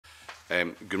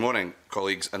Good morning,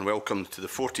 colleagues, and welcome to the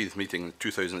 14th meeting of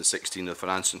 2016 of the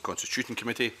Finance and Constitution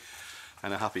Committee,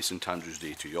 and a happy St Andrew's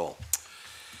Day to you all.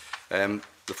 The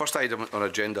first item on our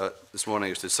agenda this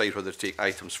morning is to decide whether to take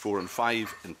items 4 and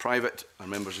 5 in private. Are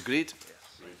members agreed?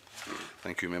 Yes.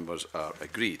 Thank you, members are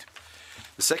agreed.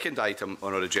 The second item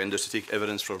on our agenda is to take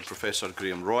evidence from Professor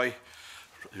Graham Roy,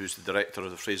 who is the Director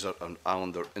of the Fraser and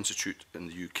Allender Institute in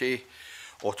the UK,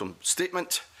 Autumn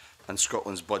Statement and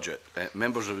Scotland's Budget.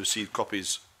 Members have received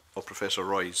copies of Professor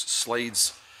Roy's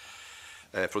slides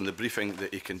from the briefing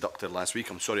that he conducted last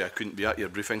week. I'm sorry I couldn't be at your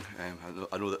briefing.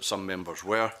 I know that some members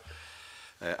were,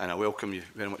 and I welcome you,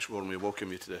 very much warmly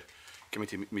welcome you to the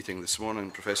committee meeting this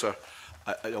morning, Professor.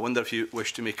 I wonder if you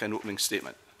wish to make an opening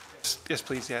statement. Yes,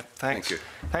 please. Yeah, thanks. Thank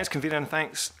you. Thanks, convener, and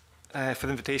thanks for the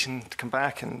invitation to come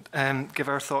back and give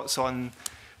our thoughts on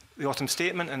the Autumn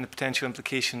Statement and the potential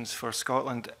implications for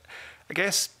Scotland. I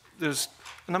guess there's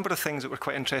a number of things that were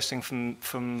quite interesting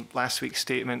from last week's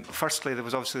statement. Firstly, there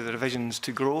was obviously the revisions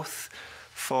to growth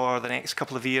for the next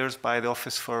couple of years by the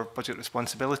Office for Budget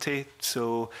Responsibility.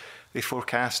 So they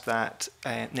forecast that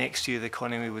next year the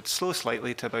economy would slow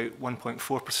slightly to about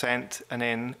 1.4% and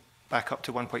then back up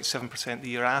to 1.7% the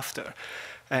year after.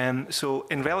 So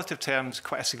in relative terms,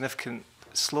 quite a significant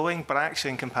slowing, but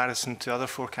actually in comparison to other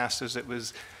forecasters, it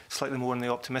was slightly more on the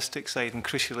optimistic side, and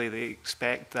crucially they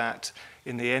expect that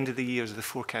in the end of the years of the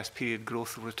forecast period,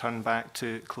 growth will return back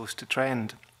to close to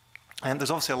trend. And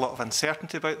there's obviously a lot of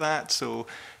uncertainty about that. So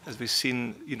as we've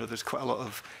seen, there's quite a lot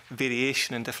of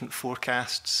variation in different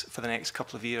forecasts for the next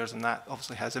couple of years, and that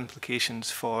obviously has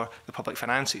implications for the public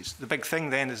finances. The big thing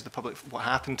then is what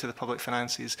happened to the public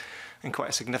finances, and quite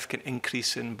a significant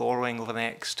increase in borrowing over the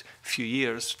next few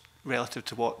years relative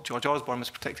to what George Osborne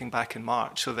was predicting back in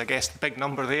March. So I guess the big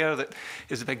number there that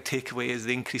is the big takeaway is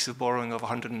the increase of borrowing of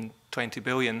 120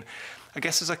 billion. I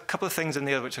guess there's a couple of things in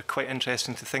there which are quite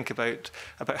interesting to think about.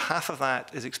 About half of that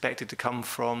is expected to come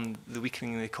from the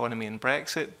weakening of the economy and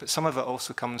Brexit, but some of it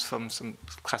also comes from some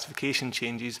classification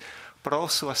changes, but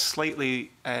also a slightly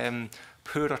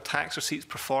poorer tax receipts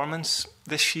performance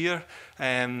this year,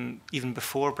 even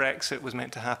before Brexit was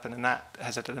meant to happen, and that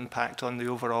has had an impact on the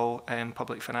overall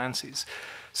public finances.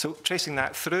 So tracing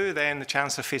that through, then the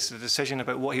Chancellor faces a decision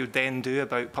about what he would then do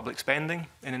about public spending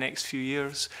in the next few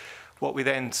years. What we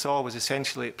then saw was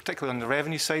essentially, particularly on the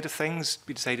revenue side of things,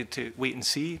 we decided to wait and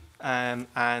see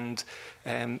and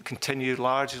continue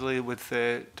largely with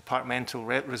the departmental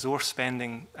resource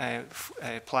spending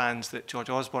plans that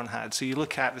George Osborne had. So you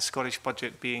look at the Scottish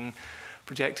budget being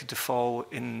projected to fall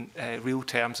in real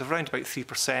terms of around about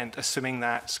 3%, assuming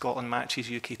that Scotland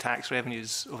matches UK tax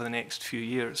revenues over the next few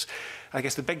years. I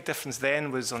guess the big difference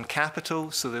then was on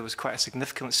capital, so there was quite a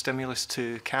significant stimulus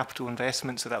to capital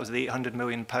investment, so that was the £800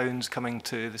 million coming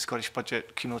to the Scottish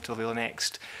budget cumulative over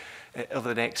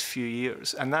the next few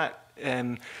years. And that,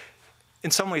 in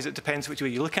some ways, it depends which way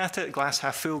you look at it, glass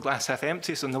half full, glass half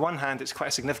empty. So on the one hand, it's quite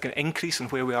a significant increase in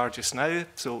where we are just now,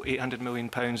 so £800 million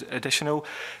additional.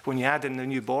 When you add in the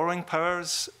new borrowing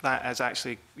powers, that is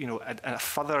actually a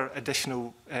further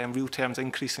additional real terms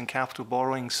increase in capital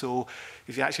borrowing. So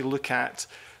if you actually look at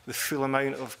the full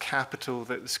amount of capital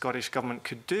that the Scottish Government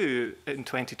could do in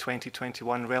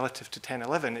 2020-21 relative to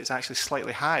 10-11, it's actually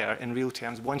slightly higher in real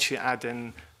terms once you add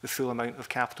in the full amount of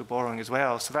capital borrowing as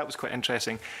well. So that was quite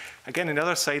interesting. Again, on the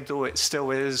other side, though, it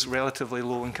still is relatively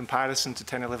low in comparison to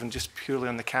 10-11, just purely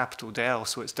on the capital del,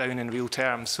 so it's down in real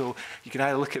terms. So you can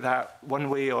either look at that one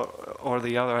way or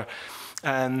the other.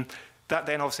 That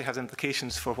then obviously has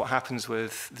implications for what happens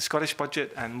with the Scottish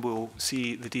budget, and we'll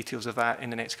see the details of that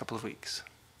in the next couple of weeks.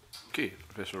 Okay,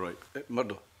 Professor Roy.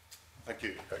 Murdo. Thank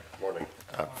you. Good morning,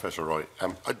 Professor Roy.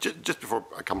 Just before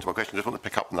I come to my question, I just want to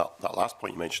pick up on that last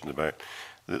point you mentioned about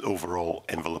the overall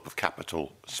envelope of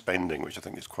capital spending, which I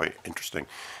think is quite interesting.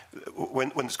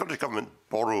 When the Scottish Government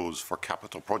borrows for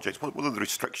capital projects, what are the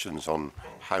restrictions on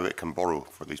how it can borrow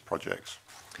for these projects?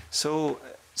 So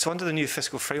under the new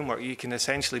fiscal framework, you can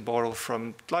essentially borrow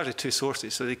from largely two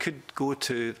sources. So they could go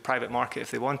to the private market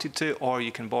if they wanted to, or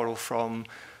you can borrow from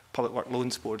Public Work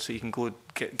Loans Board, so you can go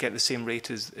get the same rate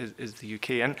as the UK,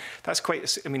 and that's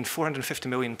quite. I mean, £450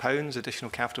 million additional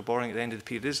capital borrowing at the end of the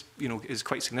period is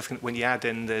quite significant when you add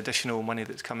in the additional money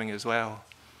that's coming as well.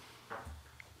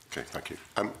 Okay, thank you.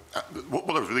 What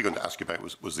I was really going to ask you about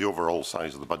was the overall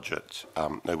size of the budget.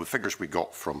 Now, the figures we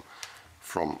got from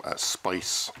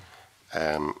SPICE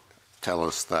tell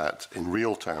us that in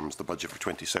real terms, the budget for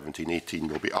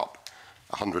 2017-18 will be up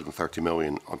 130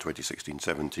 million on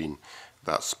 2016-17.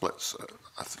 That splits,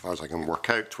 as far as I can work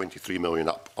out, 23 million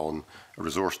up on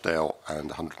resource del and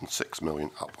 106 million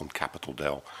up on capital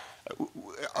del.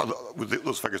 Would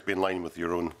those figures be in line with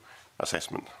your own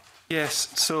assessment?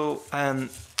 Yes. So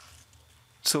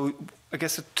I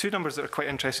guess the two numbers that are quite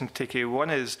interesting to take away. One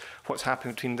is what's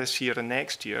happening between this year and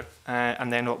next year,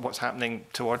 and then what's happening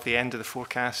toward the end of the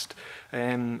forecast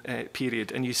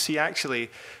period. And you see actually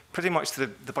pretty much the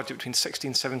budget between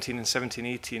 16-17 and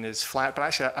 17-18 is flat, but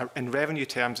actually in revenue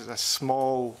terms it's a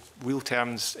small real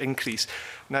terms increase.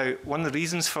 Now, one of the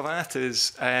reasons for that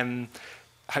is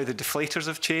how the deflators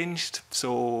have changed.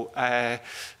 So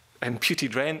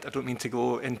imputed rent, I don't mean to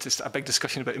go into a big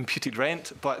discussion about imputed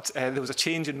rent, but there was a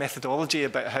change in methodology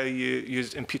about how you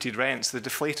used imputed rents. The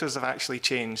deflators have actually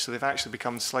changed, so they've actually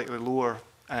become slightly lower,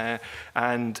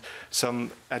 and some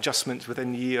adjustments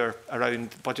within the year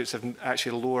around budgets have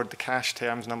actually lowered the cash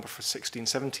terms number for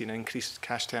 16-17 and increased the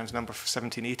cash terms number for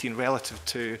 17-18 relative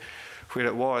to where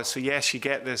it was. So yes, you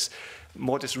get this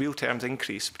modest real terms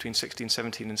increase between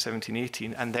 16-17 and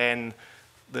 17-18, and then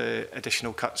the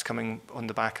additional cuts coming on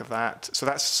the back of that. So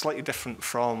that's slightly different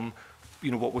from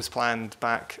what was planned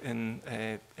back in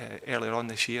earlier on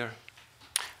this year.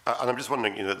 And I'm just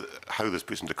wondering, how this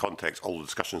puts into context all the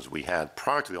discussions we had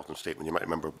prior to the autumn statement. You might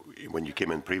remember when you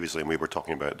came in previously and we were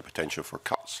talking about the potential for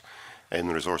cuts in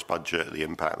the resource budget, the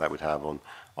impact that would have on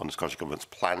the Scottish Government's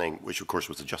planning, which of course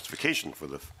was the justification for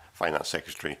the Finance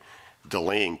Secretary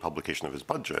delaying publication of his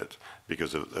budget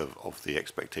because of the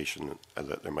expectation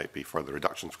that there might be further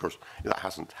reductions. Of course, that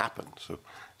hasn't happened.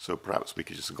 So perhaps we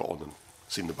could just have got on and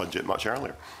seen the budget much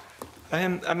earlier. I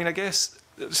mean, I guess,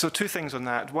 so two things on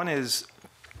that. One is,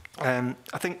 I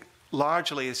think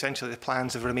largely, essentially, the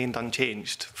plans have remained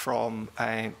unchanged from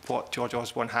what George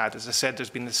Osborne had. As I said, there's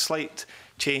been a slight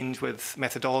change with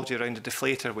methodology around the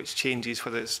deflator, which changes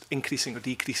whether it's increasing or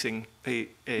decreasing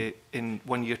in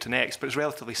one year to next, but it's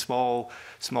relatively small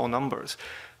numbers.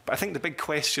 But I think the big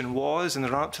question was, in the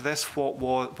run-up to this, what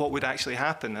would actually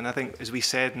happen? And I think, as we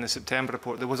said in the September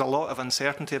report, there was a lot of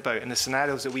uncertainty about, in the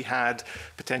scenarios that we had,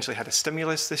 potentially had a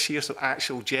stimulus this year, so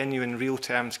actual genuine real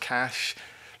terms cash,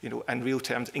 and real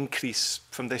terms increase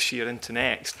from this year into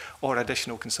next, or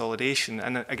additional consolidation.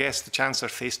 And I guess the Chancellor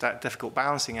faced that difficult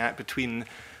balancing act between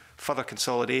further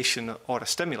consolidation or a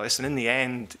stimulus, and in the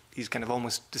end, he's kind of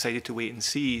almost decided to wait and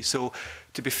see. So,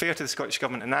 to be fair to the Scottish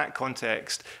Government in that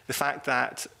context, the fact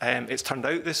that it's turned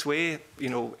out this way,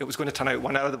 it was going to turn out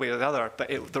one other way or the other,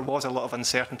 but there was a lot of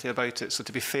uncertainty about it. So,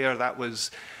 to be fair, that was,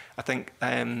 I think,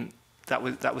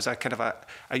 that was a kind of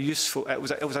a useful, it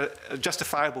was a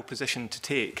justifiable position to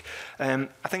take. I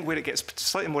think where it gets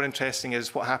slightly more interesting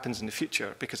is what happens in the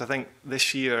future, because I think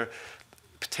this year,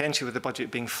 potentially with the budget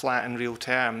being flat in real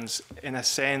terms, in a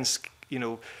sense,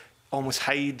 almost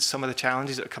hides some of the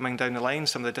challenges that are coming down the line,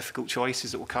 some of the difficult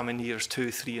choices that will come in years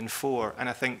 2, 3 and 4. And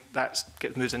I think that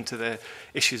moves into the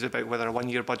issues about whether a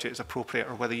one-year budget is appropriate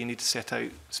or whether you need to set out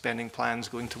spending plans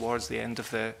going towards the end of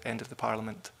the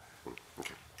Parliament.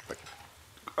 Okay, thank you.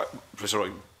 Professor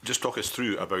Roy, just talk us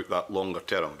through about that longer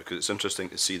term, because it's interesting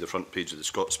to see the front page of the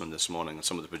Scotsman this morning and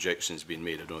some of the projections being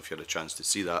made. I don't know if you had a chance to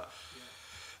see that.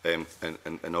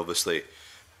 And obviously,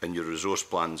 in your resource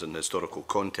plans and the historical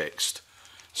context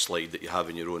slide that you have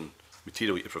in your own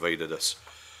material you provided us,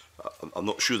 I'm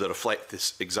not sure they reflect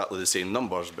exactly the same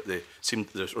numbers, but they seem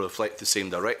to reflect the same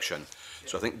direction.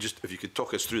 So I think just if you could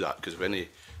talk us through that, because if any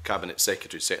Cabinet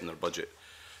Secretary setting their budget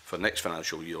for next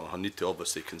financial year, I need to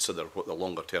obviously consider what the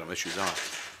longer term issues are.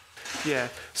 Yeah.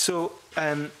 So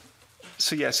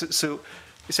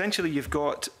essentially, you've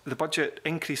got the budget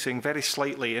increasing very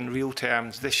slightly in real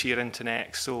terms this year into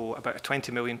next. So about a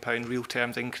 £20 million real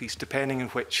terms increase, depending on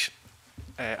which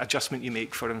adjustment you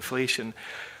make for inflation.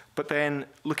 But then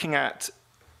looking at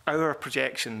our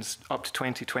projections up to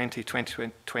 2020,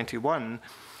 2021,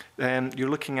 you're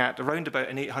looking at around about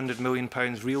an £800 million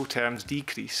real terms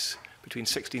decrease between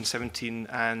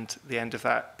 16-17 and the end of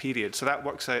that period. So that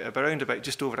works out around about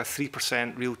just over a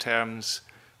 3% real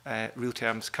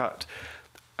terms cut.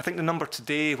 I think the number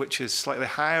today, which is slightly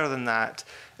higher than that,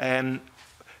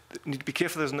 need to be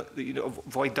careful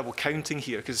avoid double counting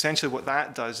here, because essentially what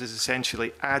that does is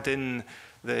essentially add in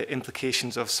the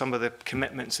implications of some of the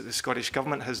commitments that the Scottish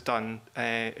Government has done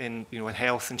in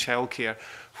health and childcare,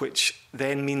 which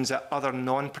then means that other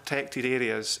non-protected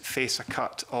areas face a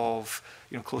cut of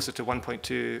closer to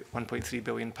 £1.3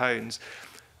 billion.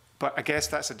 But I guess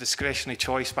that's a discretionary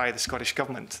choice by the Scottish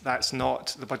Government. That's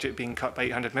not the budget being cut by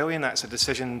 800 million. That's a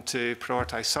decision to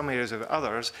prioritise some areas over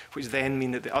others, which then mean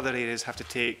that the other areas have to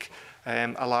take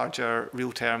a larger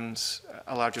real terms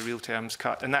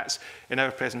cut. And that's, in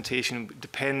our presentation,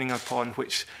 depending upon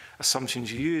which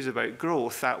assumptions you use about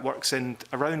growth, that works in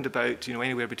around about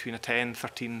anywhere between a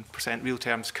 10-13% real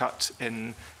terms cut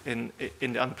in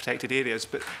the unprotected areas.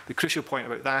 But the crucial point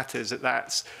about that is that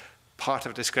that's part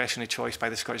of a discretionary choice by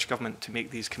the Scottish Government to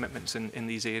make these commitments in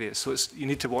these areas. So you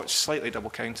need to watch slightly double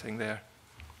counting there.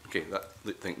 Okay, that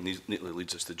I think neatly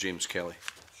leads us to James Kelly.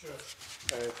 Sure.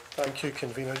 Thank you,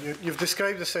 Convener. You've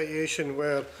described a situation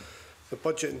where the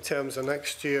budget in terms of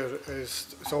next year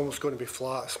is almost going to be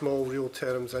flat, a small real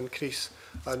terms increase,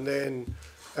 and then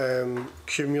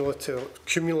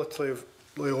cumulatively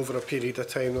over a period of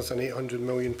time there's an £800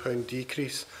 million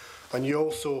decrease. And you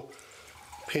also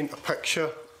paint a picture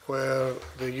where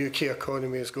the UK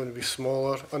economy is going to be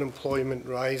smaller, unemployment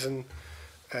rising,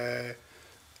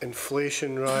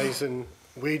 inflation rising,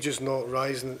 wages not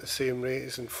rising at the same rate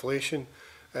as inflation.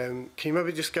 Can you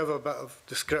maybe just give a bit of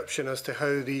description as to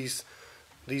how these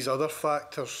other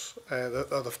factors,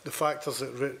 the factors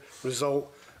that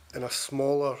result in a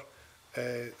smaller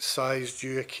sized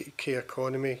UK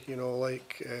economy, you know,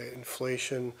 like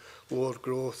inflation, lower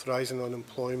growth, rising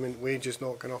unemployment, wages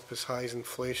not going up as high as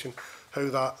inflation, how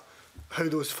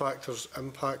those factors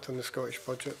impact on the Scottish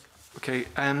budget? Okay,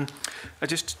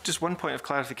 just one point of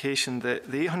clarification,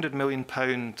 that the £800 million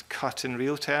cut in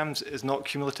real terms is not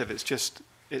cumulative, it's just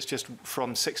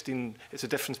from 16, it's a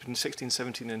difference between 16,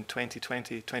 17 and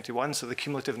 2020, 21, so the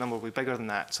cumulative number will be bigger than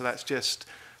that. So that's just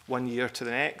 1 year to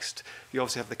the next. You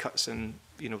obviously have the cuts in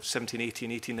 17,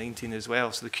 18, 18, 19 as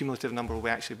well, so the cumulative number will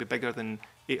actually be bigger than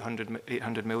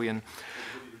 800 million.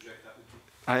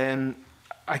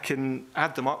 I can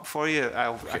add them up for you.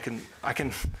 I can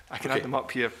add them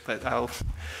up here, but I'll.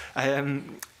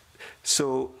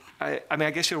 So I mean,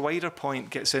 I guess your wider point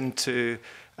gets into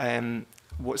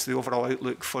what's the overall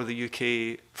outlook for the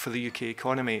UK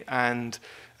economy, and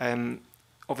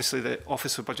obviously the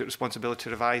Office for Budget Responsibility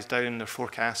revised down their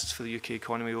forecasts for the UK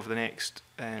economy over the next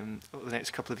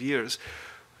couple of years.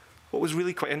 What was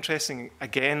really quite interesting,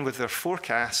 again, with their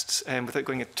forecasts, without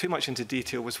going too much into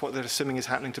detail, was what they're assuming is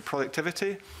happening to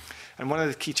productivity. And one of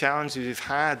the key challenges we've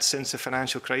had since the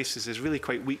financial crisis is really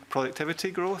quite weak productivity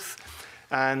growth.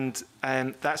 And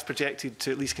that's projected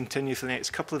to at least continue for the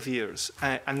next couple of years.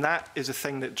 And that is a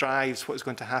thing that drives what is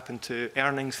going to happen to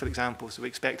earnings, for example. So we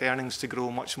expect earnings to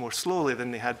grow much more slowly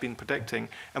than they had been predicting.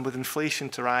 And with inflation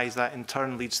to rise, that in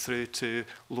turn leads through to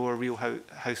lower real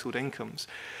household incomes.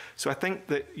 So I think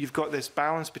that you've got this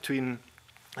balance between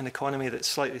an economy that's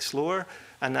slightly slower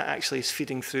and that actually is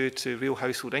feeding through to real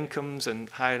household incomes and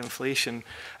higher inflation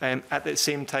at the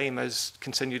same time as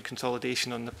continued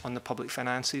consolidation on the public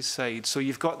finances side. So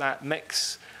you've got that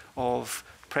mix of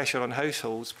pressure on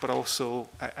households, but also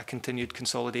a continued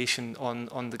consolidation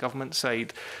on the government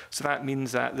side. So that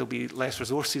means that there'll be less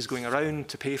resources going around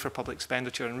to pay for public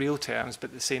expenditure in real terms,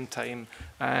 but at the same time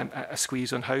a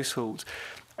squeeze on households.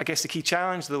 I guess the key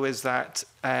challenge, though, is that,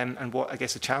 and what I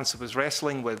guess the Chancellor was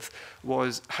wrestling with,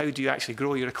 was how do you actually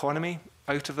grow your economy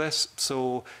out of this?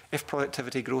 So if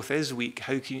productivity growth is weak,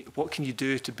 what can you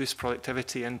do to boost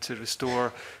productivity and to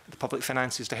restore the public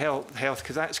finances to health?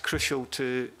 Because that's crucial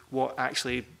to what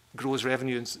actually grows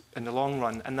revenues in the long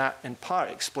run. And that, in part,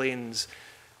 explains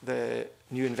the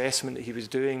new investment that he was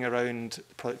doing around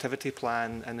the productivity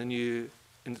plan and the new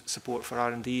support for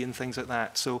R&D and things like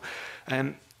that. So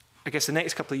I guess the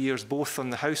next couple of years, both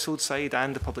on the household side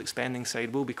and the public spending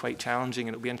side, will be quite challenging,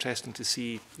 and it'll be interesting to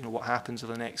see, what happens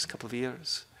over the next couple of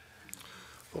years.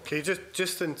 Okay,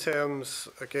 just in terms,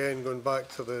 again, going back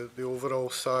to the overall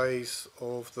size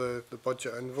of the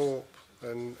budget envelope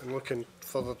and looking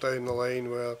further down the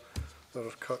line where there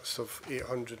are cuts of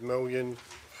 800 million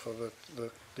for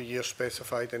the year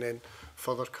specified and then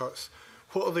further cuts,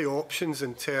 what are the options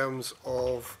in terms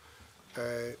of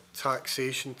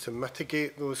taxation to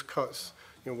mitigate those cuts?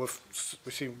 We've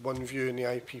seen one view in the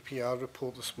IPPR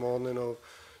report this morning of,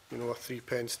 a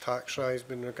 3p tax rise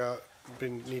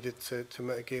being needed to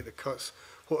mitigate the cuts.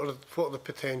 What are the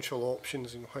potential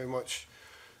options, and how much,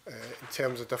 in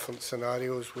terms of different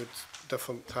scenarios, would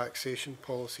different taxation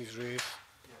policies raise?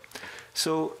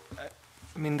 So,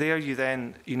 I mean, there you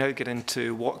now get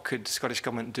into what could the Scottish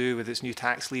Government do with its new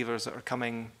tax levers that are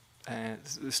coming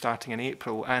starting in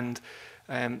April, and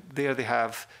there they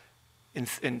have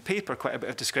in paper quite a bit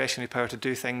of discretionary power to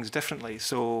do things differently.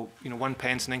 So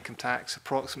 1p in income tax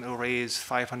approximately will raise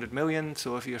 500 million.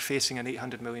 So if you're facing an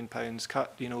 £800 million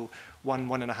cut, 1.5%,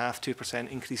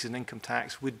 2% increase in income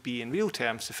tax would be in real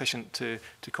terms sufficient to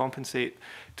compensate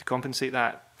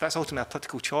that. That's ultimately a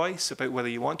political choice about whether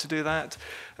you want to do that.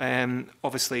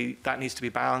 Obviously, that needs to be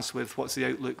balanced with what's the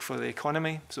outlook for the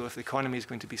economy. So if the economy is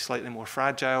going to be slightly more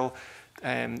fragile,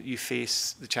 you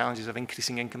face the challenges of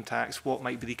increasing income tax. What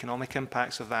might be the economic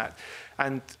impacts of that?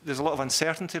 And there's a lot of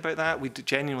uncertainty about that. We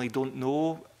genuinely don't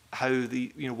know how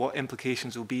what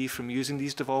implications will be from using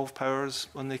these devolved powers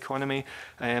on the economy.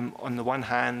 On the one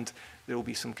hand, there will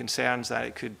be some concerns that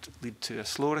it could lead to a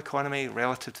slower economy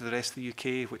relative to the rest of the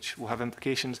UK, which will have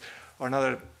implications. Or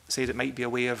another says it might be a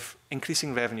way of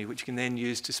increasing revenue, which you can then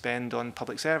use to spend on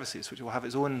public services, which will have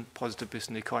its own positive boost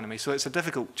in the economy. So it's a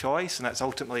difficult choice, and that's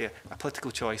ultimately a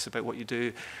political choice about what you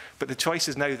do. But the choice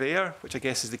is now there, which I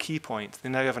guess is the key point. They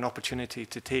now have an opportunity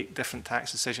to take different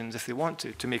tax decisions if they want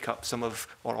to make up some of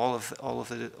or all of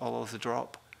the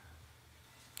drop.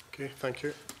 Okay, thank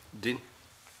you. Dean?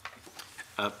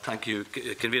 Thank you,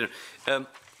 Convener.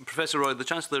 Professor Roy, the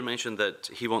Chancellor mentioned that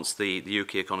he wants the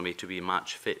UK economy to be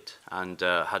match fit and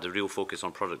had a real focus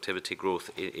on productivity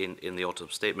growth in the autumn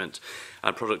statement.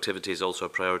 And productivity is also a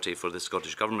priority for the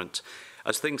Scottish Government.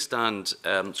 As things stand,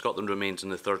 Scotland remains in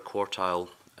the third quartile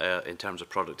in terms of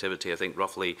productivity, I think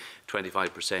roughly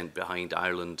 25% behind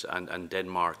Ireland and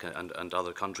Denmark and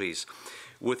other countries.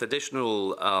 With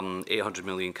additional 800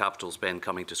 million capital spend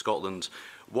coming to Scotland,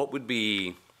 what would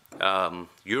be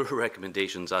your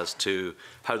recommendations as to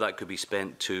how that could be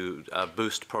spent to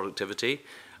boost productivity,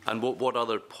 and what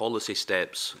other policy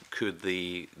steps could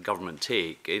the government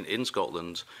take in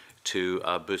Scotland to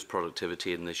boost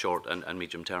productivity in the short and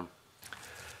medium term?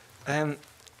 I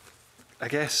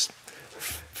guess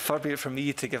far be it from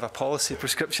me to give a policy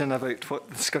prescription about what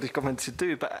the Scottish Government should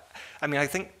do, but I mean, I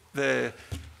think there's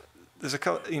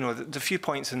a few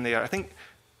points in there. I think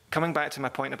coming back to my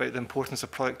point about the importance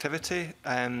of productivity,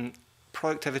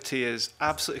 productivity is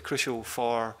absolutely crucial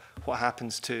for what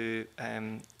happens to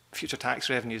future tax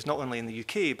revenues, not only in the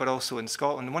UK, but also in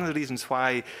Scotland. One of the reasons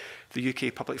why the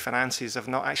UK public finances have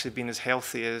not actually been as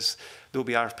healthy as the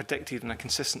OBR predicted on a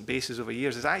consistent basis over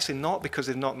years is actually not because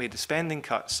they've not made the spending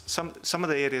cuts. Some of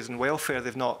the areas in welfare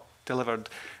they've not delivered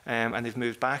and they've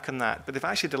moved back on that, but they've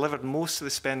actually delivered most of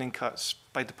the spending cuts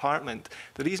by department.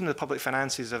 The reason the public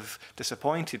finances have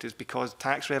disappointed is because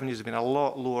tax revenues have been a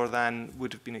lot lower than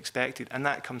would have been expected, and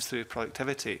that comes through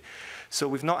productivity. So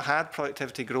we've not had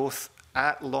productivity growth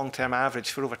at long-term average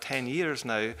for over 10 years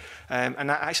now, and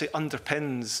that actually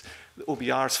underpins the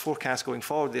OBR's forecast going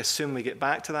forward. They assume we get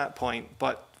back to that point,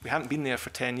 but we haven't been there for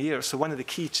 10 years. So one of the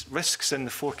key risks in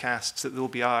the forecasts that the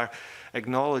OBR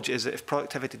acknowledge is that if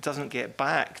productivity doesn't get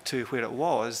back to where it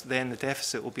was, then the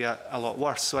deficit will be a lot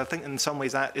worse. So I think in some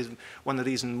ways that is one of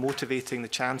the reasons motivating the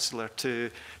Chancellor to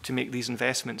make these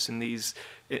investments in these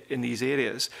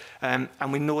areas. And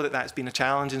we know that that's been a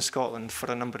challenge in Scotland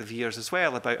for a number of years as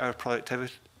well about our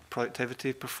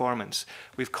productivity performance.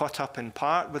 We've caught up in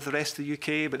part with the rest of the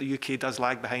UK, but the UK does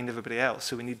lag behind everybody else,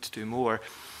 so we need to do more.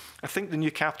 I think the new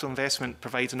capital investment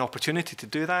provides an opportunity to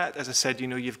do that. As I said,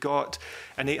 you've got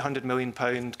an £800 million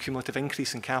cumulative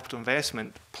increase in capital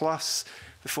investment, plus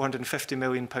the £450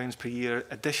 million per year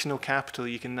additional capital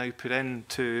you can now put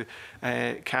into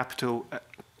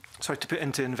put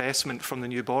into investment from the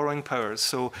new borrowing powers.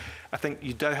 So I think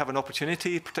you do have an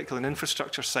opportunity, particularly on the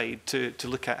infrastructure side, to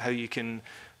look at how you can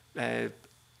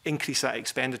increase that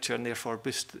expenditure and therefore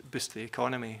boost the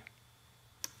economy.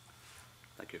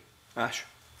 Thank you. Ash?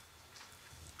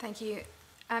 Thank you.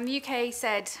 The UK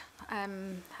said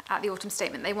at the autumn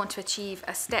statement they want to achieve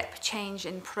a step change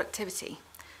in productivity,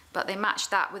 but they matched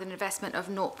that with an investment of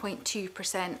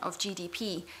 0.2% of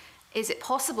GDP. Is it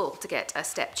possible to get a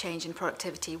step change in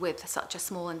productivity with such a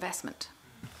small investment?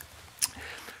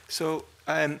 So,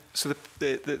 the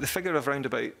figure of around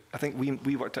about, I think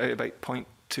we worked out about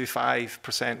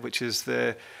 0.25%, which is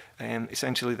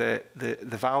essentially the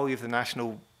value of the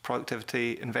National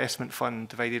Productivity Investment Fund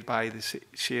divided by the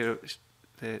share of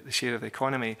the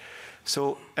economy.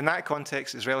 So in that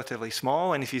context, it's relatively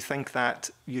small. And if you think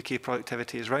that UK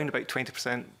productivity is around about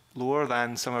 20% lower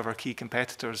than some of our key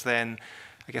competitors, then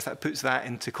I guess that puts that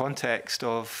into context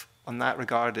of, on that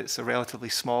regard, it's a relatively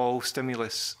small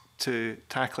stimulus to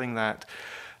tackling that.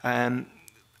 On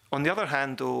the other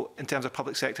hand, though, in terms of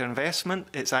public sector investment,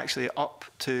 it's actually up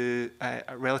to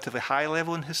a relatively high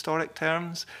level in historic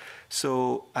terms.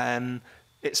 So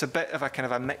it's a bit of a kind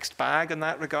of a mixed bag in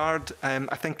that regard.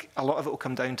 I think a lot of it will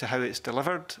come down to how it's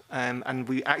delivered, and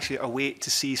we actually await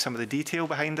to see some of the detail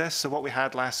behind this. So what we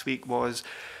had last week was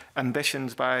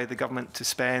ambitions by the government to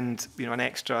spend an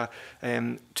extra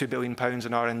 £2 billion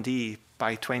on R&D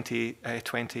by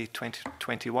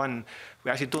 2021.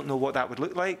 We actually don't know what that would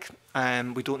look like.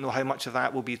 We don't know how much of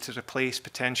that will be to replace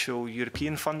potential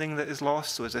European funding that is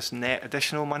lost. So is this net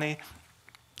additional money?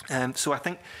 So I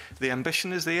think the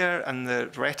ambition is there and the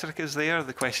rhetoric is there.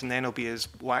 The question then will be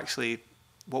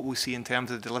what we'll see in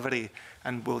terms of delivery,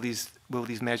 and will these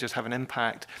measures have an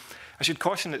impact? I should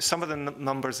caution that some of the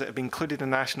numbers that have been included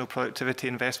in the National Productivity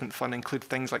Investment Fund include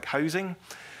things like housing.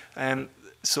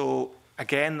 So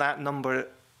again, that number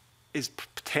is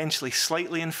potentially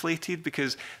slightly inflated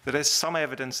because there is some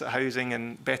evidence that housing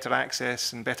and better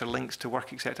access and better links to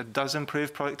work, etc., does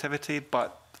improve productivity,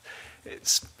 but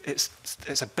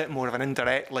it's a bit more of an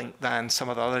indirect link than some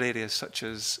of the other areas, such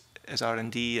as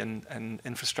R&D and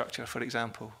infrastructure, for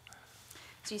example.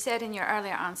 So you said in your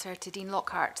earlier answer to Dean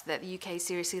Lockhart that the UK is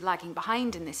seriously lagging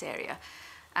behind in this area.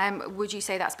 Would you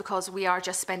say that's because we are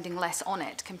just spending less on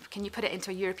it? Can you put it into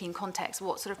a European context?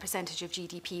 What sort of percentage of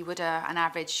GDP would an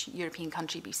average European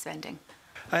country be spending?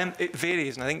 It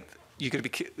varies, and I think you've got to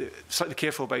be slightly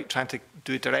careful about trying to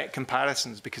do direct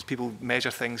comparisons because people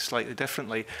measure things slightly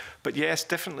differently. But yes,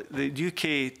 differently. The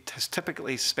UK has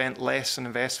typically spent less on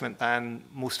investment than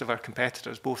most of our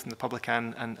competitors, both in the public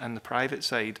and the private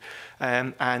side.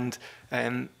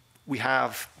 We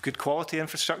have good quality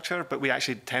infrastructure, but we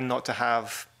actually tend not to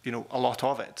have, you know, a lot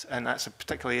of it, and that's a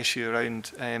particular issue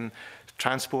around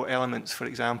transport elements, for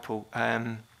example.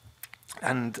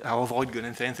 And I'll avoid going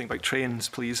into anything about trains,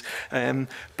 please.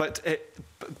 But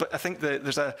I think that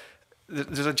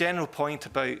there's a general point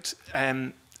about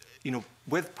you know,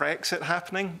 with Brexit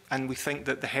happening, and we think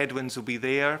that the headwinds will be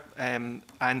there, and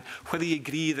whether you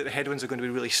agree that the headwinds are going to be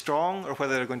really strong or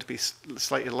whether they're going to be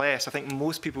slightly less, I think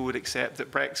most people would accept that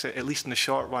Brexit, at least in the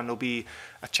short run, will be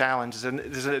a challenge.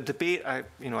 There's a debate,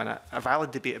 you know, and a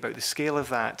valid debate about the scale of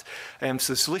that.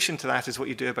 So the solution to that is what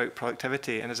you do about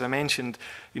productivity. And as I mentioned,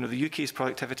 you know, the UK's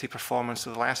productivity performance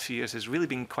over the last few years has really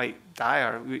been quite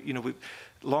dire.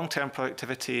 Long-term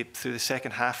productivity through the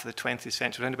second half of the 20th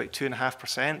century, around about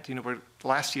 2.5%. You know,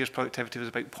 last year's productivity was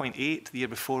about 0.8. The year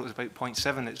before it was about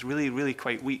 0.7. It's really, really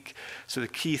quite weak. So the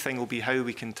key thing will be how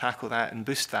we can tackle that and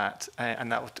boost that,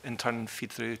 and that will in turn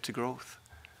feed through to growth.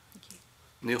 Thank you.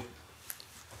 Neil?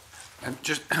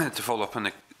 Just to follow up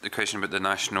on the question about the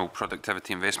National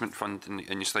Productivity Investment Fund,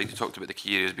 in your slide you talked about the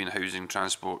key areas being housing,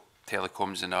 transport,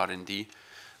 telecoms and R&D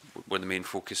were the main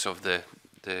focus of the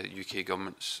UK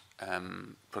government's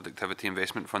Productivity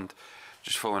Investment Fund.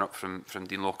 Just following up from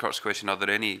Dean Lockhart's question, are there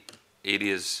any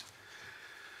areas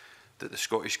that the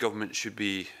Scottish Government should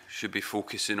be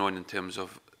focusing on in terms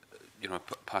of, you know,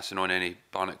 passing on any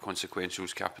Barnett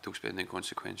consequentials, capital spending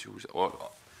consequentials,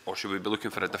 or should we be looking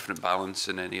for a different balance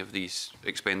in any of these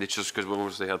expenditures? Because we've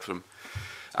obviously heard from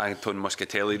Anton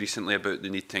Muscatelli recently about the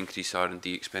need to increase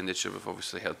R&D expenditure. We've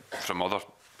obviously heard from other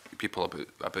people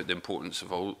about the importance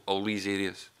of all these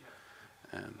areas.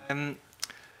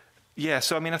 Yeah,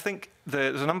 so I mean, I think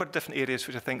there's a number of different areas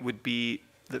which I think would be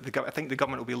that I think the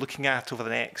government will be looking at over the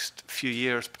next few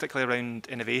years, particularly around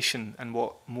innovation and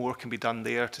what more can be done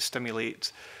there to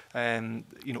stimulate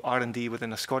you know, R&D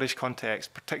within a Scottish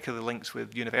context, particularly links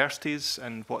with universities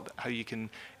and how you can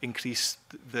increase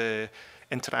the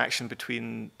interaction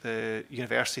between the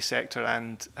university sector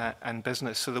and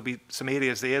business. So there'll be some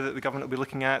areas there that the government will be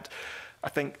looking at. I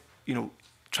think, you know,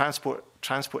 transport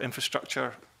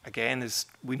infrastructure, again,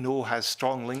 we know has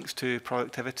strong links to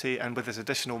productivity, and with this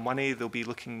additional money, they'll be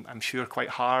looking, I'm sure, quite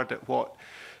hard at what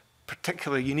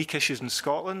particular unique issues in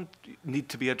Scotland need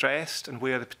to be addressed and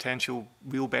where the potential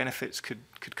real benefits could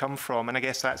come from. And I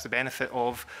guess that's the benefit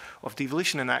of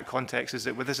devolution in that context, is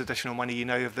that with this additional money, you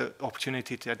now have the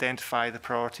opportunity to identify the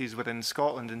priorities within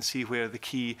Scotland and see where the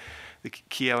key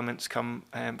elements come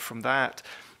from that.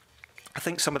 I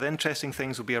think some of the interesting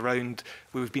things will be around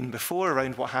where we've been before,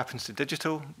 around what happens to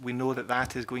digital. We know that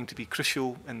that is going to be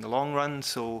crucial in the long run,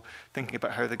 so thinking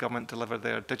about how the government deliver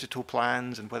their digital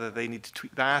plans and whether they need to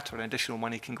tweak that or additional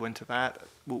money can go into that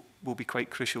will be quite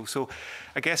crucial. So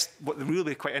I guess what will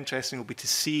really be quite interesting will be to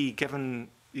see, given,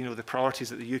 you know, the priorities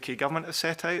that the UK government has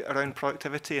set out around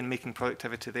productivity and making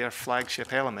productivity their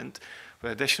flagship element,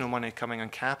 with additional money coming on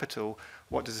capital,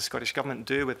 what does the Scottish Government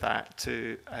do with that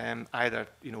to either,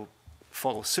 you know,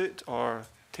 follow suit or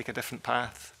take a different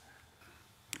path?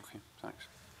 Okay, thanks.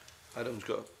 Adam's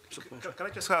got Can I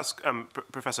just ask,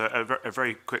 Professor, a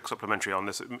very quick supplementary on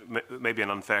this? It may be an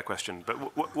unfair question, but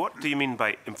what do you mean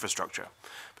by infrastructure?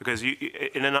 Because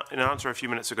in an answer a few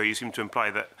minutes ago, you seemed to imply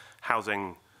that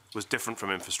housing was different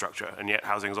from infrastructure, and yet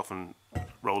housing is often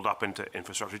rolled up into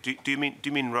infrastructure. Do you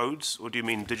mean roads, or do you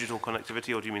mean digital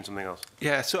connectivity, or do you mean something else?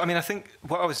 Yeah, so I mean, I think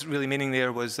what I was really meaning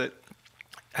there was that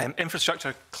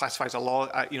infrastructure classifies a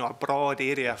broad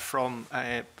area from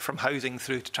housing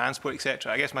through to transport,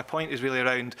 etc. I guess my point is really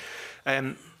around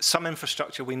some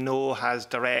infrastructure we know has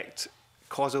direct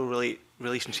causal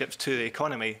relationships to the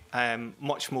economy,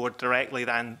 much more directly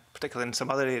than particularly in some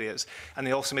other areas, and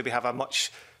they also maybe have a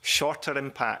much shorter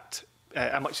impact.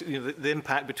 The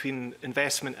impact between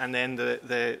investment and then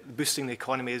the boosting the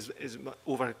economy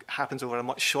happens over a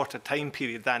much shorter time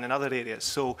period than in other areas.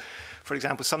 So, for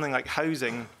example, something like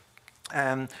housing,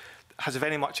 has a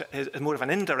very much is more of an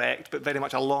indirect, but very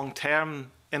much a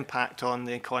long-term impact on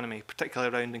the economy,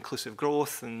 particularly around inclusive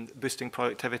growth and boosting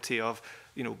productivity of,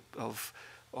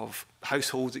 of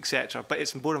households, etc. But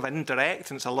it's more of an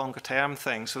indirect and it's a longer-term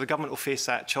thing. So the government will face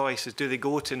that choice: is do they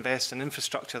go to invest in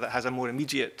infrastructure that has a more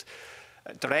immediate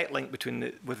direct link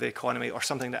with the economy, or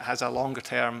something that has a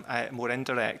longer-term, more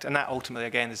indirect? And that ultimately,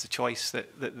 again, is the choice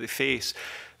that they face.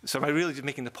 So I'm really just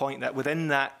making the point that within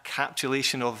that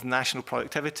capsulation of national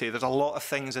productivity, there's a lot of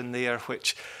things in there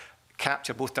which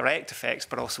capture both direct effects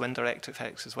but also indirect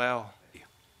effects as well.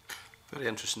 Very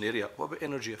interesting area. What about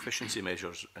energy efficiency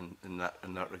measures in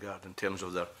that regard, in terms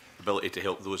of their ability to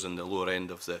help those in the lower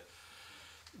end of the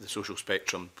social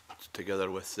spectrum, together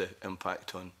with the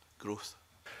impact on growth?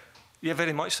 Yeah,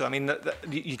 very much so. I mean,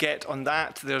 you get on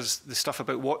that, there's the stuff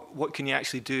about what can you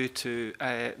actually do to,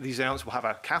 these elements will have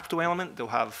a capital element, they'll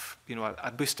have,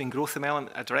 a boosting growth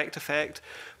element, a direct effect,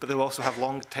 but they'll also have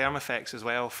long-term effects as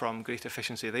well from great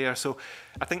efficiency there. So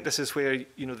I think this is where,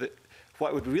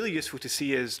 what would be really useful to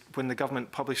see is when the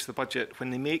government publish the budget,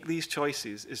 when they make these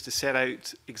choices, is to set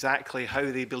out exactly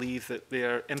how they believe that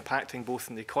they're impacting both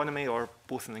in the economy or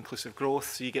both in inclusive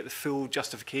growth, so you get the full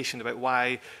justification about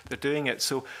why they're doing it.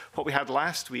 So what we had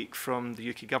last week from the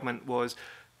UK government was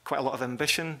quite a lot of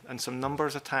ambition and some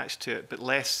numbers attached to it, but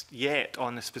less yet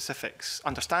on the specifics,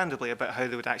 understandably, about how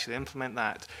they would actually implement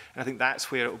that. And I think that's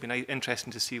where it will be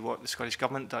interesting to see what the Scottish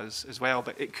Government does as well.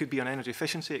 But it could be on energy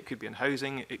efficiency, it could be on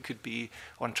housing, it could be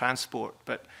on transport.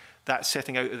 But that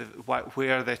setting out of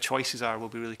where the choices are will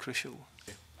be really crucial.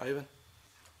 Okay. Ivan?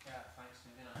 Yeah,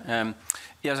 thanks,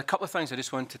 there's a couple of things I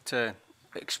just wanted to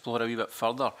explore a wee bit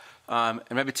further, and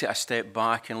maybe take a step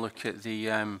back and look at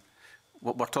the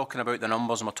we're talking about the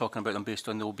numbers and we're talking about them based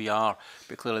on the OBR,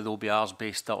 but clearly the OBR is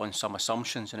based on some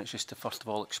assumptions, and it's just to first of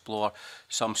all explore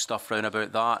some stuff round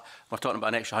about that. We're talking about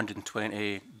an extra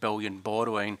 120 billion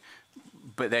borrowing,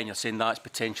 but then you're saying that's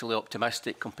potentially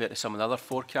optimistic compared to some of the other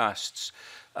forecasts.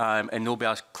 And the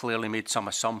OBR's clearly made some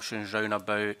assumptions round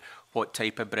about what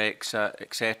type of Brexit,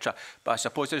 etc. But I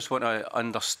suppose I just want to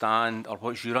understand, or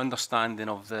what's your understanding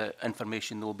of the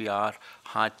information the OBR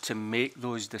had to make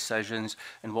those decisions,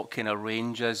 and what kind of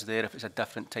range is there if it's a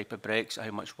different type of Brexit?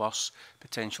 How much worse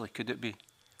potentially could it be?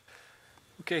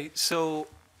 Okay, so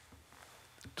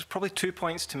there's probably 2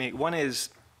 points to make. One is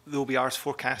the OBR's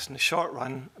forecast in the short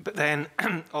run, but then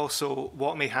also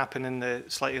what may happen in the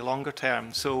slightly longer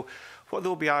term. So what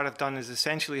the OBR have done is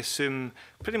essentially assume,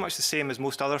 pretty much the same as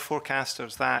most other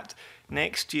forecasters, that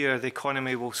next year the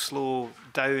economy will slow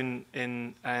down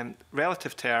in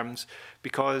relative terms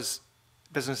because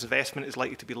business investment is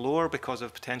likely to be lower because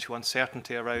of potential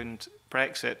uncertainty around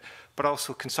Brexit, but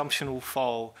also consumption will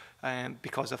fall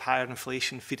because of higher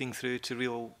inflation feeding through to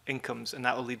real incomes, and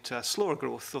that will lead to a slower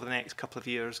growth over the next couple of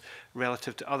years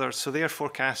relative to others. So they're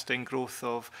forecasting growth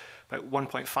of about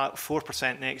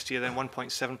 1.4% next year, then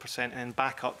 1.7%, and then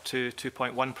back up to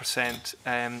 2.1%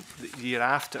 the year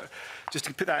after. Just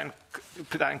to put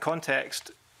that in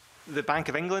context, the Bank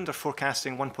of England are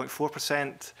forecasting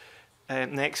 1.4%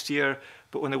 next year,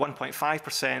 but only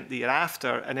 1.5% the year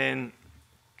after, and then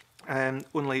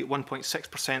only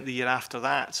 1.6% the year after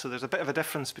that. So there's a bit of a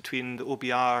difference between the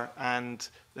OBR and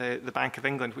the Bank of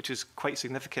England, which is quite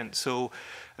significant. So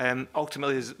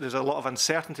ultimately there's a lot of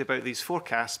uncertainty about these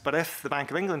forecasts, but if the Bank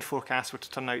of England forecasts were to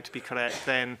turn out to be correct,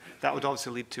 then that would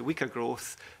obviously lead to weaker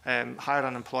growth, higher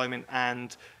unemployment,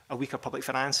 and a weaker public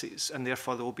finances, and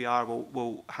therefore the OBR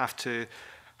will have to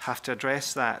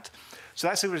address that. So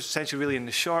that's essentially really in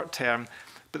the short term,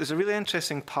 but there's a really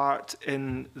interesting part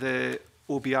in the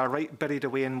OBR right buried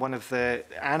away in one of the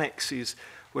annexes,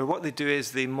 where what they do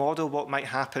is they model what might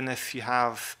happen if you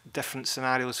have different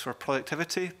scenarios for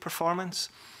productivity performance.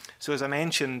 So as I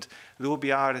mentioned, the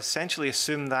OBR essentially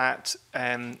assume that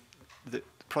the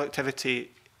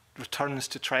productivity returns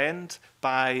to trend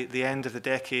by the end of the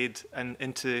decade and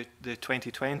into the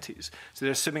 2020s. So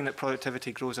they're assuming that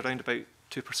productivity grows around about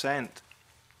 2%.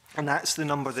 And that's the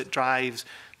number that drives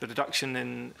the reduction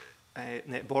in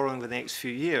net borrowing over the next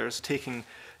few years, taking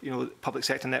public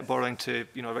sector net borrowing to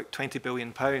about £20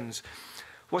 billion.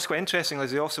 What's quite interesting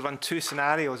is they also run two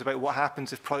scenarios about what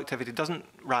happens if productivity doesn't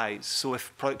rise. So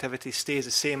if productivity stays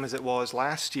the same as it was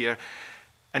last year,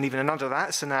 and even under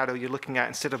that scenario, you're looking at,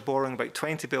 instead of borrowing about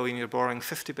 20 billion, you're borrowing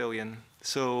 50 billion.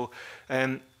 So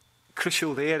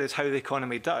crucial there is how the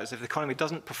economy does. If the economy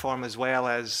doesn't perform as well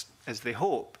as as they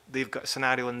hope, they've got a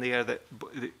scenario in there that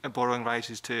borrowing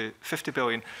rises to 50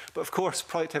 billion. But of course,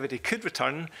 productivity could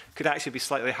return, could actually be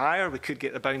slightly higher. We could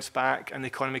get the bounce back and the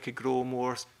economy could grow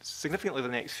more significantly over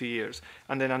the next few years.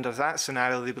 And then under that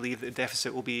scenario, they believe that the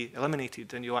deficit will be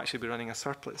eliminated and you'll actually be running a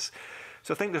surplus.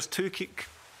 So I think there's two key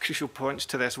crucial points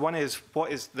to this. One is,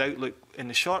 what is the outlook in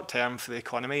the short term for the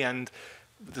economy? And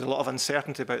there's a lot of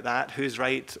uncertainty about that. Who's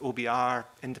right, OBR,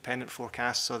 independent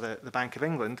forecasts, or the Bank of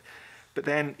England? But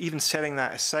then, even setting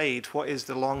that aside, what is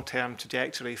the long-term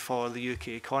trajectory for the UK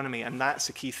economy? And that's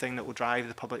the key thing that will drive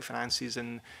the public finances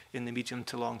in the medium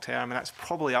to long term. And that's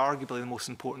probably arguably the most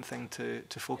important thing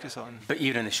to focus on. But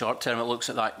even in the short term, it looks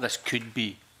like that this could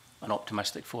be an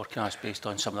optimistic forecast based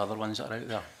on some of the other ones that are out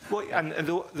there. Well, and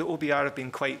the OBR have been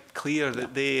quite clear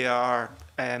that they are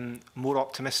more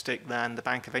optimistic than the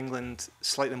Bank of England,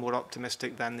 slightly more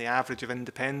optimistic than the average of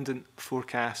independent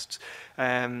forecasts.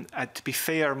 And to be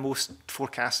fair, most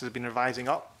forecasters have been revising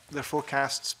up their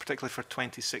forecasts, particularly for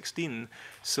 2016.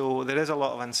 So there is a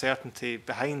lot of uncertainty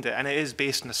behind it, and it is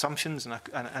based on assumptions and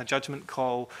a judgment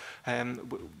call.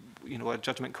 You know, a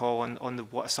judgment call on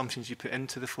what assumptions you put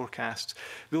into the forecasts.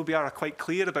 The OBR are quite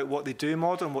clear about what they do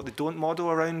model and what they don't model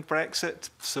around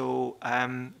Brexit. So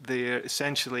they're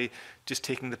essentially just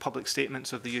taking the public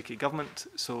statements of the UK government.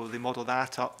 So they model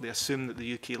that up. They assume that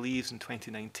the UK leaves in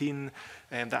 2019.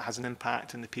 That has an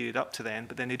impact in the period up to then.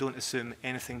 But then they don't assume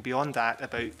anything beyond that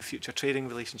about future trading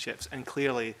relationships. And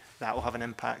clearly that will have an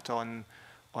impact on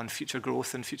future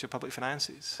growth and future public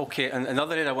finances. Okay, and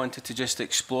another area I wanted to just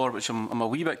explore, which I'm a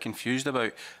wee bit confused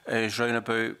about, is round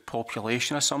about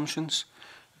population assumptions.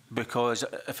 Because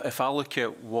if I look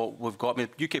at what we've got, I mean,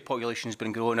 UK population has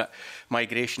been growing at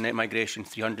migration, net migration,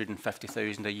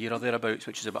 350,000 a year or thereabouts,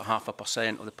 which is about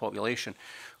 0.5% of the population,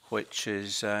 which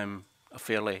is a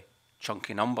fairly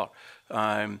chunky number.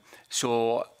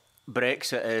 So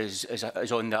Brexit is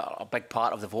on a big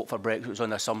part of the vote for Brexit was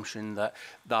on the assumption that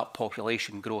that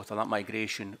population growth and that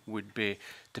migration would be,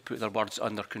 to put their words,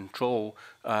 under control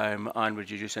and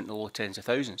would reduce into the low tens of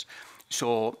thousands.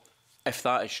 So if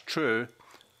that is true,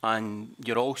 and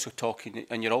you're also talking,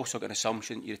 and you're also got an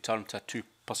assumption you return to a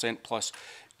 2% plus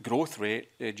growth rate,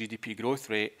 GDP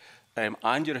growth rate,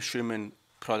 and you're assuming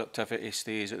productivity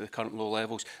stays at the current low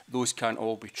levels, those can't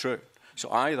all be true.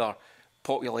 So either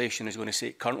population is going to stay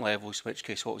at current levels, in which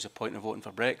case what was the point of voting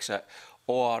for Brexit,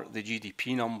 or the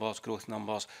GDP numbers, growth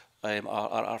numbers,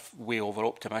 are way over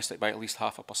optimistic by at least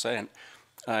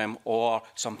 0.5%, or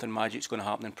something magic's going to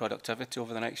happen in productivity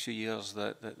over the next few years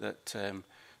that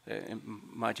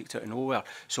magic's out of nowhere.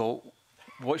 So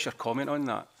what's your comment on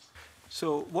that?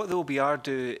 So what the OBR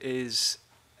do is,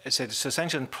 so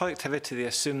essentially in productivity they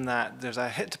assume that there's a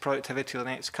hit to productivity over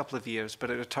the next couple of years, but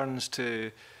it returns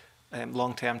to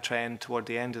long-term trend toward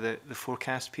the end of the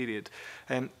forecast period.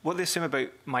 What they assume about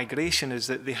migration is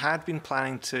that they had been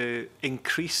planning to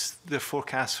increase their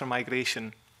forecast for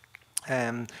migration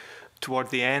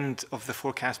toward the end of the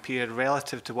forecast period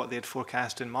relative to what they had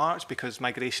forecast in March, because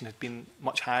migration had been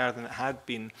much higher than it had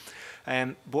been.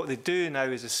 What they do now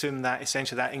is assume that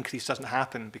essentially that increase doesn't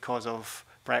happen because of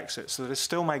Brexit. So there is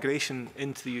still migration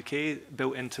into the UK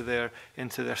built into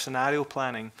their scenario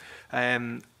planning.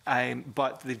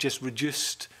 But they've just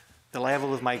reduced the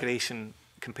level of migration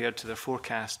compared to their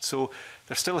forecast. So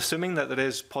they're still assuming that there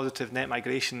is positive net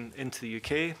migration into the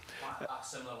UK. At a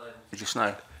similar level just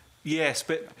now? Yes,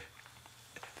 but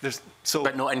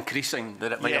but not increasing,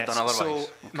 that it might have done otherwise. So okay.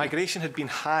 Migration had been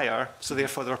higher, so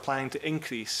therefore they were planning to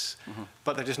increase,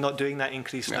 but they're just not doing that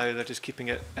increase now. They're just keeping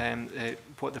it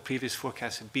what the previous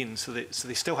forecast had been. So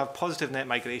they still have positive net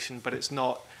migration, but it's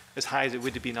not as high as it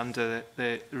would have been under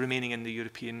the remaining in the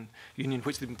European Union,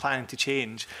 which they've been planning to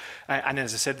change. And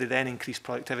as I said, they then increase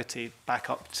productivity back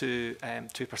up to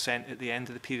 2% at the end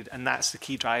of the period. And that's the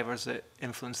key drivers that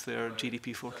influence their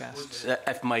GDP forecasts.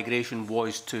 If migration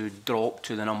was to drop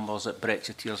to the numbers that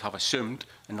Brexiteers have assumed,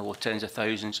 in the low tens of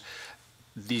thousands,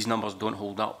 these numbers don't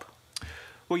hold up.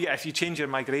 Well, yeah, if you change your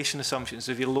migration assumptions,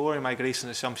 if you lower your migration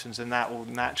assumptions, then that will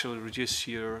naturally reduce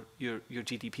your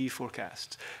GDP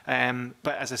forecast.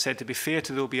 But as I said, to be fair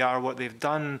to the OBR, what they've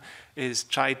done is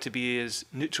tried to be as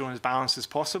neutral and as balanced as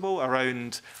possible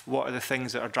around what are the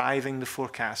things that are driving the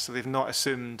forecast. So they've not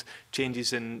assumed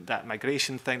changes in that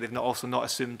migration thing. They've also not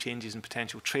assumed changes in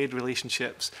potential trade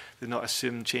relationships. They've not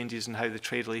assumed changes in how the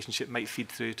trade relationship might feed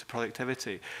through to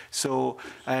productivity. So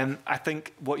I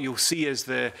think what you'll see is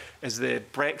the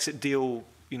Brexit deal,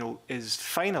 is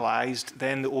finalised,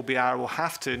 then the OBR will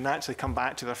have to naturally come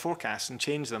back to their forecasts and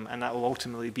change them, and that will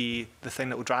ultimately be the thing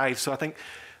that will drive. So I think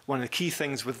one of the key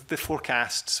things with the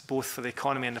forecasts, both for the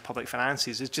economy and the public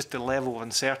finances, is just the level of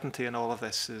uncertainty in all of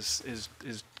this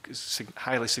is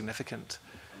highly significant.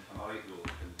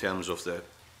 In terms of the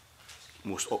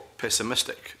most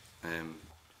pessimistic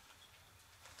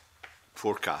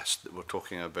forecast, that we're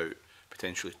talking about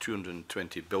potentially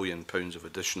 £220 billion of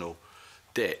additional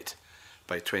debt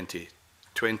by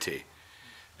 2020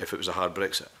 if it was a hard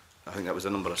Brexit. I think that was the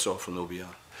number I saw from the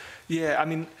OBR. Yeah, I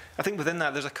mean, I think within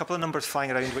that there's a couple of numbers flying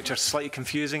around which are slightly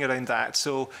confusing around that.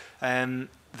 So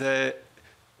what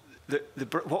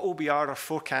OBR are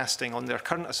forecasting on their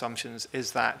current assumptions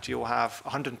is that you'll have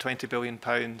 £120 billion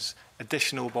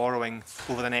additional borrowing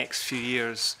over the next few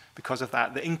years because of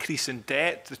that. The increase in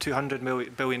debt, the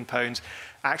 £200 billion,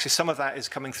 actually some of that is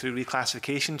coming through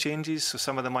reclassification changes. So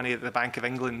some of the money that the Bank of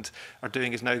England are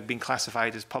doing is now being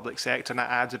classified as public sector, and that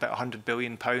adds about £100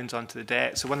 billion onto the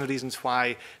debt. So one of the reasons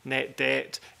why net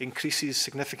debt increases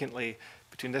significantly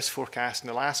between this forecast and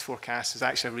the last forecast is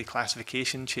actually a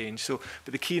reclassification change. So,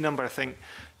 but the key number I think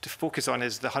to focus on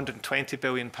is the £120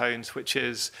 billion, which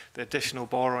is the additional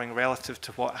borrowing relative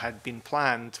to what had been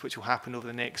planned, which will happen over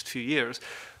the next few years.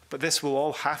 But this will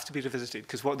all have to be revisited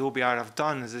because what the OBR have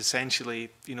done is essentially,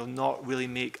 not really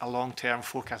make a long-term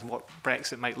forecast on what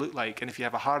Brexit might look like. And if you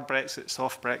have a hard Brexit,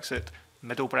 soft Brexit,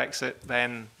 middle Brexit,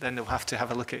 then they'll have to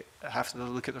have a look at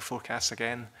their forecasts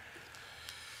again.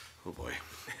 Oh boy.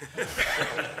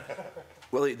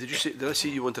 Willie, did I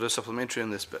see you wanted a supplementary on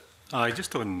this bit? Aye,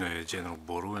 just on general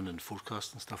borrowing and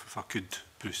forecast and stuff, if I could,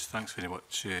 Bruce, thanks very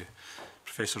much.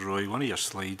 Professor Roy, one of your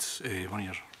slides there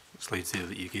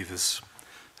that you gave us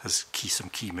has some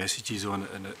key messages on it,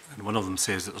 and one of them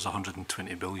says that there's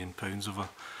 £120 billion of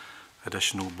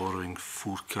additional borrowing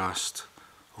forecast,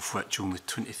 of which only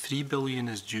 £23 billion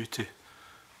is due to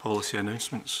policy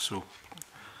announcements. So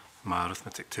my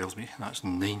arithmetic tells me that's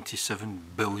 £97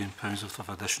 billion worth of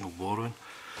additional borrowing,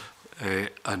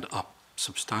 and a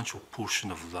substantial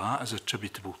portion of that is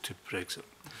attributable to Brexit.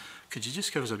 Could you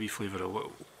just give us a wee flavour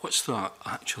of what's that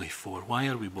actually for? Why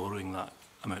are we borrowing that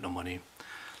amount of money,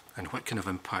 and what kind of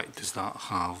impact does that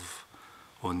have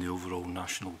on the overall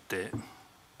national debt?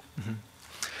 Mm-hmm.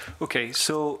 Okay,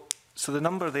 so the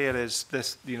number there is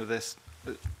this, the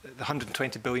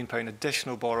 £120 billion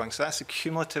additional borrowing. So that's the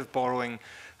cumulative borrowing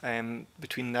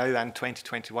between now and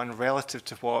 2021 relative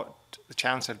to what the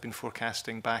Chancellor had been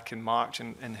forecasting back in March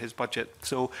in his budget.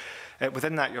 So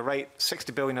within that, you're right,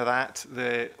 60 billion of that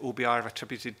the OBR have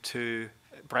attributed to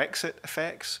Brexit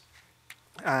effects,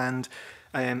 and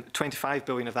 25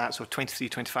 billion of that, so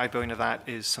 25 billion of that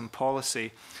is some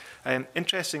policy.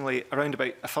 Interestingly, around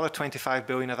about a further 25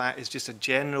 billion of that is just a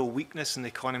general weakness in the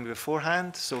economy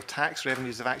beforehand. So tax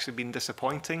revenues have actually been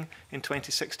disappointing in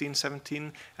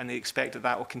 2016-17, and they expect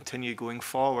that will continue going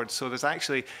forward. So there's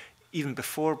actually, even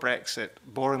before Brexit,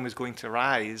 borrowing was going to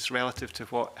rise relative to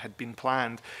what had been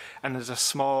planned. And there's a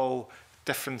small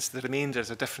difference, the remainder is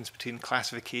a difference between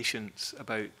classifications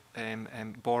about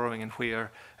borrowing and where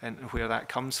that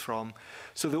comes from.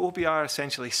 So the OBR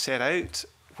essentially set out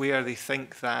where they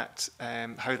think that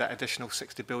how that additional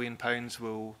 £60 billion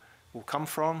will come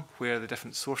from, where the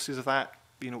different sources of that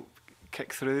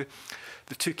kick through.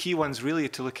 The two key ones really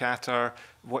to look at are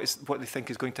what they think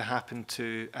is going to happen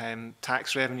to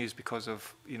tax revenues because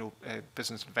of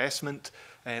business investment,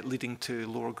 leading to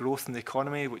lower growth in the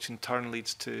economy, which in turn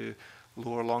leads to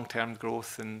lower long-term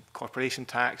growth in corporation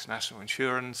tax, national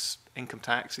insurance, income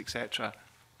tax, etc.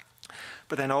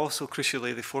 But then also,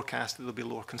 crucially, they forecast that there will be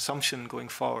lower consumption going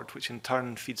forward, which in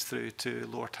turn feeds through to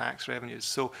lower tax revenues.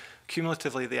 So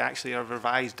cumulatively, they actually have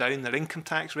revised down their income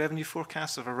tax revenue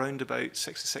forecast of around about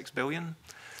 66 billion.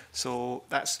 So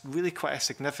that's really quite a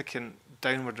significant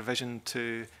downward revision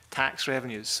to tax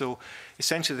revenues. So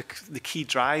essentially, the key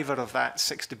driver of that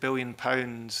 £60 billion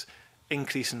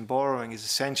increase in borrowing is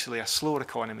essentially a slower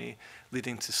economy,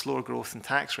 leading to slower growth in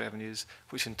tax revenues,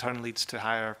 which in turn leads to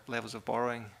higher levels of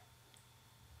borrowing.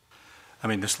 I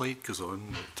mean, the slide goes on,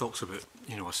 it talks about,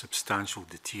 a substantial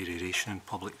deterioration in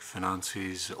public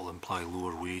finances. It will imply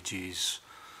lower wages,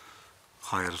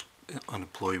 higher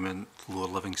unemployment, lower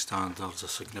living standards, a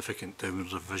significant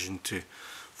downward revision to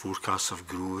forecasts of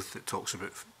growth. It talks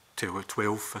about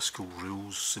 12 fiscal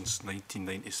rules since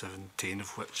 1997, 10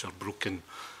 of which are broken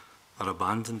or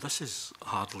abandoned. This is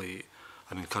hardly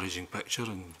an encouraging picture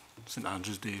on St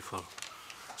Andrew's Day for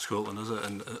Scotland, is it?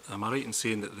 And am I right in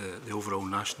saying that the overall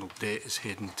national debt is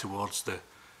heading towards the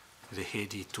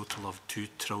heady total of £2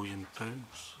 trillion?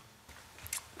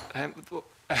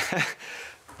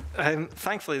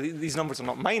 Thankfully, these numbers are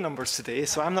not my numbers today,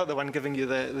 so I'm not the one giving you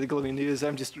the gloomy news.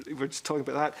 We're just talking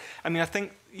about that. I mean, I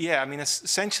think,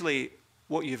 essentially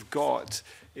what you've got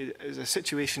is a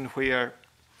situation where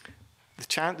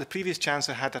the previous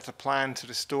Chancellor had a plan to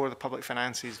restore the public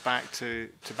finances back to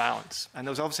balance. And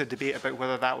there was obviously a debate about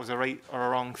whether that was a right or a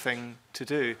wrong thing to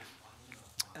do.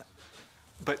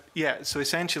 But yeah, so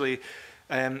essentially,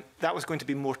 that was going to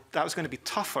be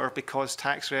tougher because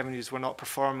tax revenues were not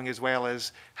performing as well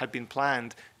as had been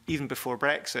planned, even before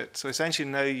Brexit. So essentially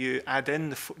now you add in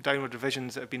the downward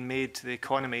revisions that have been made to the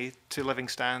economy, to living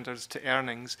standards, to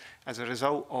earnings as a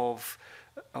result of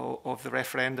the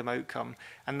referendum outcome.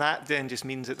 And that then just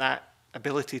means that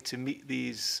ability to meet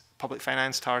these public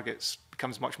finance targets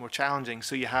becomes much more challenging.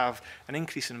 So you have an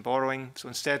increase in borrowing. So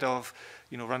instead of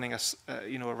running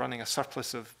a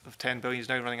surplus of 10 billion, is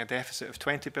now running a deficit of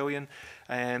 20 billion.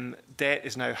 Debt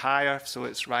is now higher, so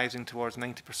it's rising towards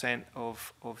 90%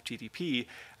 of GDP.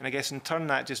 And I guess in turn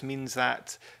that just means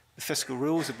that the fiscal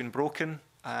rules have been broken.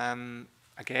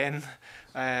 Again,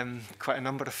 quite a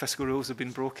number of fiscal rules have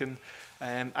been broken.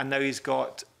 And now he's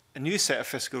got a new set of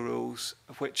fiscal rules,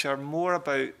 which are more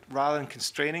about, rather than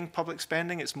constraining public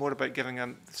spending, it's more about giving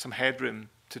them some headroom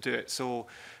to do it. So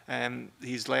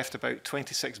he's left about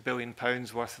 £26 billion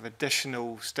worth of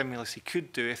additional stimulus he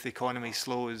could do if the economy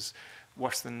slows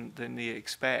worse than he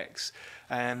expects.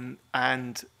 And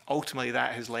ultimately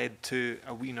that has led to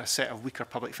a set of weaker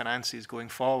public finances going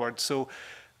forward. So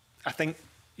I think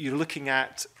you're looking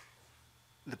at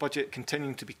the budget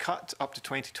continuing to be cut up to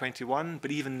 2021, but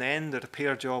even then the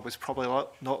repair job is probably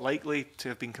not likely to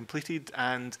have been completed,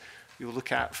 and you'll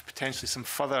look at potentially some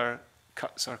further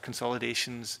cuts or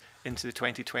consolidations into the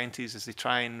 2020s as they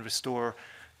try and restore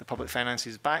the public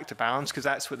finances back to balance, because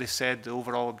that's what they said the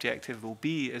overall objective will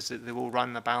be, is that they will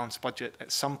run a balanced budget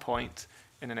at some point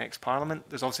in the next Parliament.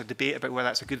 There's also a debate about whether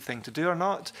that's a good thing to do or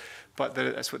not, but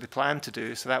that's what they plan to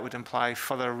do, so that would imply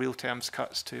further real terms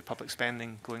cuts to public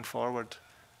spending going forward.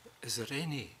 Is there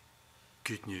any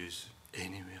good news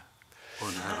anywhere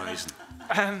on the horizon?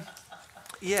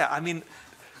 Yeah, I mean,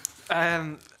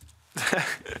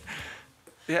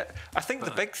 yeah, I think the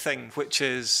big thing, which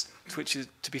is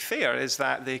to be fair, is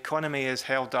that the economy is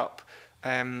held up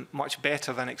much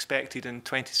better than expected in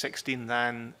 2016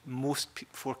 than most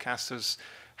forecasters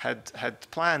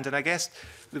had planned. And I guess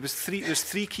there's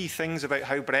three key things about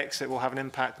how Brexit will have an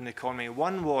impact on the economy.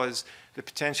 One was the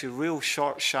potential real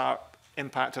short, sharp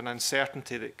impact on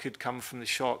uncertainty that could come from the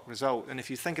shock result. And if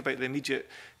you think about the immediate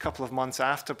couple of months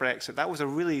after Brexit, that was a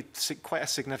really quite a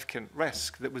significant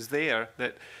risk that was there,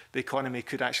 that the economy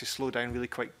could actually slow down really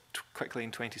quite quickly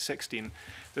in 2016.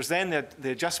 There's then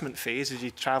the adjustment phase as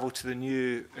you travel to the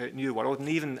new world, and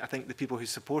even I think the people who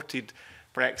supported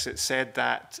Brexit said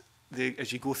that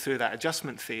as you go through that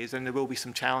adjustment phase, then there will be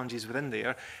some challenges within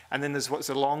there. And then there's what's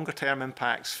the longer term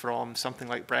impacts from something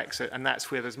like Brexit, and that's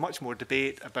where there's much more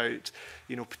debate about,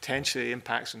 potentially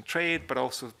impacts on trade, but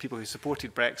also people who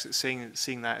supported Brexit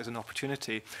seeing that as an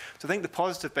opportunity. So I think the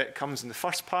positive bit comes in the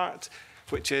first part,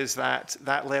 which is that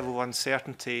level of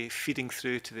uncertainty feeding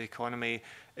through to the economy,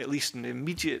 at least in the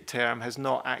immediate term, has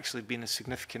not actually been as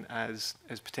significant as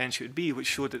potentially it would be, which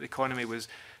showed that the economy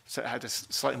had a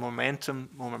slightly more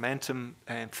momentum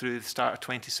through the start of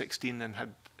 2016 than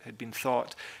had been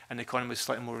thought, and the economy was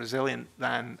slightly more resilient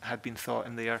than had been thought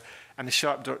in there. And the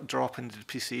sharp drop in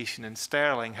depreciation in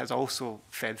sterling has also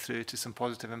fed through to some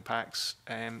positive impacts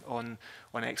on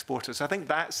exporters. So I think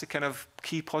that's the kind of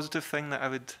key positive thing that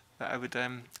I would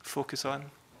focus on.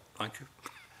 Thank you.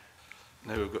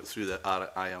 Now we've got through the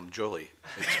I am jolly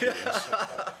experience.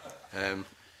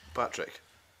 Patrick,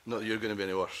 not that you're going to be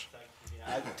any worse.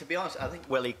 To be honest, I think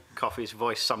Willie Coffey's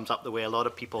voice sums up the way a lot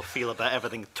of people feel about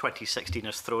everything 2016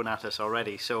 has thrown at us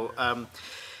already. So,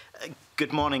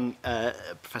 good morning,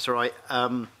 Professor Roy.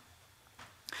 A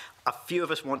few of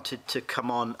us wanted to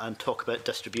come on and talk about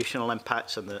distributional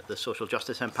impacts and the social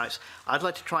justice impacts. I'd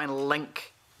like to try and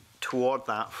link toward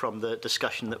that from the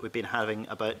discussion that we've been having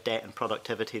about debt and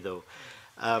productivity, though.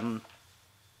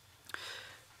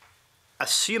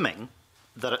 Assuming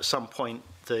that at some point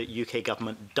the UK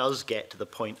government does get to the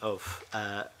point of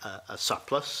a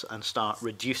surplus and start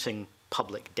reducing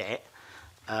public debt,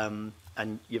 and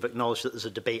you've acknowledged that there's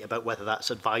a debate about whether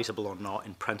that's advisable or not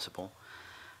in principle,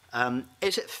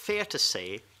 is it fair to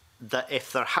say that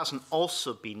if there hasn't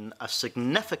also been a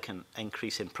significant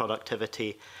increase in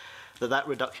productivity, that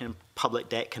reduction in public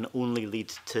debt can only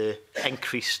lead to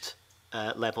increased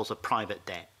levels of private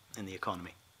debt in the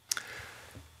economy?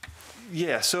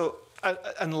 Yeah, so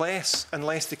unless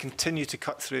they continue to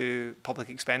cut through public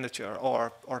expenditure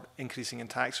or increasing in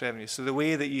tax revenue. So the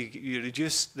way that you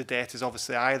reduce the debt is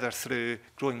obviously either through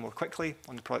growing more quickly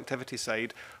on the productivity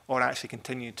side, or actually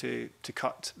continue to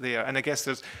cut there. And I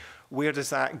guess where does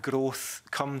that growth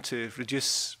come to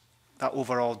reduce that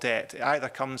overall debt. It either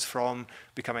comes from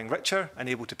becoming richer and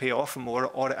able to pay off more,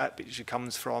 or it actually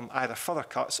comes from either further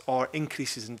cuts or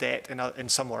increases in debt in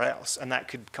somewhere else, and that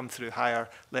could come through higher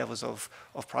levels of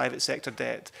private sector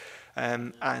debt.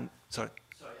 The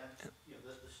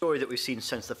story that we've seen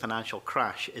since the financial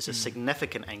crash is a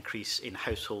significant increase in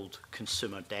household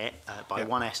consumer debt. By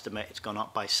one estimate, it's gone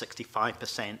up by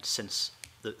 65% since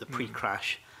the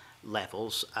pre-crash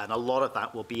levels, and a lot of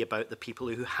that will be about the people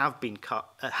who have been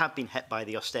hit by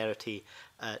the austerity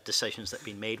decisions that have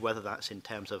been made, whether that's in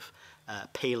terms of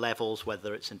pay levels,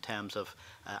 whether it's in terms of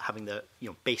having the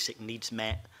basic needs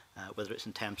met, whether it's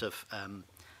in terms of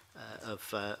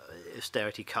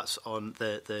austerity cuts on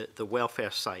the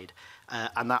welfare side,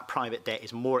 and that private debt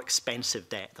is more expensive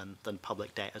debt than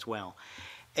public debt as well.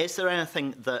 Is there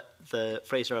anything that the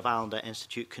Fraser of Allender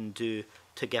Institute can do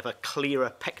to give a clearer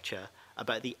picture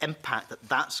about the impact that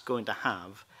that's going to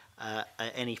have,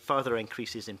 any further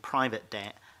increases in private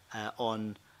debt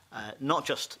on not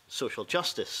just social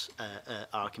justice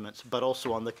arguments, but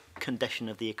also on the condition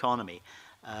of the economy?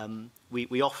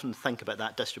 We often think about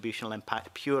that distributional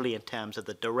impact purely in terms of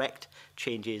the direct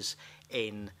changes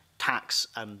in tax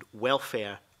and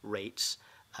welfare rates,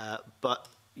 but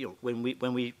when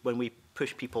we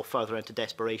push people further into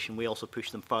desperation, we also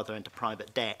push them further into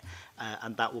private debt,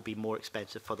 and that will be more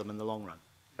expensive for them in the long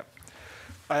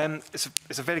run.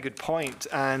 It's a very good point,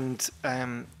 and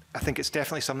I think it's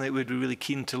definitely something that we'd be really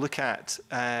keen to look at.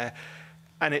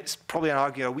 And it's probably an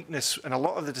argument, a weakness in a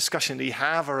lot of the discussion that you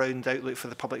have around the outlook for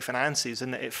the public finances,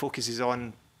 in that it focuses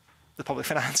on the public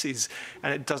finances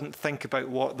and it doesn't think about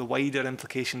what the wider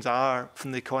implications are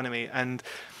from the economy. And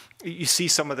you see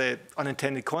some of the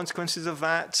unintended consequences of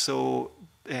that. So,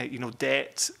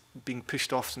 debt being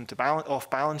pushed off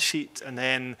balance sheet and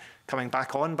then coming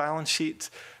back on balance sheet.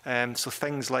 So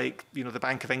things like, the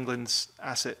Bank of England's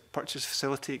asset purchase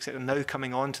facility, etc., now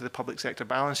coming on to the public sector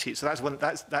balance sheet. So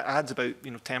that adds about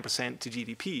 10% to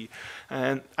GDP.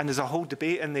 And there's a whole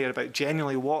debate in there about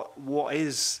genuinely what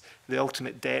is the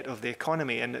ultimate debt of the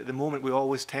economy. And at the moment, we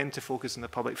always tend to focus on the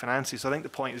public finances. So I think the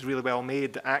point is really well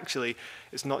made that actually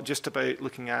it's not just about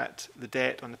looking at the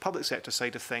debt on the public sector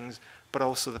side of things, but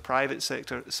also the private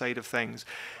sector side of things.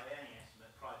 By any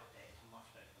estimate, private debt is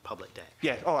much better than public debt.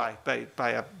 Yeah,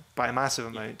 by a massive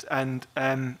amount. And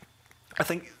I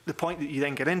think the point that you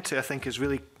then get into, I think, is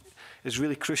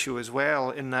really crucial as well,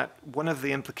 in that one of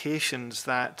the implications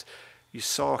that you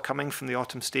saw coming from the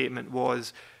autumn statement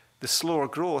was the slower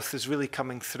growth is really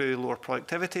coming through lower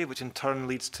productivity, which in turn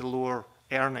leads to lower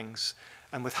earnings.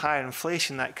 And with higher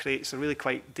inflation, that creates a really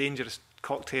quite dangerous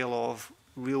cocktail of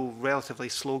relatively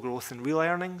slow growth in real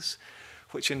earnings,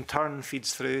 which in turn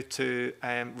feeds through to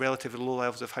relatively low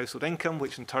levels of household income,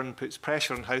 which in turn puts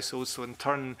pressure on households. So in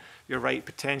turn, you're right,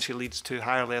 potentially leads to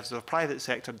higher levels of private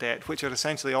sector debt, which are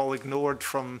essentially all ignored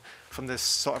from this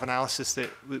sort of analysis that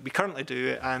we currently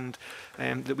do and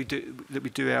that we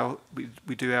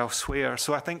do elsewhere.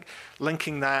 So I think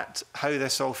linking that, how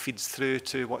this all feeds through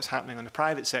to what's happening on the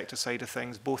private sector side of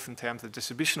things, both in terms of the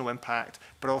distributional impact,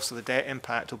 but also the debt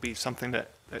impact, will be something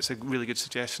that's a really good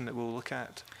suggestion that we'll look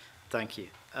at. Thank you.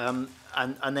 And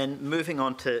then moving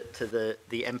on to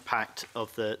the impact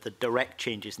of the direct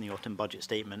changes in the autumn budget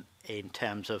statement in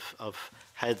terms of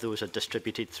how those are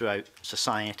distributed throughout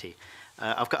society.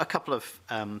 I've got a couple of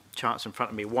charts in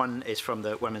front of me. One is from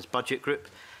the Women's Budget Group,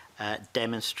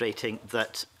 demonstrating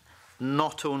that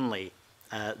not only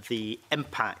the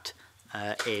impact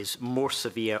is more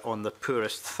severe on the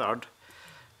poorest third,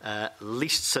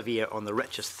 least severe on the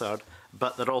richest third,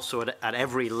 but that also at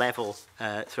every level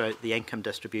throughout the income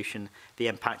distribution, the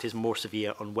impact is more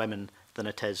severe on women than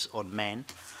it is on men.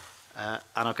 And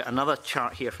I've got another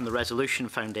chart here from the Resolution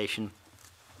Foundation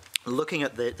looking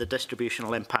at the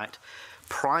distributional impact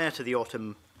prior to the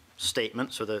autumn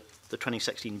statement, so the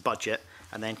 2016 budget,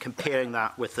 and then comparing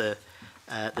that with the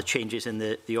changes in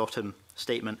the autumn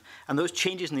statement. And those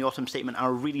changes in the autumn statement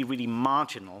are really, really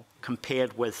marginal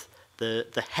compared with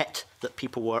the hit that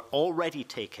people were already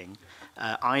taking,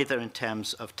 either in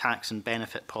terms of tax and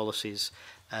benefit policies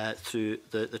through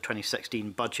the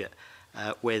 2016 budget,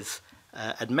 with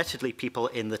admittedly people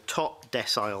in the top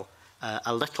decile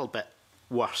a little bit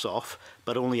worse off,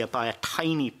 but only by a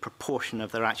tiny proportion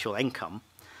of their actual income.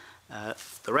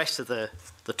 The rest of the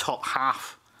top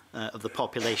half of the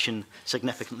population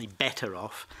significantly better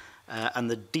off, and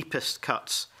the deepest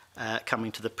cuts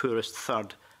coming to the poorest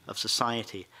third of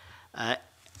society.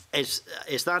 Is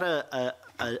that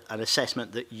an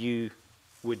assessment that you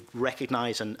would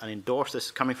recognise and endorse? This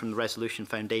is coming from the Resolution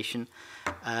Foundation,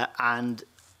 and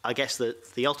I guess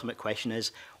the ultimate question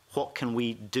is, what can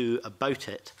we do about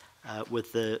it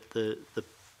with the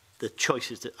the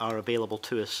choices that are available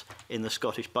to us in the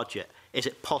Scottish budget. Is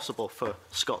it possible for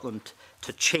Scotland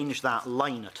to change that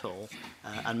line at all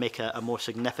and make a more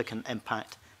significant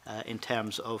impact in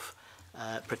terms of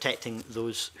protecting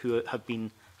those who have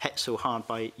been hit so hard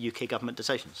by UK government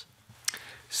decisions?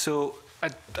 So I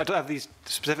don't have these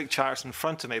specific charts in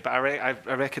front of me, but I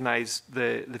recognise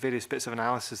the various bits of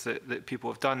analysis that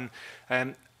people have done.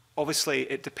 Obviously,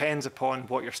 it depends upon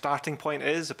what your starting point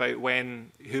is about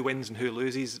who wins and who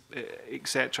loses,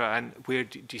 etc. And where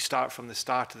do you start from the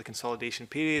start of the consolidation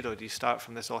period, or do you start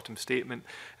from this autumn statement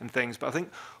and things? But I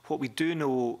think what we do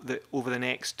know that over the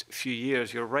next few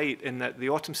years, you're right in that the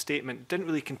autumn statement didn't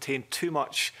really contain too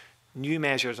much new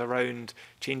measures around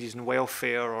changes in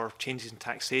welfare or changes in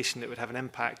taxation that would have an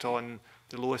impact on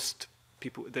the lowest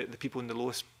people, the people in the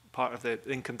lowest part of the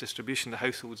income distribution, the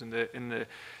households in the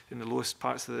lowest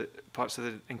parts of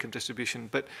the income distribution.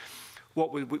 But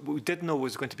what we did know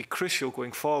was going to be crucial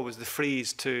going forward was the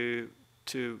freeze to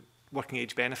working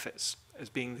age benefits as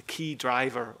being the key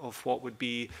driver of what would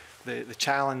be the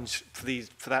challenge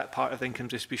for that part of the income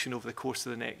distribution over the course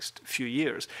of the next few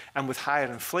years. And with higher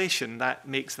inflation, that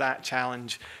makes that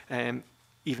challenge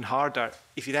even harder.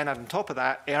 If you then add on top of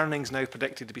that, earnings now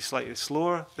predicted to be slightly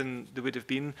slower than they would have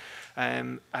been,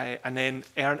 and then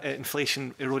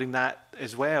inflation eroding that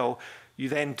as well, you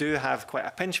then do have quite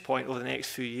a pinch point over the next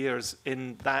few years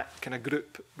in that kind of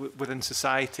group within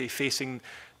society facing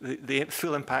the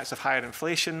full impacts of higher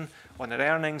inflation on their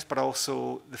earnings, but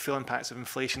also the full impacts of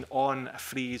inflation on a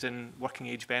freeze in working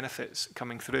age benefits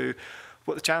coming through.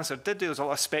 What the Chancellor did do was a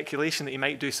lot of speculation that he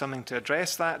might do something to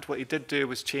address that. What he did do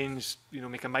was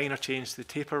make a minor change to the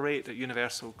taper rate at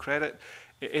universal credit.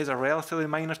 It is a relatively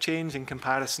minor change in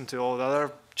comparison to all the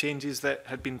other changes that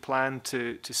had been planned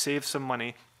to save some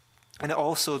money. And it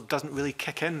also doesn't really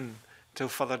kick in till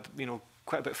further,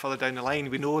 quite a bit further down the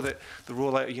line. We know that the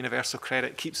rollout of universal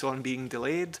credit keeps on being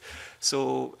delayed.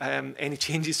 So any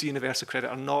changes to universal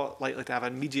credit are not likely to have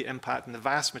an immediate impact on the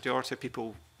vast majority of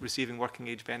people receiving working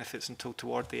age benefits until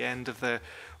toward the end of the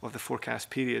forecast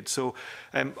period. So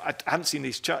I haven't seen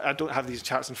these charts. I don't have these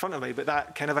charts in front of me, but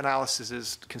that kind of analysis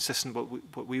is consistent with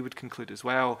what we would conclude as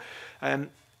well.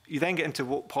 You then get into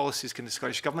what policies can the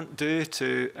Scottish Government do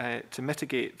to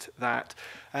mitigate that.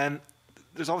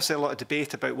 There's obviously a lot of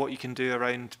debate about what you can do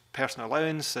around personal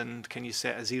allowance and can you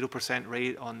set a 0%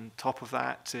 rate on top of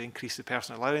that to increase the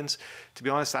personal allowance. To be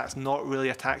honest, that's not really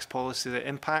a tax policy that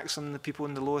impacts on the people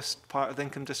in the lowest part of the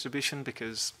income distribution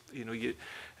because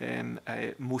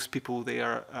most people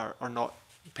there are not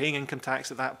paying income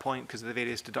tax at that point because of the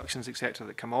various deductions, etc.,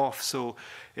 that come off. So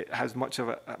it has much of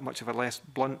a less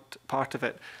blunt part of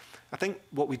it. I think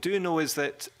what we do know is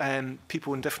that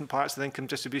people in different parts of the income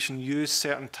distribution use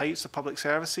certain types of public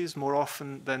services more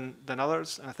often than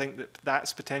others. And I think that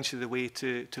that's potentially the way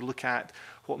to look at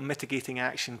what mitigating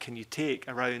action can you take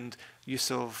around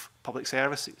use of public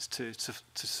services to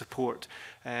support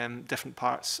different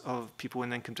parts of people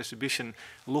in income distribution.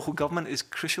 Local government is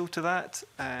crucial to that.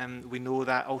 We know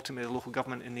that ultimately the local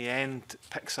government in the end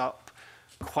picks up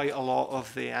quite a lot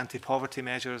of the anti-poverty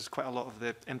measures, quite a lot of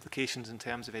the implications in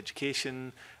terms of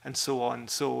education and so on.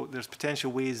 So there's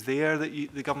potential ways there that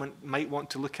the government might want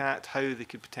to look at how they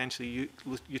could potentially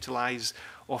utilise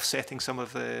offsetting some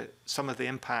of the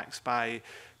impacts by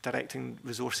directing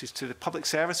resources to the public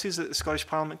services that the Scottish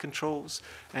Parliament controls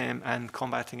and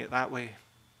combating it that way.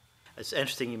 It's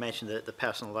interesting you mentioned the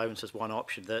personal allowance as one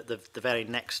option. The very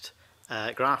next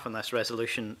graph on this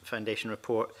Resolution Foundation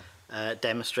report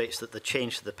demonstrates that the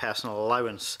change to the personal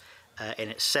allowance in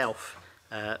itself,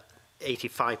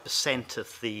 85%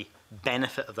 of the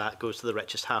benefit of that goes to the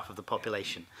richest half of the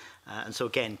population. And so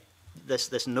again,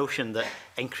 this notion that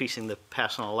increasing the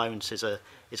personal allowance is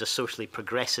a socially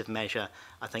progressive measure,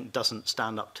 I think doesn't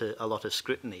stand up to a lot of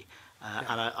scrutiny.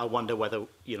 And I wonder whether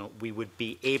we would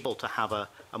be able to have a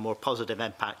more positive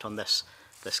impact on this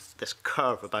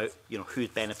curve about who's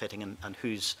benefiting and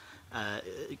who's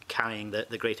carrying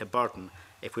the greater burden,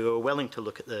 if we were willing to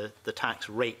look at the tax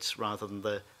rates rather than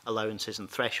the allowances and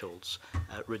thresholds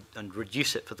and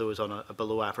reduce it for those on a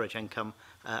below average income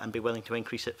and be willing to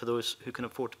increase it for those who can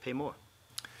afford to pay more.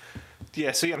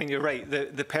 Yeah, so I mean, you're right.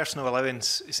 The personal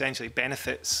allowance essentially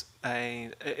benefits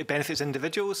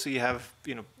individuals. So you have,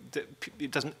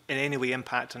 it doesn't in any way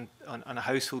impact on a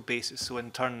household basis. So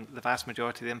in turn, the vast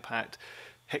majority of the impact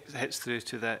hits through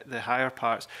to the higher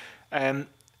parts.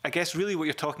 I guess really what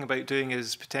you're talking about doing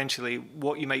is potentially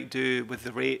what you might do with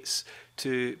the rates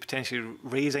to potentially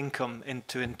raise income and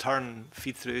to in turn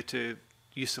feed through to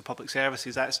use of public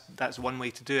services. That's one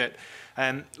way to do it.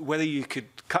 Whether you could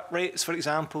cut rates, for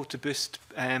example, to boost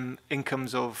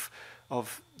incomes of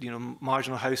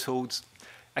marginal households.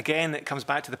 Again, it comes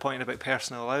back to the point about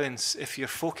personal allowance. If your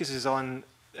focus is on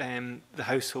the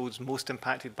households most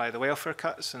impacted by the welfare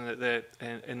cuts and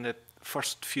in the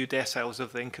first few deciles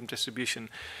of the income distribution,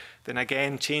 then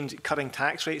again, cutting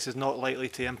tax rates is not likely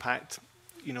to impact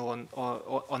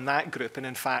on that group. And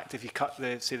in fact, if you cut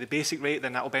the basic rate,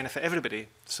 then that will benefit everybody.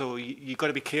 So you've got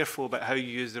to be careful about how you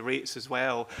use the rates as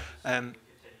well. You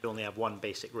only have one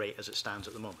basic rate as it stands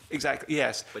at the moment. Exactly,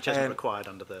 yes. Which isn't required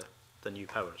under the new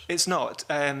powers. It's not.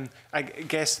 I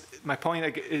guess my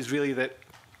point is really that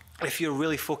if you're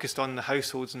really focused on the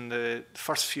households and the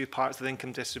first few parts of the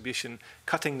income distribution,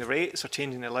 cutting the rates or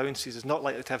changing the allowances is not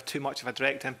likely to have too much of a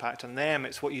direct impact on them.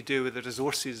 It's what you do with the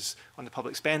resources on the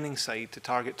public spending side to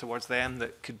target towards them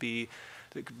that could be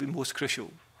most crucial.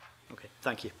 Okay,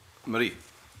 thank you. Marie,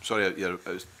 sorry,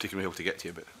 I was taking a while to get to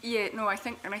you, but yeah, no, I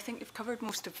think you've covered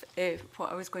most of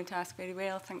what I was going to ask very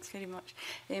well. Thanks very much.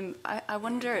 I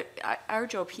wonder, our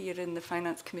job here in the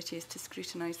Finance Committee is to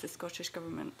scrutinise the Scottish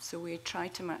Government, so we try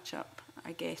to match up,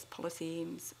 I guess, policy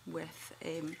aims with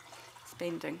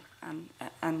spending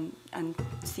and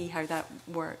see how that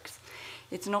works.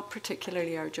 It's not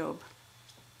particularly our job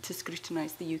to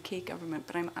scrutinise the UK government,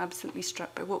 but I'm absolutely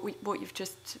struck by what you've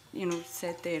just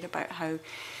said there about how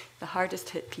the hardest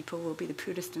hit people will be the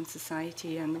poorest in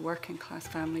society and the working class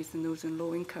families and those in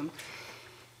low income.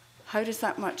 How does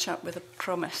that match up with a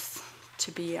promise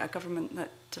to be a government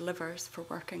that delivers for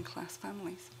working class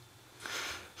families?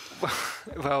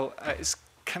 Well, it's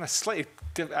kind of slightly.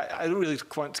 I don't really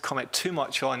want to comment too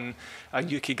much on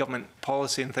UK government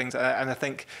policy and things, and I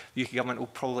think the UK government will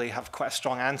probably have quite a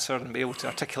strong answer and be able to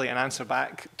articulate an answer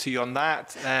back to you on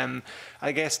that.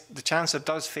 I guess the Chancellor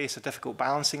does face a difficult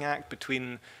balancing act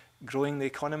between growing the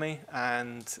economy,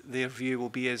 and their view will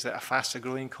be is that a faster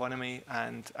growing economy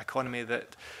and economy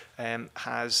that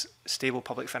has stable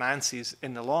public finances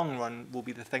in the long run will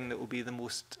be the thing that will be the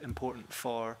most important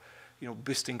for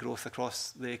boosting growth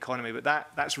across the economy. But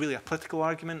that's really a political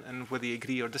argument, and whether you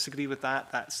agree or disagree with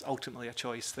that, that's ultimately a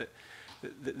choice that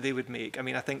they would make. I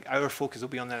mean, I think our focus will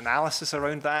be on the analysis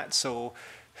around that. So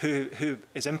who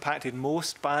is impacted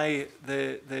most by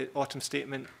the autumn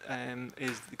statement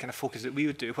is the kind of focus that we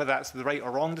would do. Whether that's the right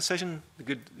or wrong decision,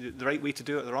 the right way to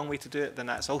do it, the wrong way to do it, then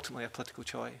that's ultimately a political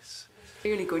choice. There's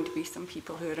clearly going to be some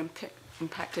people who are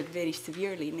impacted very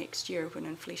severely next year when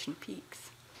inflation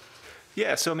peaks.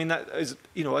 Yeah, so I mean, that is,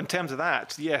 in terms of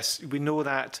that, yes, we know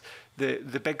that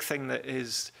the big thing that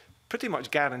is pretty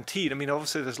much guaranteed. I mean,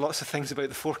 obviously, there's lots of things about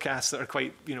the forecasts that are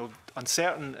quite,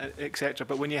 uncertain, etc.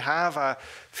 But when you have a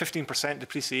 15%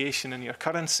 depreciation in your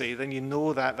currency, then you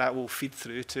know that that will feed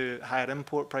through to higher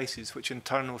import prices, which in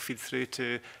turn will feed through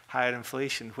to higher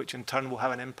inflation, which in turn will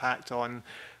have an impact on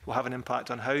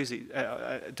housing,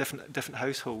 different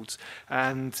households.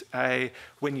 And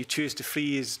when you choose to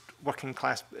freeze working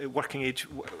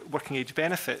age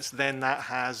benefits, then that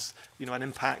has an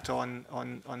impact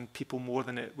on people more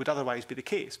than it would otherwise be the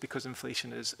case, because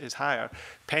inflation is higher.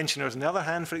 Pensioners, on the other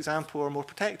hand, for example, are more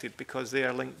protected because they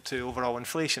are linked to overall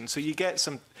inflation. So you get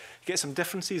some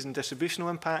differences in distributional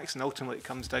impacts, and ultimately it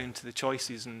comes down to the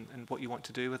choices and what you want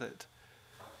to do with it.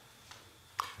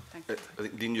 Thank you. I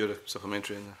think, Dean, you're a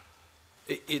supplementary in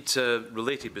there. It's a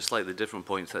related but slightly different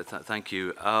point. Thank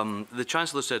you. The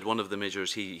Chancellor said one of the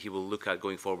measures he will look at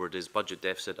going forward is budget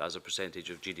deficit as a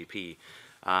percentage of GDP.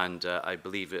 And I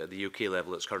believe at the UK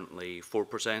level it's currently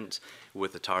 4%,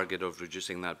 with a target of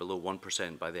reducing that below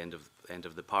 1% by the end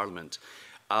of the Parliament.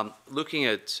 Looking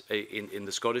at, in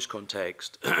the Scottish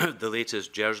context, the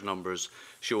latest GERS numbers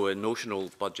show a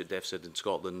notional budget deficit in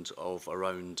Scotland of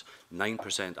around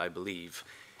 9%, I believe.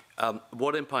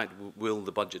 What impact will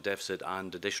the budget deficit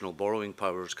and additional borrowing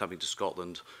powers coming to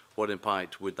Scotland, what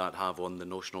impact would that have on the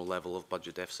notional level of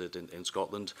budget deficit in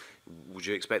Scotland? Would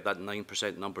you expect that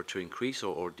 9% number to increase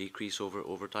or decrease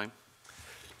over time?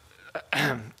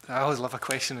 I always love a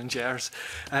question on GERS.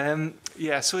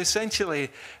 Yeah, so essentially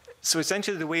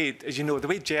the way, as you know, the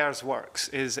way GERS works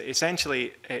is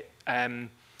essentially it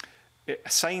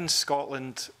assigns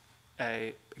Scotland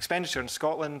expenditure in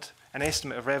Scotland, an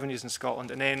estimate of revenues in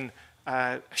Scotland, and then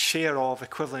a share of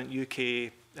equivalent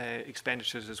UK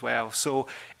expenditures as well. So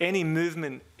any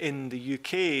movement in the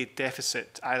UK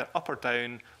deficit, either up or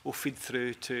down, will feed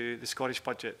through to the Scottish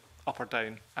budget, up or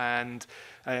down. And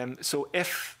so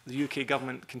if the UK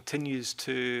government continues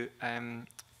to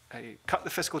cut the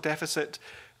fiscal deficit,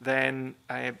 then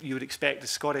you would expect the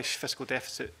Scottish fiscal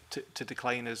deficit to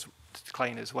decline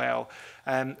as well.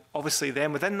 Obviously,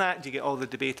 then within that, you get all the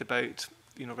debate about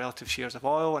relative shares of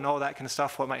oil and all that kind of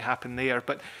stuff, what might happen there.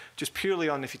 But just purely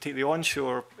on, if you take the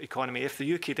onshore economy, if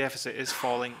the UK deficit is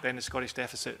falling, then the Scottish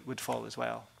deficit would fall as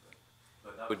well.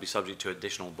 That would be subject to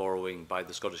additional borrowing by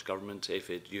the Scottish Government if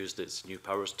it used its new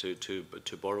powers to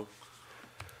borrow?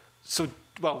 So,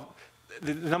 well,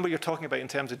 the number you're talking about in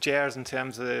terms of GERS, in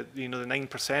terms of the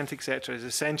 9%, etc., is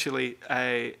essentially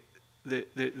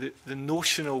the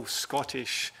notional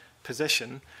Scottish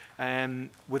position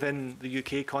within the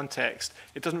UK context.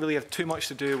 It doesn't really have too much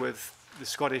to do with the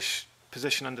Scottish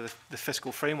position under the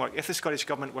fiscal framework. If the Scottish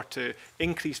Government were to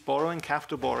increase borrowing,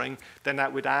 capital borrowing, then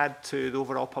that would add to the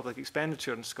overall public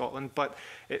expenditure in Scotland. But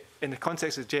in the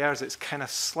context of GERS, it's kind of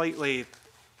slightly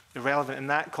irrelevant in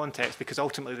that context, because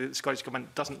ultimately the Scottish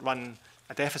Government doesn't run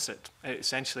a deficit. It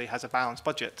essentially has a balanced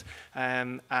budget.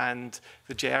 And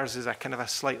the GERS is a kind of a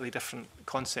slightly different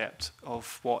concept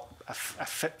of what a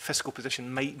fiscal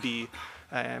position might be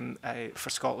for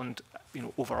Scotland,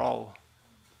 overall.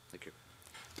 Thank you.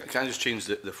 Can I just change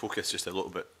the focus just a little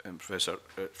bit, Professor,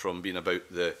 from being about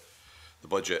the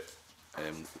budget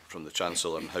from the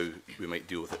Chancellor and how we might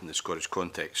deal with it in the Scottish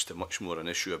context to much more an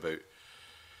issue about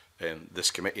this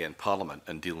committee and Parliament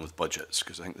and dealing with budgets,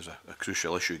 because I think there's a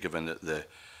crucial issue given that the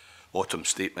autumn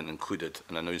statement included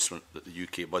an announcement that the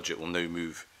UK budget will now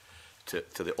move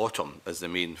to the autumn as the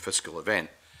main fiscal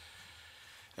event.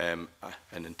 And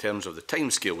in terms of the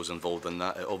timescales involved in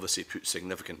that, it obviously puts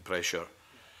significant pressure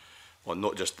on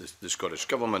not just the Scottish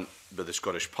Government, but the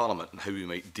Scottish Parliament, and how we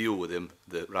might deal with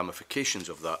the ramifications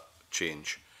of that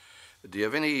change. Do you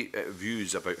have any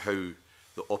views about how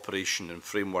the operation and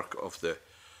framework of the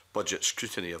budget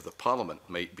scrutiny of the Parliament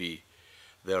might be?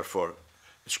 Therefore,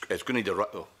 it's going to need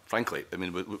frankly, I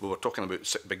mean, we were talking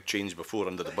about big change before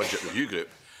under the Budget Review Group.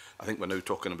 I think we're now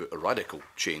talking about a radical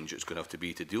change it's going to have to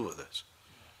be to deal with this.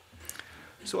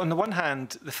 So on the one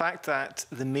hand, the fact that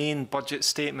the main budget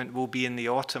statement will be in the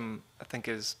autumn, I think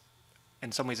is,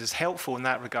 in some ways, is helpful in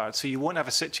that regard. So you won't have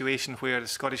a situation where the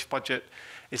Scottish budget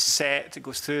is set, it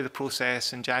goes through the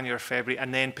process in January or February,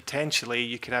 and then potentially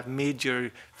you could have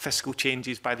major fiscal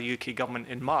changes by the UK government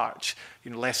in March,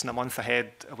 less than a month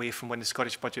ahead away from when the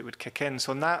Scottish budget would kick in.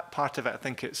 So on that part of it, I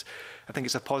think it's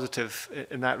a positive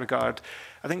in that regard.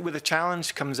 I think where the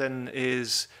challenge comes in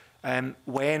is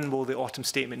when will the autumn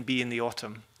statement be in the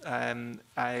autumn?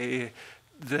 The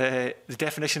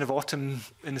definition of autumn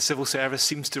in the civil service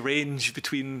seems to range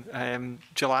between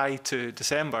July to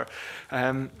December.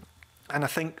 And I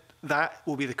think that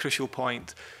will be the crucial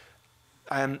point.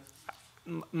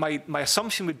 My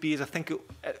assumption would be,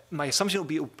 my assumption would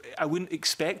be, I wouldn't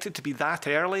expect it to be that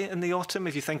early in the autumn.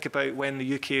 If you think about when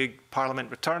the UK Parliament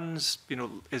returns,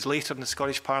 is later than the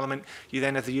Scottish Parliament. You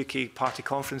then have the UK Party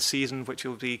Conference season, which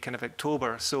will be kind of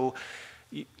October. So,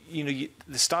 the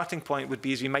starting point would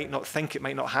be is you might not think it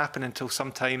might not happen until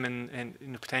sometime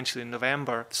in potentially in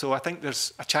November. So I think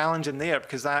there's a challenge in there,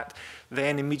 because that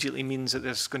then immediately means that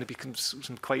there's going to be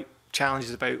some quite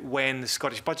challenges about when the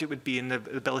Scottish budget would be and the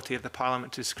ability of the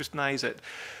Parliament to scrutinise it.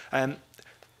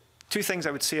 Two things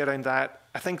I would say around that.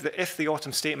 I think that if the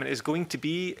autumn statement is going to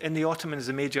be in the autumn and is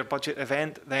a major budget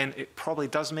event, then it probably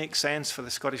does make sense for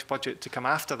the Scottish budget to come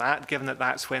after that, given that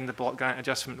that's when the block grant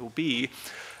adjustment will be.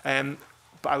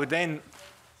 But I would then,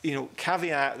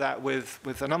 caveat that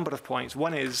with a number of points.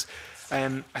 One is,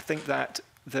 I think that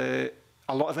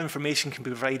a lot of information can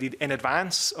be provided in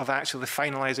advance of actually the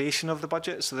finalisation of the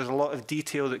budget. So there's a lot of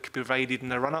detail that could be provided in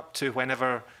the run-up to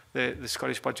whenever the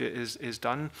Scottish budget is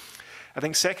done. I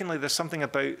think secondly, there's something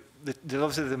about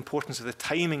obviously the importance of the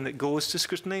timing that goes to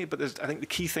scrutiny, but I think the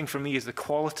key thing for me is the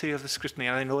quality of the scrutiny,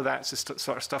 and I know that's the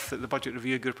sort of stuff that the Budget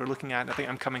Review Group are looking at, and I think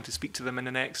I'm coming to speak to them in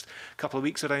the next couple of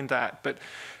weeks around that. But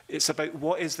it's about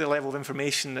what is the level of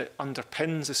information that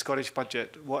underpins the Scottish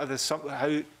budget,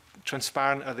 how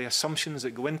transparent are the assumptions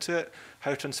that go into it,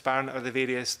 how transparent are the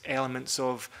various elements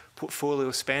of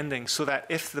portfolio spending, so that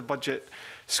if the budget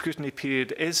scrutiny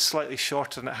period is slightly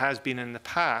shorter than it has been in the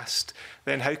past,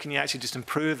 then how can you actually just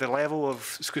improve the level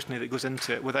of scrutiny that goes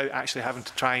into it without actually having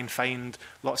to try and find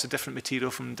lots of different material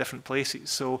from different places?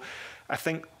 So I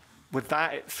think with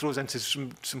that, it throws into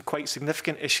some quite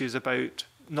significant issues about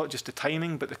not just the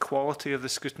timing, but the quality of the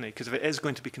scrutiny, because if it is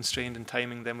going to be constrained in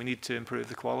timing, then we need to improve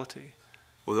the quality.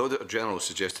 Well, the Auditor General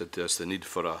suggested to us the need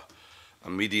for a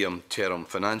medium-term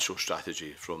financial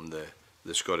strategy from the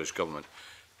Scottish Government.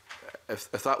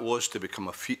 If that was to become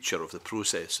a feature of the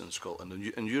process in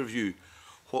Scotland, in your view,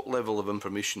 what level of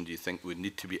information do you think would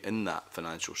need to be in that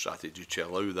financial strategy to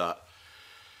allow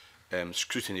that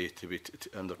scrutiny to be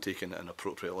undertaken at an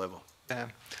appropriate level?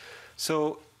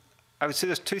 So I would say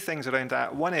there's two things around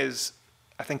that. One is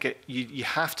I think you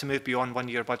have to move beyond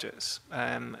one-year budgets.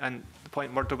 And the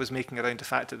point Murdo was making around the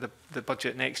fact that the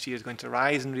budget next year is going to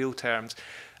rise in real terms,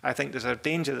 I think there's a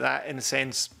danger that in a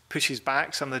sense pushes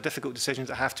back some of the difficult decisions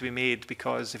that have to be made,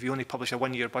 because if you only publish a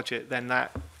one-year budget, then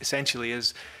that essentially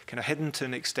is kind of hidden to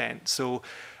an extent. So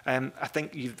I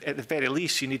think at the very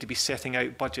least you need to be setting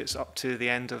out budgets up to the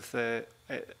end of the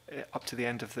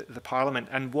Parliament.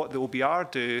 And what the OBR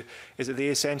do is that they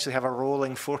essentially have a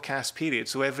rolling forecast period.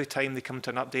 So every time they come to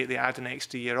an update, they add an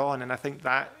extra year on. And I think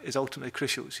that is ultimately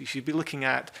crucial. So you should be looking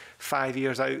at 5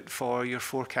 years out for your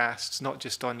forecasts, not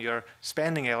just on your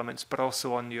spending elements, but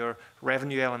also on your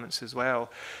revenue elements as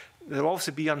well. There will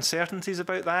also be uncertainties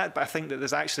about that, but I think that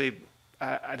there's actually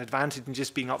an advantage in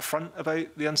just being upfront about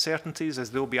the uncertainties,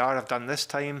 as the OBR have done this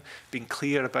time, being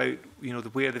clear about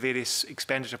where the various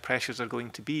expenditure pressures are going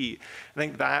to be. I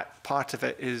think that part of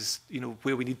it is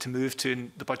where we need to move to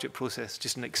in the budget process,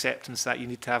 just an acceptance that you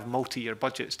need to have multi-year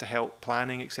budgets to help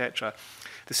planning, etc.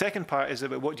 The second part is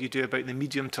about what do you do about the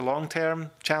medium to long-term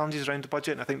challenges around the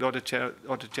budget. And I think the Auditor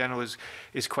General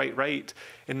is quite right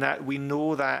in that we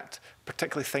know that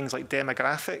particularly things like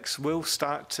demographics will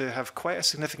start to have quite a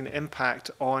significant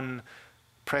impact on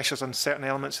pressures on certain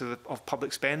elements of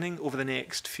public spending over the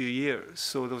next few years.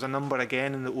 So there was a number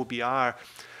again in the OBR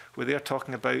where they're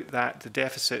talking about that the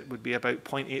deficit would be about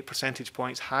 0.8 percentage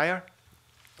points higher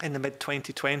in the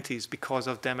mid-2020s because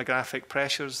of demographic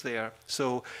pressures there.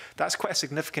 So that's quite a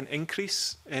significant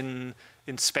increase in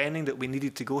spending that we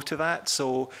needed to go to that.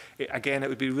 So again, it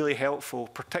would be really helpful,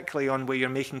 particularly on where you're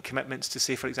making commitments to,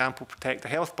 say, for example, protect the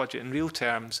health budget in real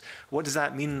terms. What does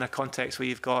that mean in a context where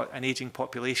you've got an ageing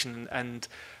population, and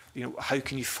how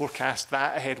can you forecast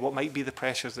that ahead? What might be the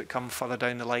pressures that come further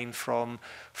down the line from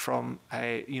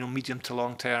medium to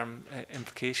long-term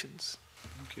implications?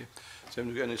 Okay. Has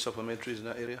anyone got any supplementaries in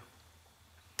that area?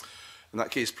 In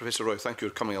that case, Professor Roy, thank you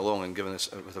for coming along and giving us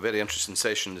with a very interesting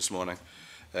session this morning.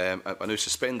 I now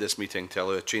suspend this meeting to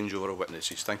allow a changeover of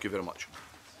witnesses. Thank you very much.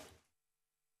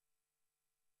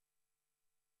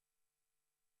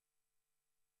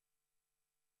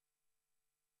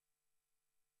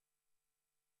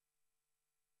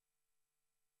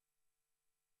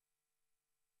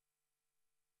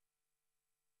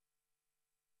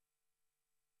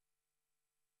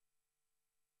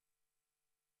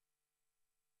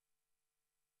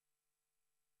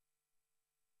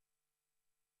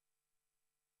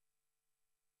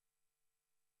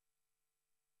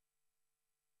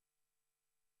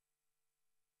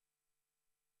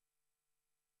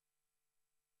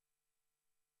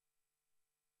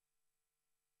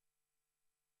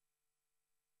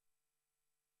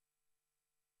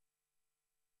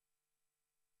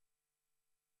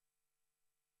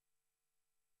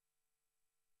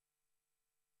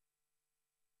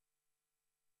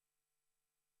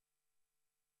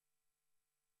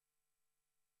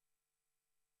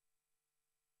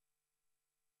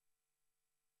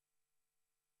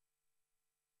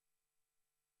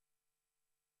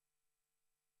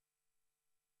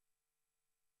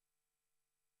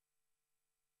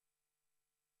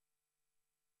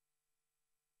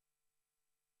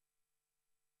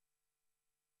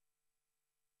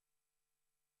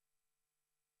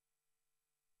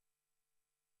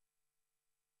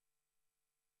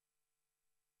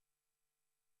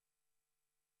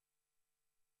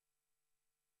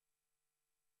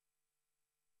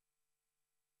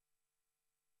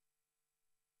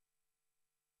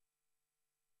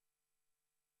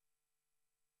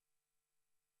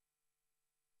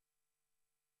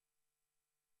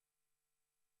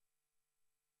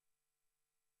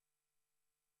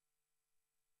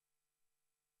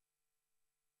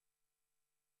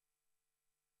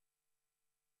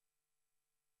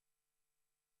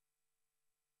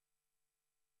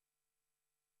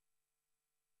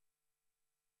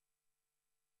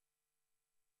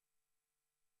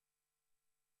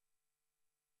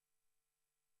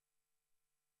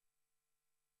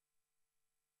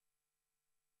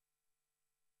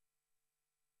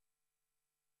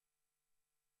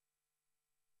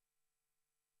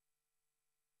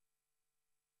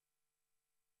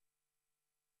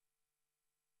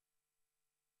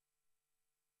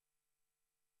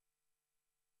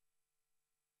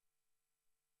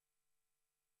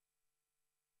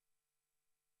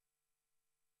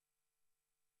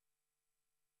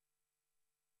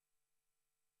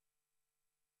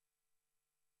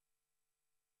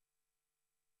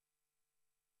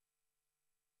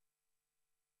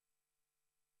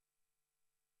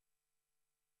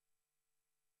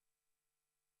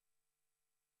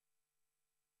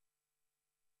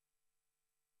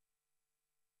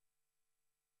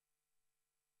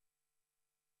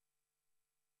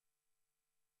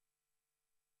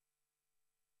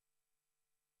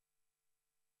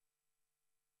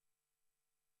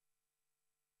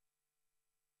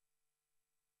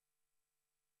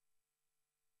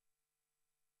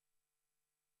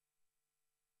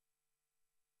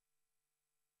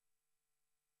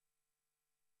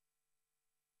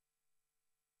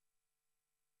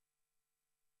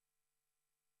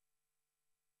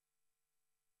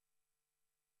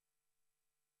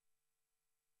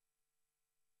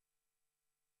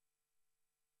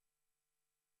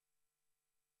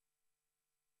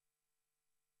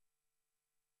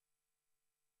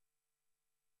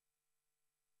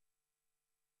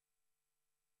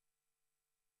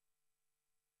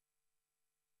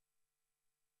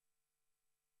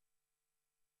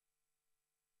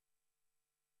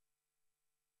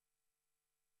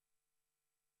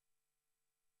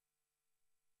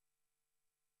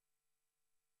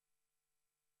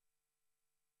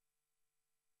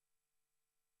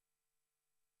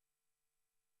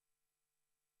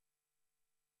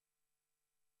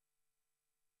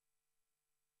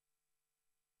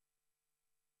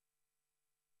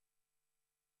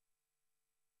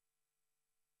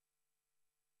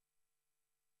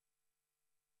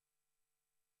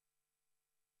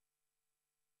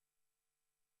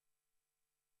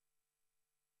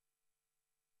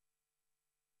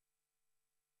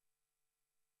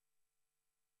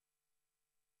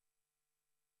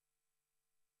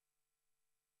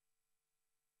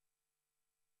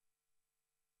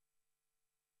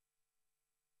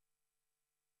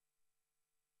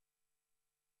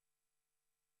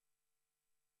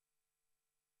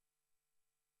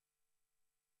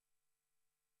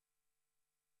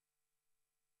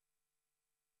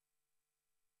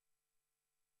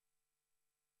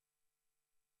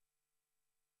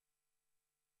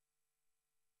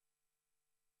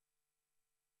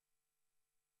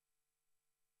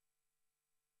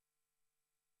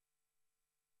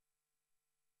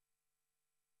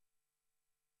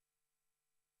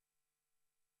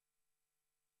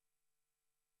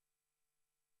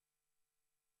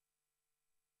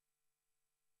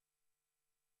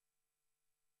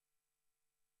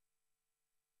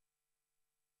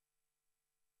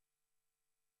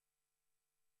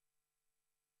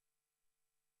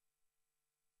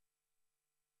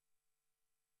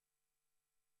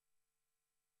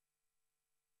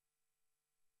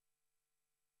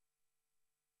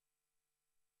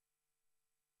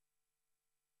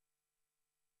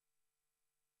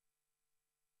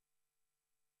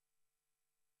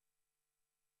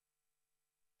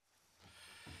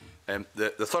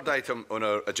 The third item on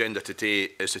our agenda today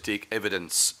is to take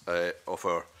evidence of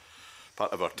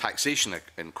part of our taxation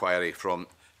inquiry from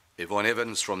Yvonne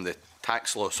Evans from the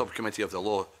Tax Law Subcommittee of the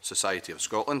Law Society of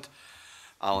Scotland,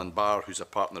 Alan Barr, who's a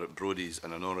partner at Brodie's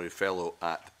and an honorary fellow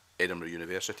at Edinburgh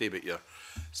University, but you're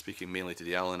speaking mainly to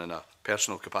the Alan in a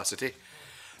personal capacity,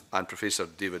 and Professor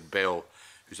David Bell,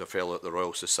 who's a fellow at the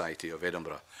Royal Society of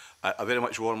Edinburgh. I very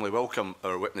much warmly welcome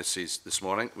our witnesses this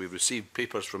morning. We've received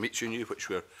papers from each of you, which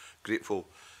we're grateful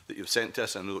that you've sent to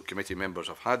us. I know that committee members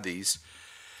have had these.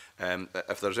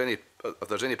 If there's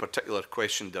any particular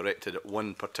question directed at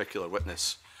one particular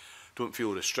witness, don't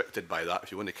feel restricted by that.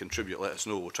 If you want to contribute, let us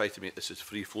know. We'll try to make this as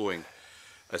free-flowing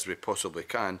as we possibly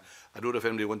can. I don't know if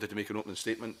anybody wanted to make an opening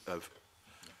statement.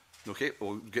 Okay,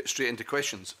 we'll get straight into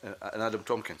questions. And Adam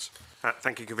Tompkins.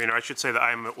 Thank you, Convener. I should say that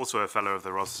I'm also a fellow of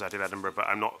the Royal Society of Edinburgh, but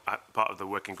I'm not part of the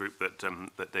working group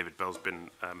that David Bell's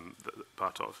been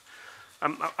part of.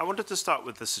 I wanted to start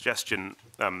with the suggestion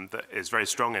that is very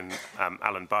strong in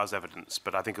Alan Barr's evidence,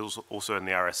 but I think also in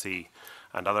the RSE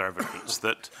and other evidence,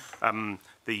 that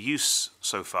the use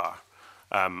so far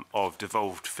of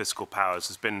devolved fiscal powers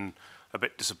has been a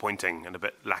bit disappointing and a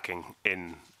bit lacking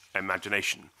in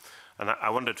imagination. And I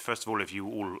wondered, first of all, if you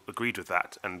all agreed with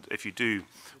that, and if you do,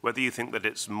 whether you think that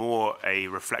it's more a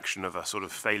reflection of a sort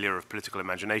of failure of political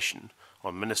imagination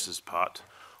on ministers' part,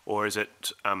 or is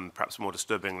it perhaps more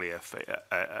disturbingly a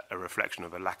reflection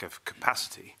of a lack of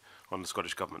capacity on the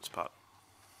Scottish Government's part?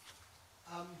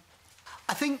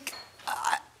 I think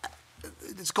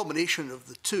it's a combination of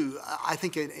the two. I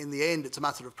think in the end it's a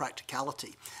matter of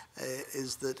practicality,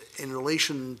 is that in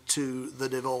relation to the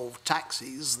devolved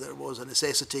taxes there was a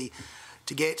necessity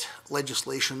to get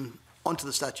legislation onto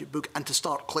the statute book and to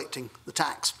start collecting the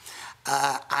tax.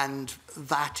 And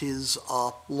that is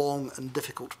a long and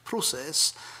difficult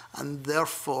process, and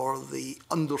therefore the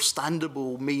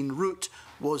understandable main route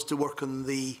was to work on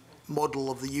the model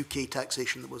of the UK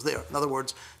taxation that was there. In other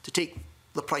words, to take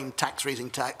the prime tax-raising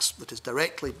tax that is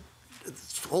directly,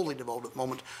 it's wholly devolved at the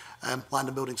moment, land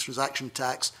and buildings transaction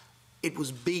tax. It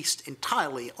was based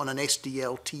entirely on an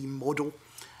SDLT model,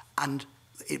 and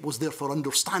it was therefore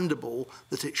understandable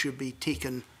that it should be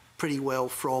taken pretty well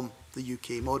from the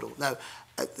UK model. Now,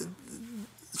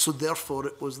 so therefore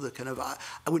it was the kind of, I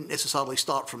wouldn't necessarily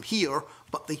start from here,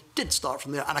 but they did start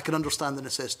from there, and I can understand the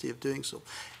necessity of doing so.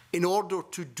 In order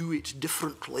to do it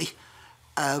differently,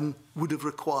 would have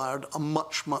required a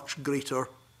much, much greater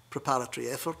preparatory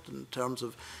effort in terms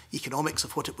of economics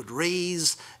of what it would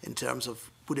raise, in terms of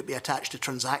would it be attached to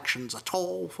transactions at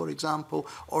all, for example,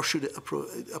 or should it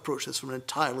approach this from an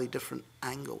entirely different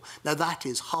angle. Now that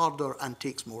is harder and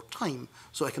takes more time,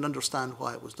 so I can understand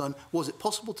why it was done. Was it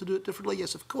possible to do it differently?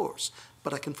 Yes, of course,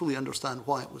 but I can fully understand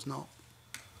why it was not.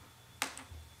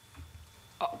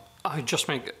 I just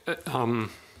make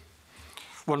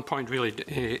one point really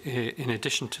in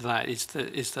addition to that is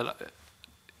that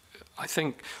I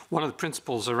think one of the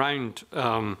principles around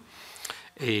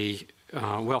a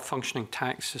well-functioning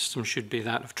tax system should be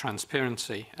that of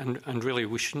transparency, and really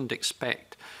we shouldn't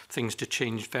expect things to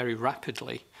change very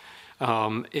rapidly.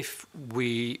 If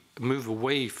we move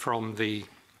away from the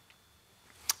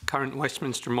current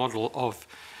Westminster model of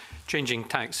changing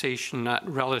taxation at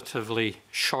relatively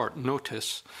short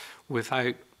notice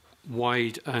without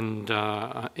wide and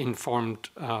informed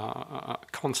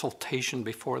consultation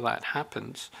before that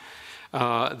happens,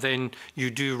 then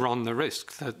you do run the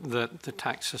risk that the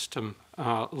tax system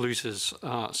loses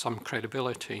some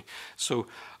credibility. So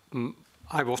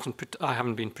I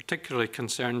haven't been particularly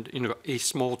concerned. You know, a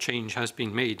small change has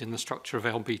been made in the structure of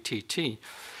LBTT,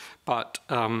 but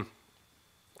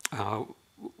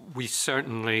we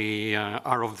certainly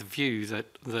are of the view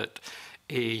that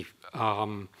a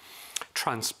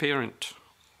transparent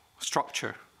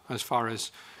structure as far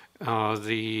as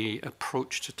the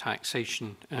approach to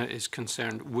taxation is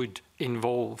concerned would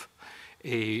involve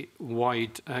a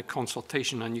wide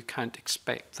consultation, and you can't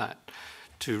expect that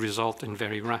to result in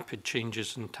very rapid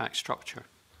changes in tax structure.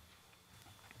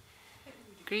 I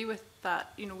would agree with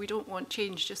that. You know, we don't want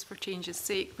change just for change's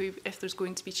sake. If there's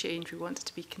going to be change, we want it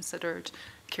to be considered,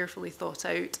 carefully thought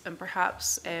out, and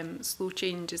perhaps slow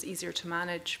change is easier to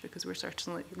manage because we're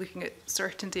certainly looking at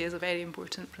certainty as a very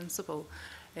important principle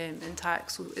in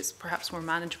tax, so it's perhaps more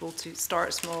manageable to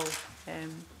start small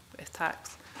with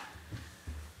tax.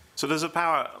 So there's a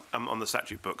power on the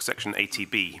statute book, section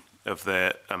 80B of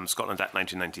the Scotland Act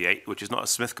 1998, which is not a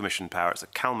Smith Commission power, it's a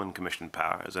Calman Commission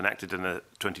power. It was enacted in the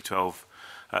 2012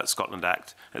 Scotland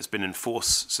Act. It's been in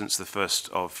force since the 1st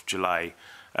of July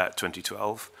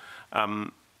 2012.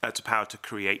 It's a power to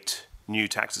create new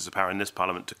taxes, the power in this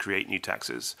Parliament to create new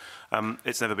taxes.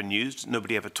 It's never been used.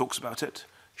 Nobody ever talks about it.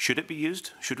 Should it be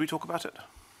used? Should we talk about it?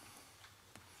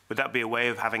 Would that be a way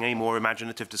of having a more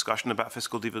imaginative discussion about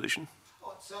fiscal devolution?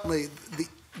 Certainly,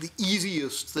 the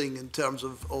easiest thing in terms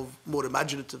of more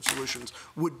imaginative solutions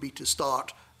would be to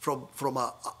start from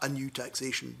a new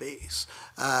taxation base,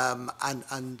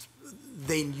 and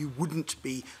then you wouldn't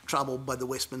be trammelled by the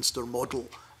Westminster model,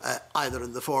 either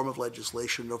in the form of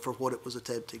legislation or for what it was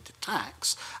attempting to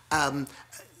tax.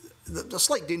 The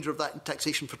slight danger of that in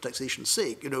taxation for taxation's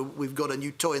sake. You know, we've got a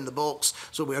new toy in the box,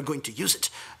 so we are going to use it,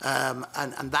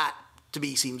 and that, to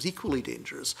me, seems equally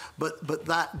dangerous. But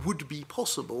that would be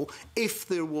possible if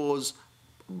there was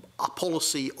a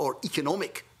policy or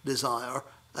economic desire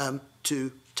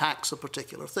to tax a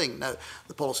particular thing. Now,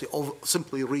 the policy of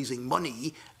simply raising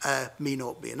money may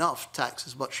not be enough. Tax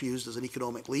is much used as an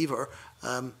economic lever,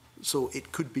 so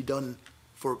it could be done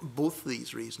for both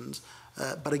these reasons.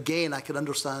 But again, I can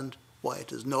understand why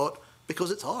it is not, because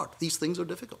it's hard. These things are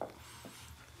difficult.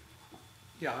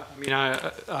 Yeah, I mean,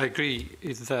 I agree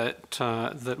that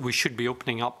that we should be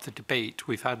opening up the debate.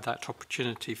 We've had that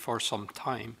opportunity for some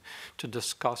time to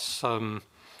discuss the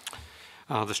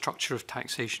structure of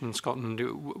taxation in Scotland.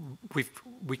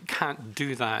 We can't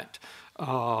do that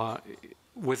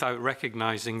without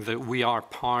recognising that we are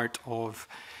part of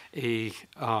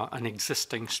an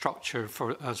existing structure,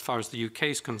 for as far as the UK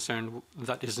is concerned,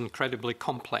 that is incredibly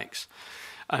complex,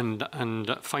 and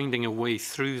finding a way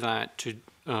through that to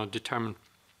determine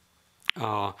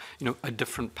a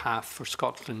different path for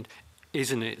Scotland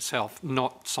is in itself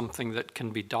not something that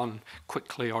can be done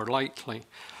quickly or lightly.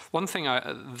 One thing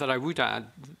that I would add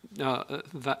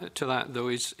to that, though,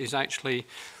 is actually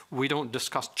we don't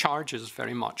discuss charges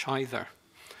very much either,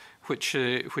 which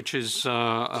is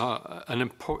an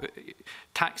important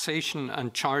taxation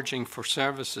and charging for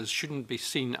services shouldn't be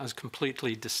seen as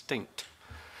completely distinct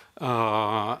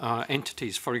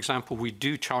entities. For example, we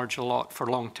do charge a lot for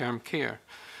long-term care.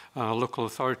 Local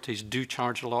authorities do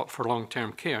charge a lot for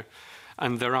long-term care,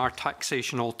 and there are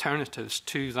taxation alternatives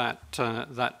to that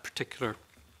that particular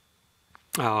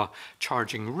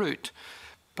charging route.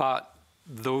 But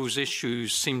those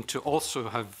issues seem to also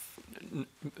have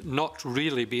not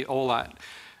really be all that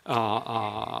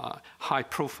high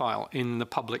profile in the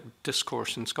public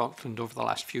discourse in Scotland over the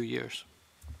last few years.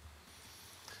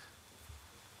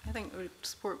 I think we would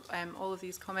support all of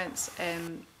these comments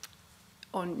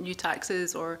on new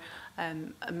taxes or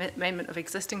amendment of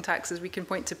existing taxes. We can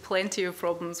point to plenty of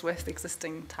problems with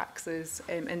existing taxes,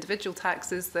 individual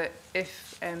taxes that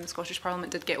if the Scottish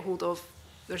Parliament did get hold of,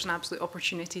 there's an absolute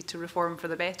opportunity to reform for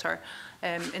the better.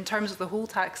 In terms of the whole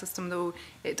tax system, though,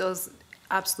 it does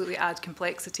absolutely add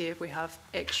complexity if we have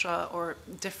extra or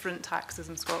different taxes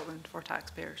in Scotland for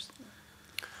taxpayers.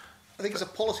 I think it's a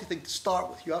policy thing to start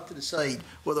with. You have to decide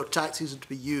whether taxes are to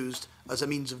be used as a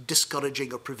means of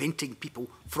discouraging or preventing people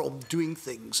from doing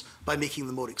things by making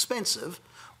them more expensive,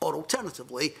 or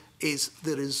alternatively,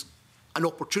 there is an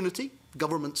opportunity,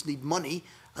 governments need money,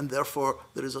 and therefore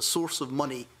there is a source of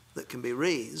money that can be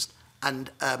raised,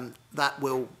 and that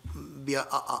will be a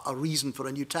reason for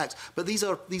a new tax. But these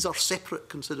are separate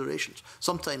considerations.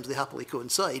 Sometimes they happily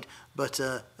coincide, but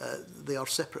they are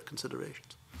separate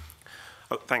considerations.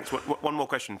 Oh, thanks. One more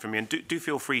question from me, and do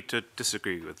feel free to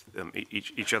disagree with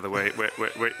each other where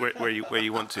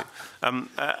you want to.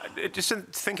 Just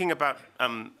thinking about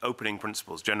opening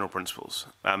principles, general principles.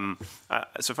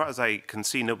 So far as I can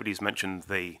see, nobody's mentioned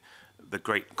the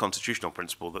great constitutional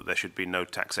principle that there should be no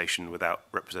taxation without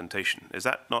representation. Is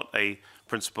that not a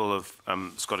principle of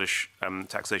Scottish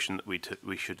taxation that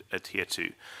we should adhere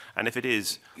to? And if it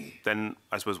is, then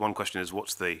I suppose one question is,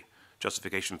 what's the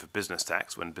justification for business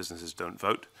tax when businesses don't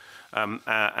vote? And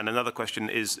another question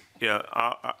is,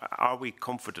 are we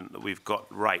confident that we've got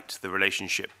right the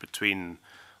relationship between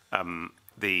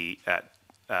the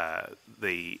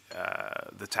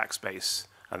tax base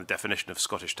and the definition of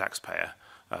Scottish taxpayer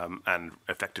and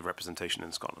effective representation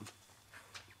in Scotland?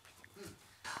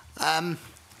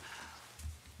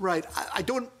 Right. I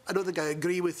don't think I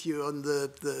agree with you on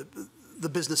the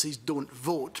businesses don't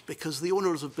vote, because the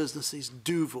owners of businesses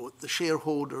do vote. The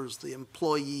shareholders, the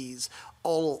employees,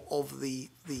 all of the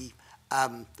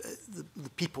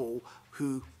people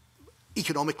who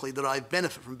economically derive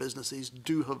benefit from businesses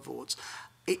do have votes.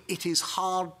 It is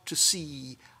hard to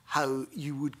see how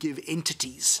you would give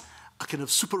entities a kind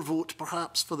of super vote,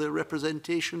 perhaps, for their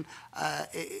representation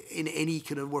in any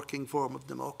kind of working form of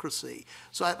democracy.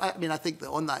 So, I mean, I think that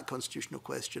on that constitutional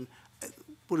question,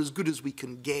 we're as good as we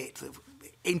can get.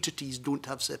 Entities don't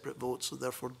have separate votes, so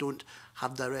therefore don't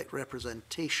have direct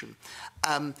representation.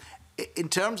 In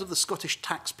terms of the Scottish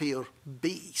taxpayer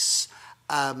base,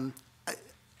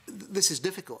 this is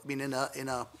difficult. I mean, in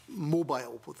a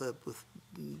mobile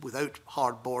without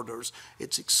hard borders,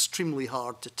 it's extremely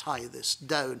hard to tie this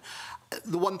down.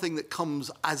 The one thing that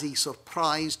comes as a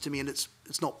surprise to me, and it's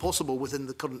not possible within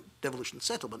the current devolution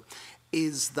settlement,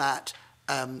 is that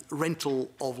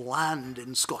rental of land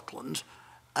in Scotland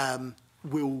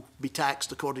will be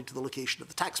taxed according to the location of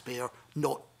the taxpayer,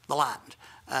 not the land.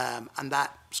 And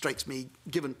that strikes me,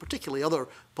 given particularly other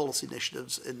policy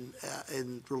initiatives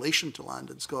in relation to land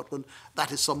in Scotland,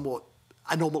 that is somewhat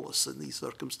anomalous in these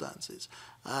circumstances.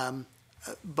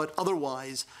 But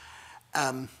otherwise,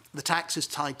 the tax is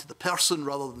tied to the person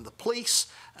rather than the place.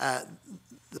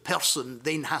 The person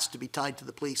then has to be tied to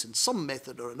the place in some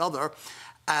method or another.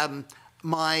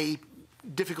 My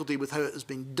difficulty with how it has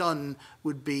been done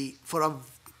would be, for a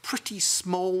pretty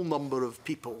small number of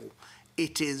people,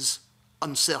 it is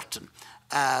uncertain.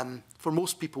 For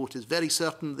most people, it is very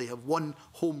certain. They have one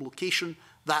home location.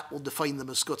 That will define them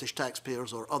as Scottish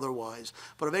taxpayers or otherwise.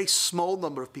 For a very small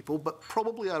number of people, but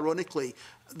probably ironically,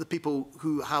 the people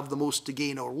who have the most to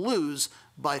gain or lose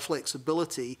by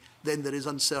flexibility, then there is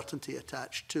uncertainty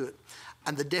attached to it.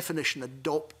 And the definition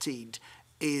adopted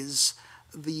is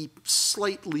the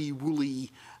slightly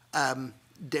woolly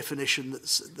definition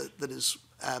that is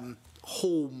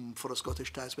home for a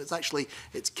Scottish taxpayer.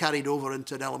 It's carried over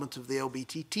into an element of the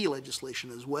LBTT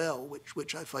legislation as well,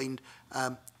 which I find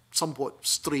somewhat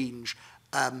strange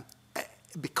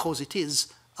because it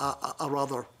is a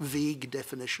rather vague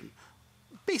definition,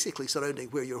 basically surrounding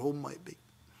where your home might be.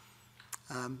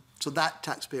 So that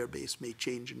taxpayer base may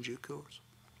change in due course.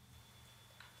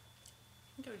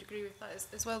 I would agree with that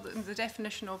as well. The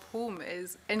definition of home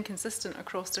is inconsistent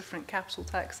across different capital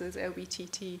taxes,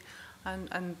 LBTT,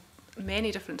 and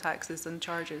many different taxes and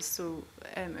charges. So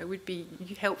it would be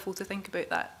helpful to think about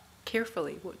that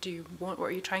carefully. What do you want? What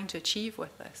are you trying to achieve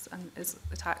with this? And is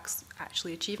the tax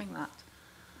actually achieving that?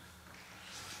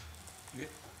 Okay.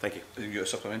 Thank you. You got a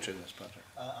supplementary on this, Patrick?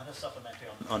 And a supplementary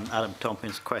on Adam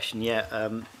Tompion's question, yeah.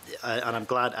 And I'm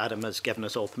glad Adam has given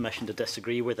us all permission to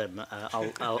disagree with him.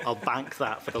 I'll bank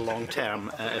that for the long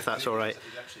term, if that's all right.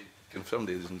 He's actually confirmed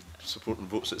he's supporting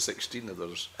votes at 16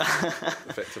 others,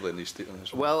 effectively in these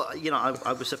statements. Well, you know,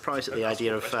 I was surprised at the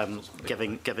idea of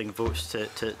giving votes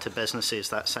to businesses.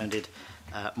 That sounded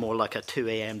more like a 2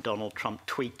 a.m. Donald Trump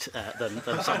tweet than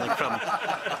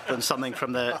something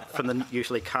from the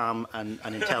usually calm and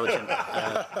intelligent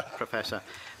professor.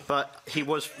 But he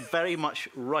was very much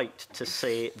right to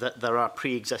say that there are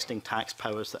pre-existing tax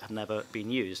powers that have never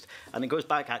been used. And it goes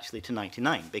back actually to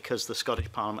 99, because the Scottish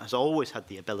Parliament has always had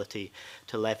the ability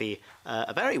to levy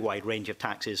a very wide range of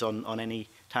taxes on any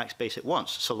tax base it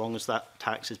wants, so long as that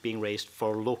tax is being raised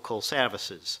for local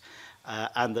services.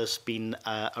 And there's been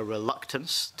a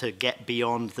reluctance to get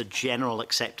beyond the general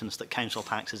acceptance that council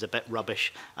tax is a bit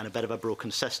rubbish and a bit of a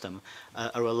broken system,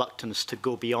 a reluctance to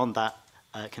go beyond that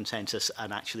consensus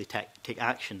and actually take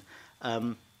action.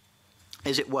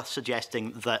 Is it worth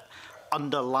suggesting that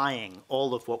underlying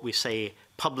all of what we say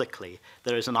publicly,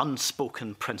 there is an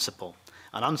unspoken principle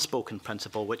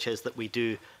which is that we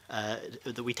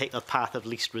take the path of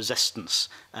least resistance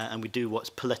and we do what's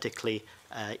politically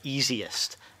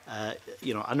easiest.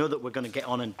 You know, I know that we're going to get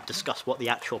on and discuss what the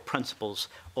actual principles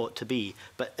ought to be,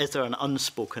 but is there an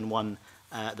unspoken one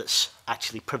that's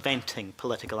actually preventing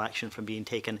political action from being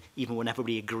taken, even when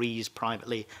everybody agrees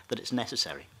privately that it's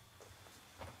necessary?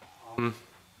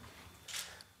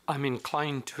 I'm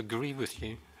inclined to agree with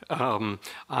you.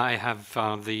 I have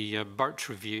the Birch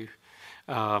Review,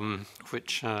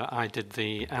 which I did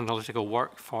the analytical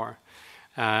work for,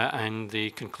 and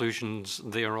the conclusions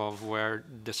thereof were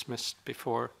dismissed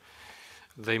before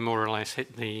they more or less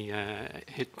hit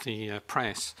the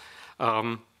press.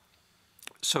 I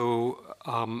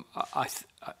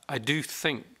do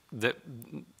think that,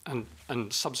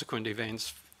 and subsequent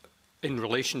events in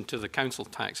relation to the council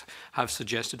tax have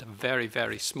suggested a very,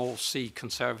 very small c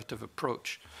conservative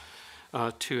approach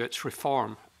to its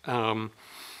reform. You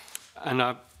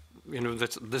know,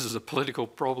 this is a political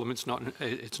problem. It's not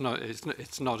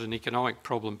an economic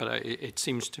problem. But it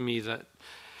seems to me that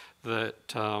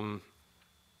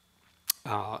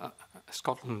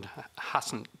Scotland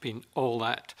hasn't been all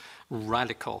that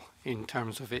radical in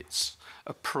terms of its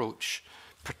approach,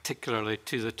 particularly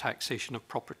to the taxation of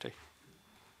property.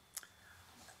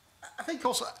 I think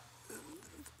also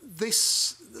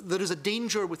there is a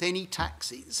danger with any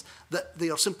taxes that they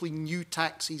are simply new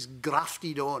taxes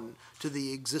grafted on to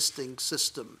the existing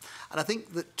system. And I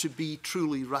think that to be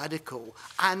truly radical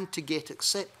and to get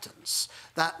acceptance,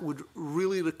 that would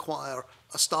really require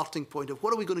a starting point of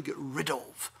what are we going to get rid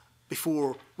of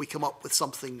before we come up with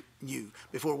something new,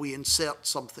 before we insert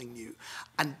something new.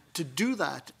 And to do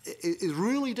that is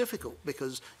really difficult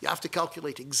because you have to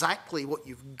calculate exactly what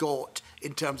you've got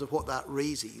in terms of what that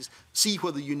raises, see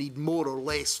whether you need more or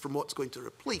less from what's going to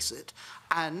replace it,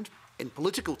 and in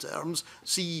political terms,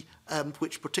 see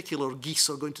which particular geese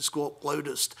are going to squawk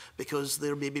loudest because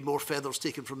there may be more feathers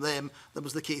taken from them than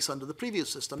was the case under the previous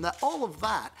system. Now, all of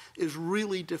that is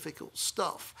really difficult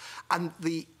stuff. And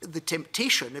the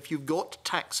temptation, if you've got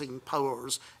taxing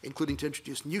powers, including to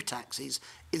introduce new taxes,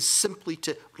 is simply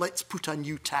to, let's put a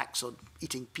new tax on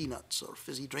eating peanuts or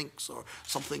fizzy drinks or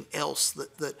something else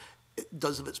that it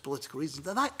does of its political reasons.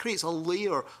 Now that creates a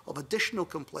layer of additional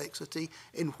complexity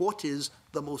in what is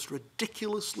the most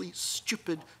ridiculously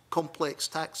stupid complex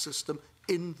tax system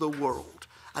in the world.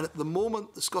 And at the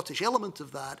moment, the Scottish element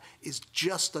of that is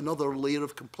just another layer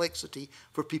of complexity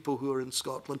for people who are in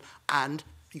Scotland. And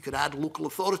you could add local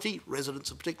authority, residents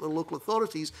of particular local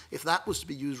authorities. If that was to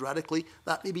be used radically,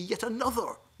 that may be yet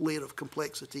another layer of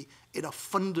complexity in a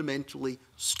fundamentally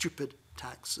stupid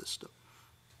tax system.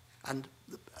 And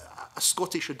a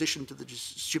Scottish addition to the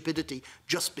stupidity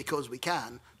just because we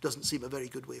can doesn't seem a very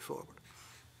good way forward.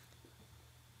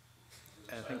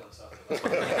 The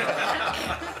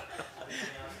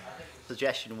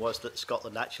suggestion was that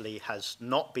Scotland actually has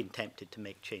not been tempted to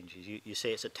make changes. You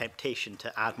say it's a temptation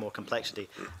to add more complexity.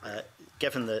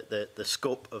 Given the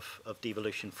scope of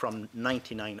devolution from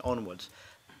 99 onwards,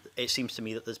 it seems to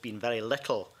me that there's been very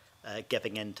little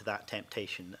giving in to that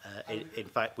temptation. In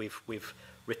fact, we've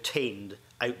retained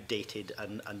outdated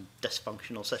and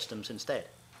dysfunctional systems instead.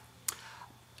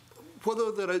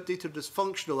 Whether they're outdated or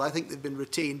dysfunctional, I think they've been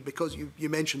retained because you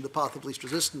mentioned the path of least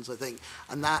resistance, I think,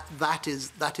 and that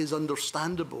is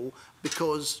understandable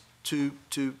because to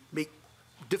make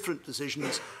different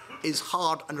decisions is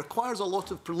hard and requires a lot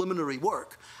of preliminary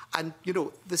work. And, you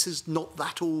know, this is not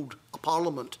that old a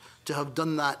parliament to have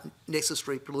done that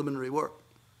necessary preliminary work.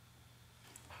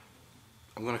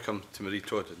 I'm going to come to Marie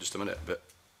Todd in just a minute, but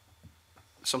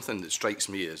something that strikes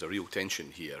me as a real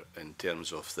tension here in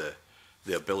terms of the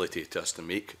ability to us to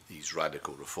make these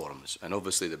radical reforms. And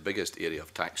obviously the biggest area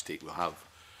of tax take we'll have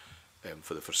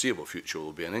for the foreseeable future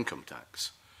will be an income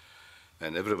tax.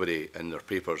 And everybody in their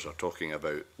papers are talking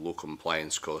about low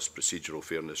compliance costs, procedural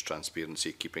fairness,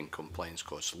 transparency, keeping compliance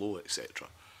costs low, etc.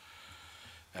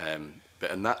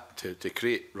 But in that, to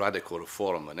create radical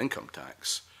reform on income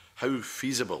tax, how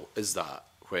feasible is that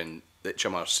when the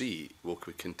HMRC will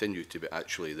continue to be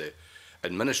actually the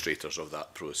administrators of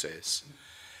that process?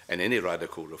 And any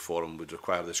radical reform would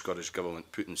require the Scottish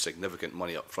Government putting significant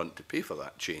money up front to pay for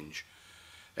that change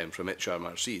from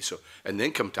HMRC. So in the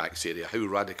income tax area, how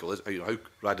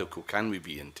radical can we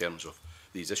be in terms of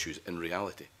these issues in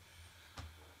reality?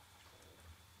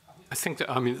 I think that,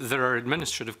 I mean, there are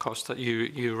administrative costs that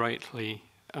you rightly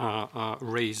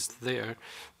raised there.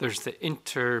 There's the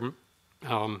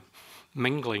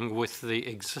mingling with the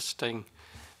existing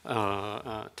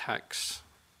tax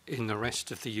in the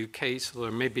rest of the UK, so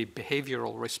there may be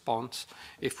behavioural response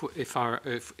if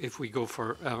we go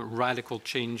for radical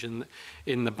change in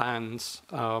the bands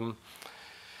and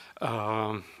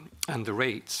the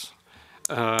rates.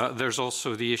 There's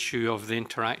also the issue of the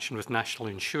interaction with national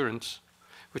insurance,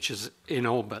 which is in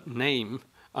all but name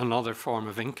another form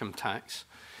of income tax.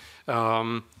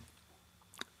 And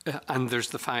there's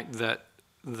the fact that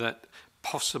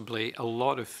possibly a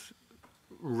lot of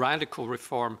radical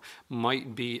reform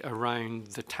might be around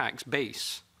the tax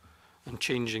base and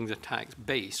changing the tax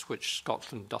base, which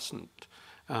Scotland doesn't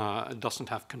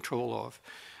have control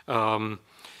of.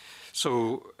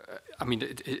 So, I mean,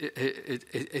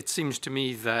 it seems to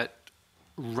me that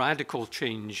radical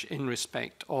change in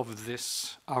respect of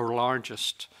this, our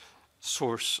largest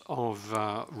source of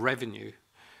revenue,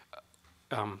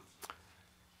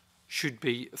 should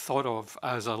be thought of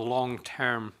as a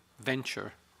long-term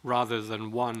venture rather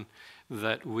than one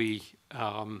that we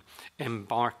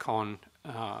embark on,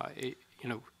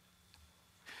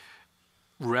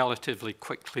 relatively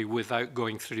quickly without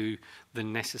going through the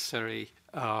necessary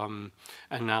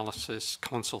analysis,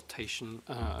 consultation,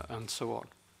 and so on.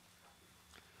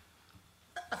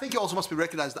 I think it also must be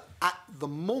recognised that at the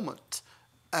moment,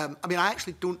 I mean, I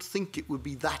actually don't think it would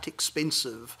be that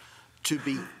expensive to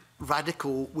be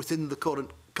radical within the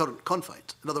current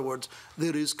confines. In other words,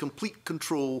 there is complete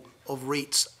control of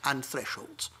rates and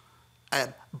thresholds,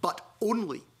 but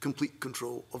only complete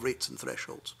control of rates and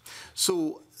thresholds.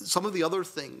 So some of the other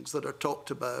things that are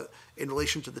talked about in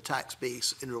relation to the tax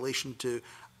base, in relation to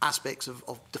aspects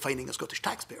of defining a Scottish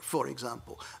taxpayer, for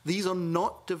example, these are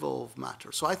not devolved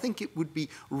matters. So I think it would be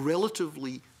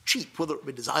relatively cheap. Whether it would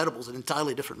be desirable is an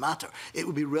entirely different matter. It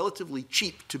would be relatively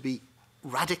cheap to be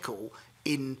radical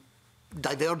in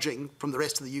diverging from the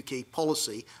rest of the UK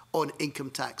policy on income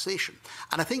taxation.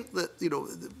 And I think that, you know,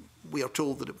 we are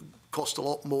told that it would cost a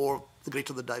lot more the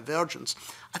greater the divergence.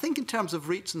 I think in terms of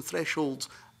rates and thresholds,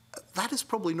 that is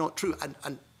probably not true.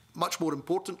 And much more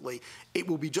importantly, it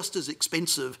will be just as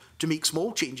expensive to make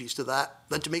small changes to that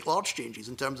than to make large changes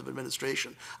in terms of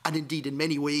administration. And indeed, in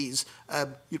many ways,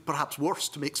 perhaps worse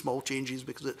to make small changes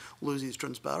because it loses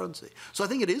transparency. So I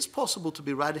think it is possible to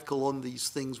be radical on these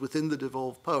things within the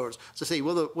devolved powers. As I say,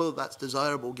 whether that's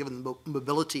desirable given the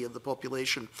mobility of the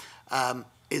population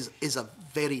is a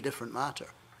very different matter.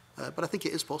 But I think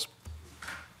it is possible.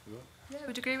 Yeah, I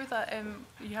would agree with that.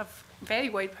 You have very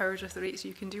wide powers with the rates.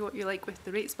 You can do what you like with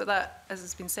the rates, but that, as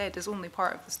has been said, is only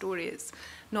part of the story. It's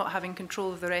not having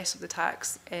control of the rest of the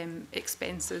tax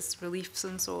expenses, reliefs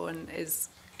and so on is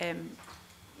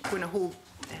going to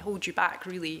hold you back,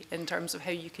 really, in terms of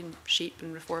how you can shape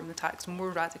and reform the tax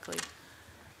more radically.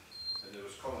 And there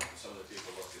was comment in some of the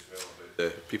paperwork as well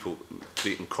about people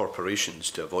creating corporations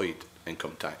to avoid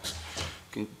income tax.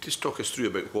 Can you just talk us through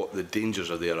about what the dangers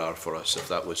there are for us if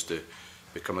that was to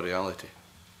become a reality?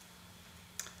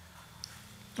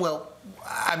 Well,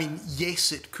 I mean,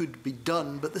 yes, it could be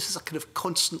done, but this is a kind of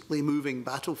constantly moving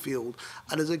battlefield.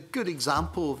 And as a good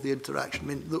example of the interaction, I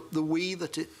mean, the way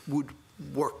that it would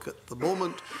work at the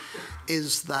moment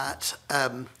is that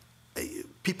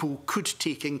people could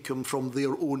take income from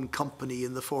their own company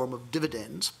in the form of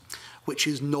dividends, which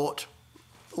is not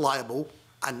liable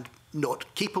and not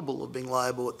capable of being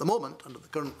liable at the moment under the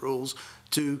current rules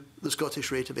to the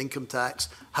Scottish rate of income tax,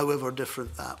 however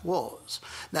different that was.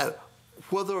 Now,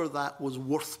 whether that was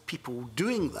worth people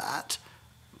doing that,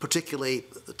 particularly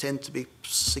there tend to be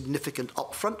significant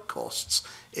upfront costs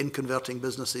in converting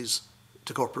businesses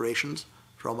to corporations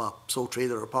from a sole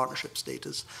trader or partnership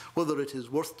status, whether it is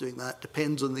worth doing that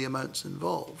depends on the amounts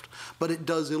involved. But it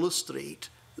does illustrate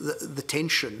the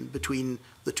tension between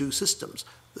the two systems.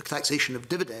 The taxation of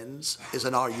dividends is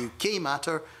an RUK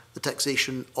matter. The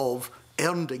taxation of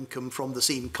earned income from the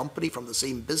same company, from the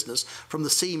same business, from the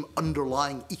same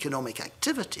underlying economic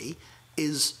activity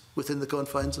is within the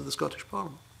confines of the Scottish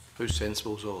Parliament. How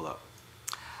sensible is all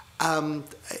that?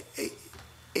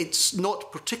 It's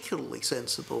not particularly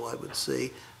sensible, I would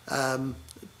say,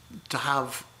 to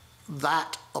have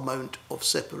that amount of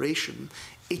separation.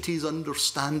 It is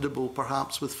understandable,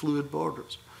 perhaps, with fluid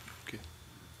borders.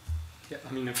 Yeah,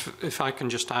 I mean, if I can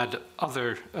just add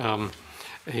other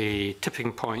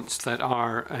tipping points that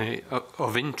are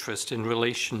of interest in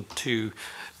relation to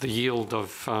the yield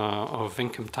of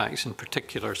income tax in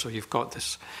particular. So you've got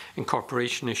this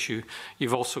incorporation issue.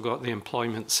 You've also got the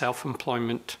employment,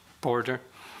 self-employment border,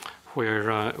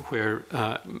 where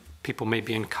people may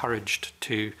be encouraged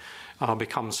to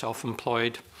become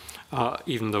self-employed,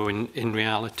 even though in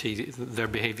reality their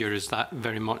behaviour is that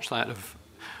very much that of,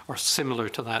 or similar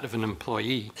to that of an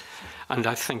employee. And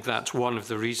I think that's one of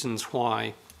the reasons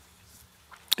why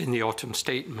in the autumn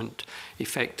statement,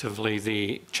 effectively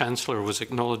the Chancellor was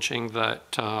acknowledging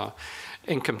that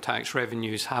income tax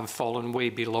revenues have fallen way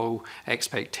below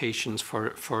expectations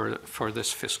for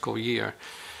this fiscal year.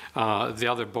 The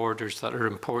other borders that are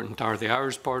important are the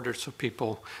hours border, so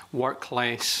people work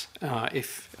less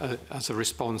as a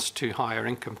response to higher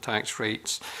income tax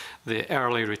rates. The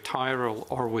early retiral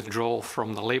or withdrawal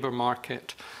from the labour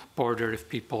market border if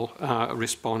people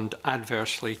respond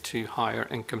adversely to higher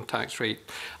income tax rate.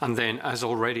 And then, as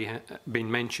already been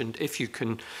mentioned, if you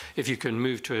can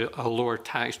move to a lower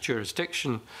tax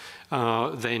jurisdiction,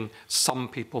 then some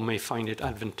people may find it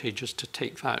advantageous to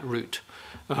take that route.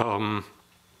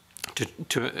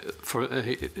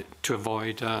 To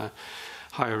avoid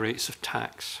higher rates of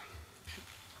tax.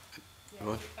 Yeah, I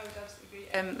would absolutely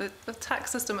agree. The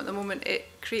tax system at the moment, it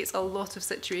creates a lot of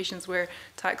situations where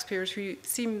taxpayers who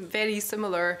seem very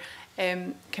similar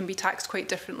can be taxed quite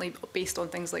differently based on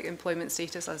things like employment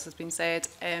status, as has been said.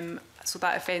 So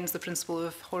that offends the principle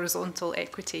of horizontal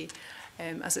equity,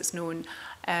 as it's known.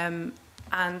 And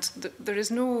there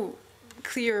is no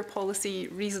clear policy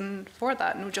reason for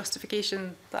that, no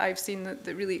justification that I've seen that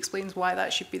really explains why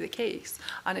that should be the case.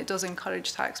 And it does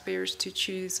encourage taxpayers to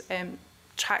choose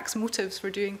tax motives for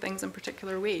doing things in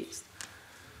particular ways.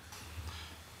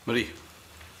 Marie.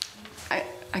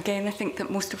 Again, I think that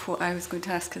most of what I was going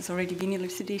to ask has already been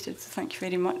elucidated, so thank you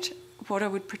very much. What I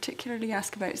would particularly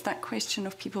ask about is that question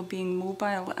of people being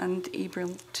mobile and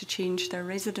able to change their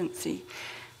residency.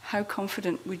 How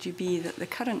confident would you be that the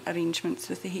current arrangements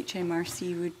with the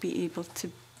HMRC would be able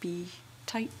to be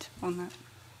tight on that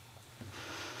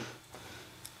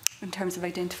in terms of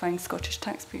identifying Scottish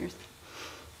taxpayers?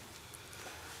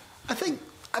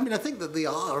 I think that they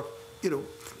are,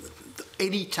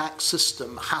 any tax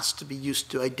system has to be used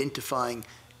to identifying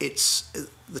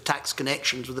the tax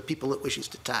connections with the people it wishes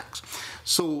to tax.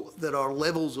 So there are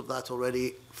levels of that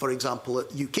already. For example,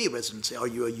 at UK residency, are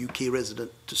you a UK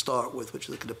resident to start with, which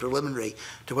is kind of preliminary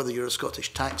to whether you're a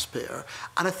Scottish taxpayer.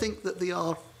 And I think that they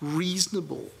are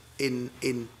reasonable in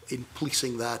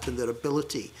policing that and their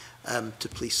ability to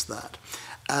police that.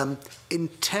 In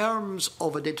terms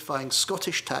of identifying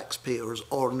Scottish taxpayers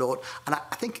or not, and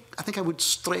I think I would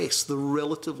stress the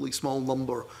relatively small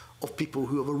number of people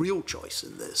who have a real choice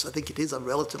in this. I think it is a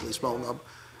relatively small number.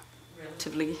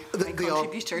 Relatively they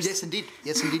contributors. Are, yes,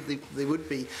 indeed, they would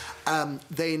be.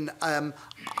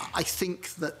 I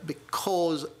think that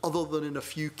because, other than in a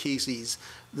few cases,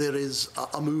 there is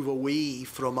a move away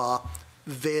from a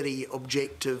very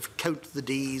objective count the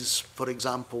days, for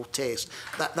example, test.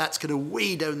 That's kind of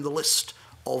way down the list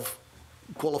of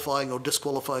qualifying or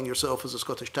disqualifying yourself as a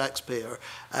Scottish taxpayer,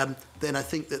 then I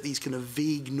think that these kind of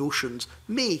vague notions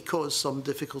may cause some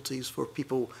difficulties for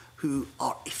people who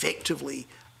are effectively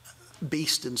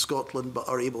based in Scotland but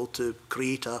are able to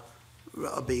create a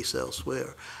base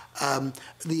elsewhere.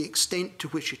 The extent to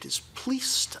which it is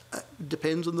policed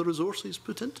depends on the resources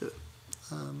put into it.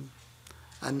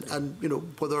 And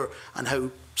whether and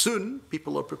how soon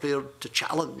people are prepared to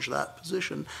challenge that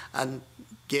position and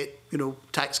get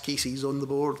tax cases on the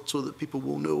board so that people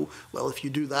will know, well, if you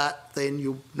do that, then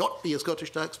you'll not be a Scottish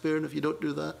taxpayer, and if you don't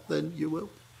do that, then you will.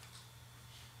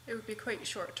 It would be quite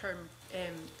short-term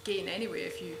gain anyway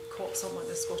if you caught someone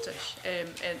as Scottish,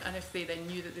 and if they then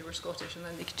knew that they were Scottish, and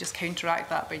then they could just counteract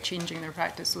that by changing their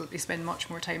practice so that they spend much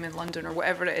more time in London or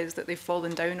whatever it is that they've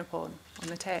fallen down upon on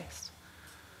the test.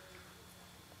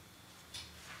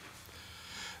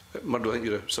 Murdo, I think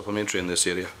you're a supplementary in this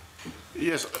area.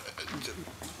 Yes,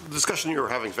 the discussion you were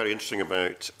having is very interesting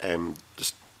about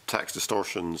tax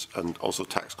distortions and also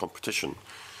tax competition.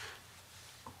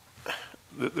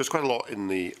 There's quite a lot in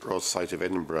the Royal Society of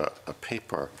Edinburgh, a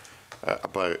paper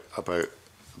about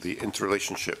the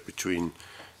interrelationship between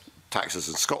taxes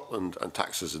in Scotland and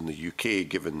taxes in the UK,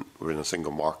 given we're in a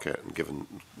single market and given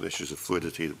the issues of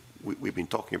fluidity that we've been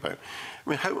talking about. I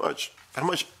mean, how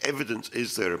much evidence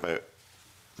is there about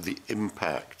the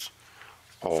impact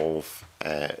of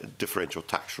differential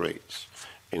tax rates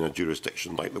in a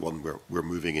jurisdiction like the one we're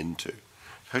moving into?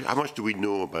 How much do we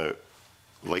know about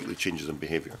likely changes in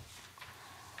behaviour?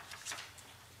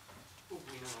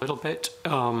 A little bit.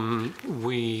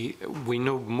 We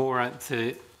know more at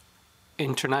the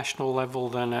international level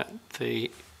than at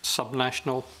the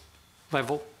subnational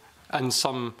level, and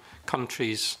some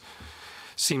countries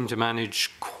seem to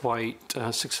manage quite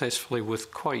successfully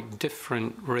with quite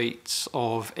different rates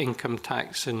of income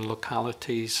tax in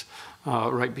localities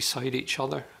right beside each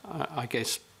other. I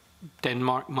guess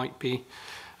Denmark might be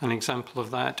an example of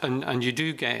that. And you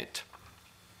do get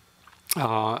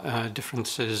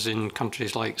differences in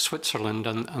countries like Switzerland,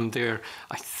 and there,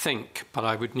 I think, but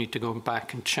I would need to go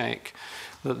back and check,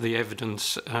 that the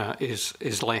evidence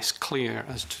is less clear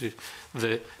as to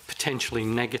the potentially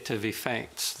negative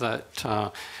effects that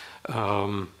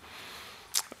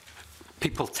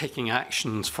people taking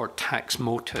actions for tax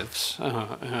motives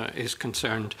is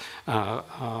concerned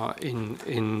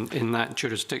in that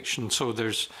jurisdiction. So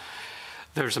there's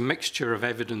a mixture of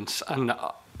evidence, and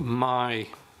my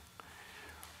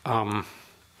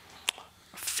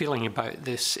feeling about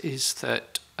this is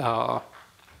that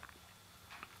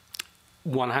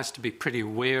one has to be pretty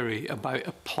wary about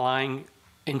applying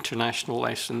international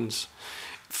lessons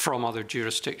from other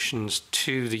jurisdictions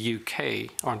to the UK,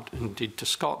 or indeed to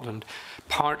Scotland,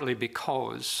 partly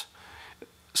because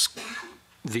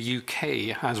the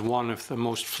UK has one of the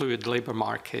most fluid labour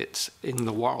markets in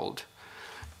the world,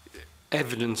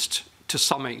 evidenced to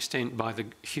some extent by the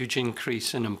huge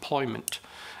increase in employment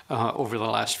over the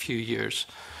last few years.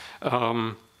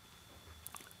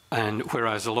 And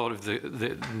whereas a lot of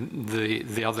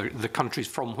the countries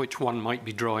from which one might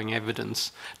be drawing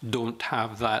evidence don't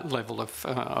have that level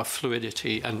of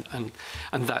fluidity, and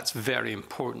that's very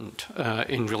important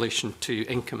in relation to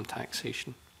income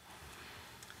taxation.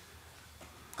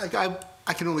 I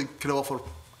can only kind of offer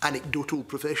anecdotal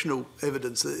professional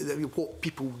evidence that what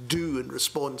people do in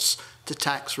response to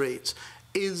tax rates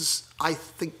is, I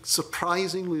think,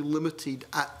 surprisingly limited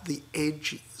at the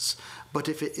edges. But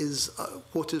if it is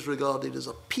what is regarded as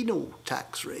a penal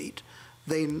tax rate,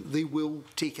 then they will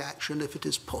take action if it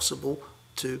is possible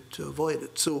to avoid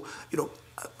it. So,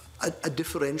 a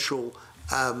differential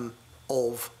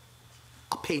of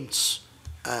a pence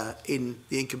in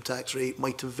the income tax rate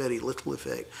might have very little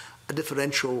effect. A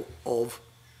differential of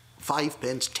 5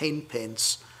 pence, 10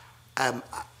 pence,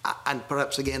 and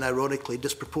perhaps again ironically,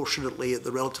 disproportionately at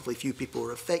the relatively few people who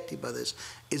are affected by this,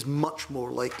 is much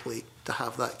more likely to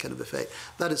have that kind of effect.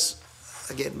 That is,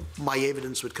 again, my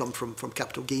evidence would come from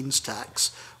capital gains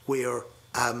tax, where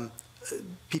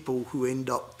people who end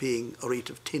up paying a rate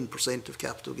of 10% of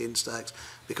capital gains tax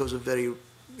because of very,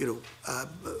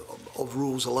 of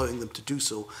rules allowing them to do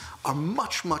so, are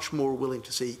much, much more willing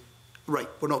to say, right,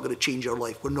 we're not going to change our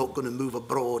life, we're not going to move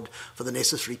abroad for the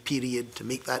necessary period to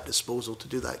make that disposal, to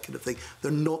do that kind of thing.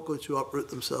 They're not going to uproot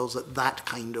themselves at that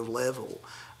kind of level.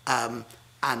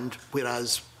 And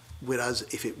whereas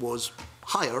if it was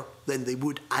higher, then they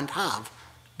would and have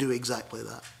do exactly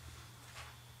that.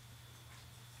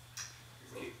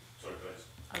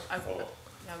 I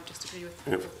would just agree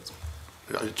with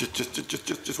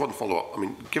Just one follow-up. I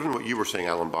mean, given what you were saying,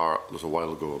 Alan Barr, a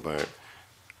while ago about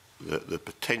the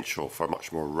potential for a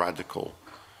much more radical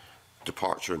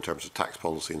departure in terms of tax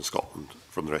policy in Scotland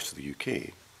from the rest of the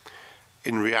UK,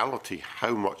 in reality,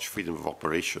 how much freedom of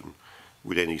operation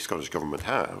would any Scottish government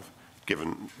have,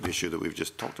 given the issue that we've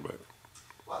just talked about?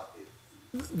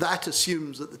 That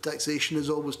assumes that the taxation is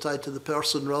always tied to the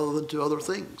person rather than to other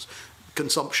things.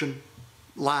 Consumption,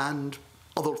 land,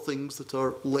 other things that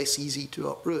are less easy to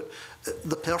uproot.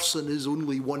 The person is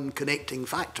only one connecting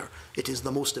factor. It is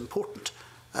the most important.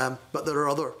 But there are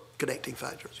other connecting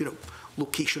factors,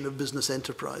 location of business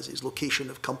enterprises, location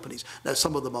of companies. Now,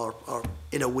 some of them are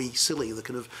in a way silly, the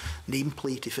kind of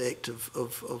nameplate effect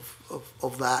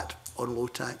of that on low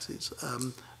taxes.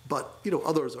 But,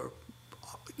 others are,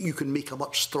 you can make a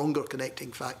much stronger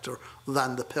connecting factor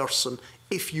than the person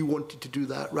if you wanted to do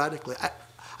that radically.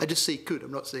 I just say could,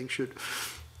 I'm not saying should.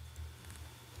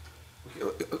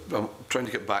 I'm trying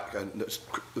to get back, and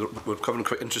we're covering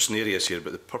quite interesting areas here,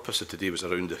 but the purpose of today was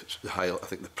around the high, I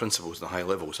think the principles and the high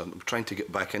levels. I'm trying to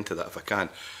get back into that if I can.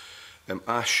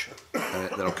 Ash,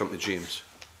 then I'll come to James.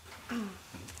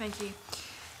 Thank you.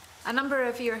 A number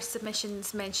of your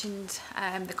submissions mentioned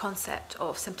the concept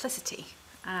of simplicity,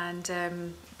 and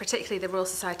particularly the Royal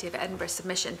Society of Edinburgh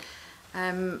submission.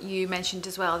 You mentioned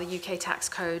as well the UK tax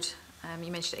code.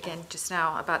 You mentioned it again just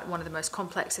now about one of the most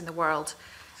complex in the world.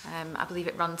 I believe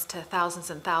it runs to thousands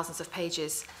and thousands of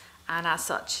pages, and as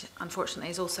such,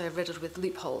 unfortunately, is also riddled with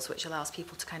loopholes, which allows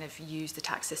people to kind of use the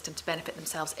tax system to benefit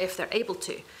themselves if they're able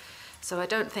to. So I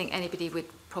don't think anybody would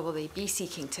probably be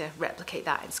seeking to replicate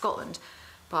that in Scotland,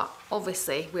 but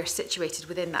obviously we're situated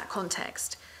within that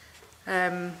context.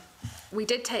 We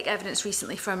did take evidence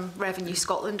recently from Revenue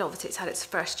Scotland. Obviously it's had its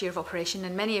first year of operation,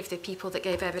 and many of the people that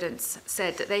gave evidence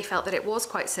said that they felt that it was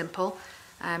quite simple,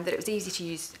 that it was easy to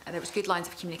use, and there was good lines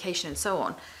of communication and so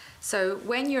on. So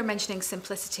when you're mentioning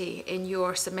simplicity in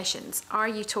your submissions, are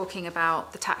you talking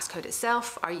about the tax code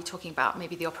itself? Are you talking about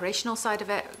maybe the operational side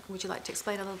of it? Would you like to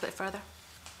explain a little bit further?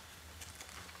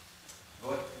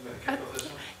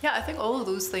 Yeah, I think all of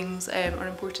those things are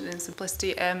important in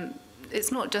simplicity. It's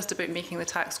not just about making the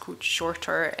tax code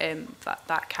shorter,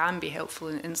 that can be helpful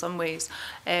in some ways.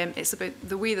 It's about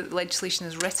the way that the legislation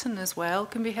is written as well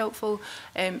can be helpful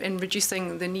in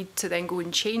reducing the need to then go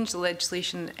and change the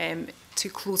legislation to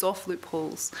close off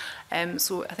loopholes.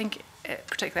 So I think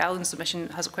particularly Alan's submission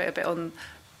has quite a bit on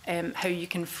how you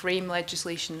can frame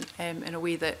legislation in a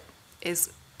way that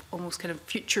is almost kind of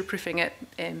future-proofing it,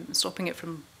 stopping it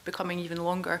from becoming even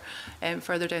longer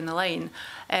further down the line.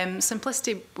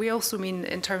 Simplicity, we also mean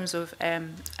in terms of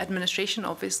administration,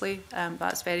 obviously.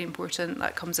 That's very important.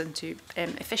 That comes into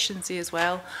efficiency as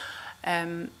well.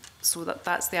 So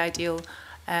that's the ideal.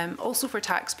 Also for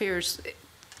taxpayers,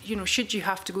 should you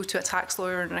have to go to a tax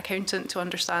lawyer and an accountant to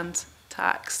understand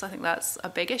tax? I think that's a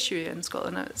big issue in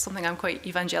Scotland. It's something I'm quite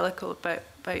evangelical about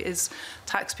is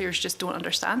taxpayers just don't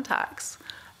understand tax.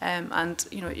 And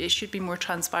it should be more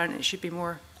transparent. It should be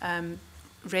more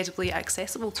readily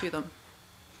accessible to them.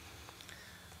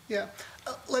 Yeah,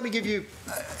 let me give you,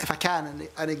 if I can,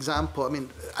 an example. I mean,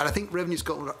 and I think Revenue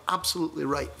Scotland are absolutely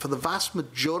right. For the vast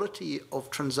majority of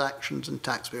transactions and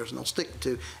taxpayers, and I'll stick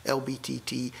to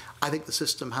LBTT, I think the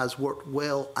system has worked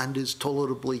well and is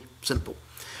tolerably simple.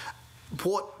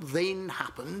 What then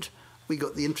happened, we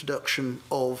got the introduction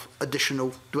of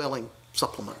additional dwelling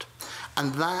supplement,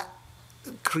 and that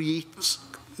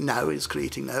is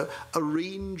creating now a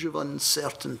range of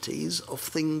uncertainties of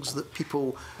things that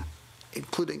people,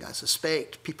 including, I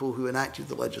suspect, people who enacted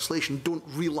the legislation, don't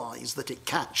realise that it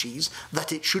catches,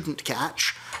 that it shouldn't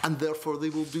catch, and therefore they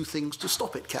will do things to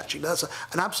stop it catching. That's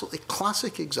an absolutely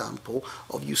classic example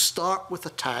of you start with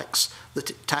a tax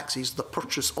that taxes the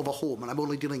purchase of a home, and I'm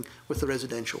only dealing with the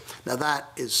residential. Now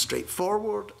that is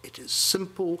straightforward, it is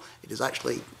simple, it is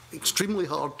actually extremely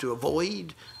hard to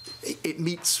avoid.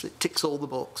 it ticks all the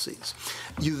boxes.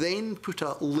 You then put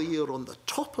a layer on the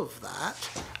top of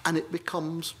that, and it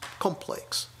becomes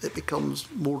complex. It becomes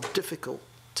more difficult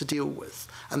to deal with.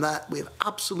 And that we have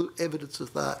absolute evidence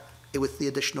of that with the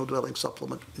additional dwelling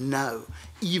supplement now,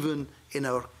 even in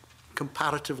our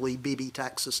comparatively baby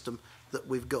tax system that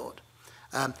we've got.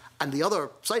 And the other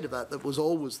side of that was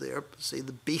always there, say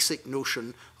the basic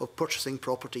notion of purchasing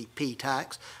property, pay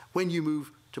tax. When you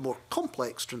move to more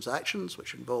complex transactions,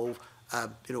 which involve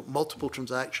multiple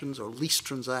transactions or lease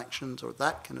transactions or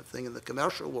that kind of thing in the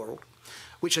commercial world,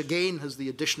 which again has the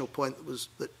additional point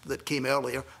that came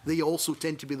earlier, they also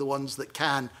tend to be the ones that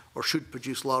can or should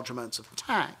produce large amounts of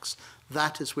tax.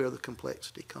 That is where the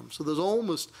complexity comes. So there's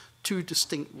almost two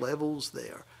distinct levels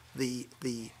there. The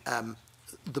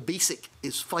basic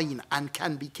is fine and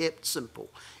can be kept simple.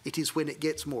 It is when it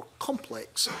gets more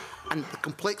complex, and the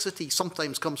complexity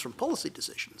sometimes comes from policy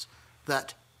decisions,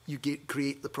 that you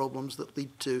create the problems that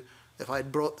lead to, if I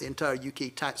had brought the entire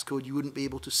UK tax code, you wouldn't be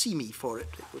able to see me for it.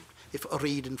 It would, if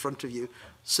arrayed in front of you,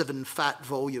 7 fat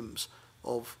volumes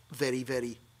of very,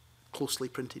 very closely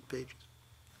printed pages.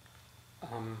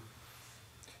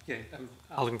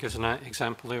 Alan gives an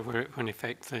example there where, in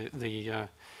effect, the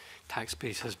tax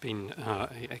base has been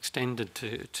extended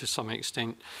to some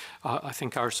extent. I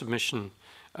think our submission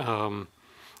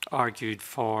argued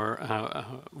for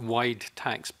wide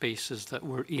tax bases that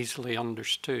were easily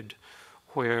understood,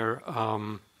 where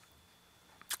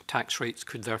tax rates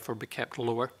could therefore be kept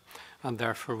lower and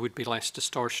therefore would be less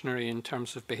distortionary in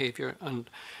terms of behaviour. And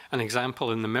an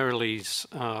example in the Mirrlees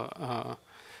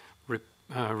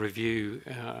review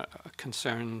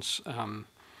concerns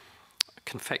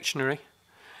confectionery,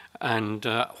 and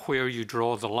where you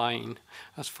draw the line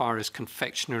as far as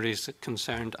confectionery is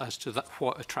concerned as to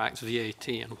what attracts VAT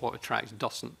and what attracts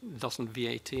doesn't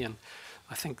VAT. And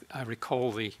I think I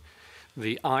recall the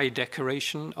eye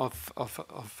decoration of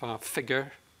a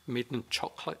figure made in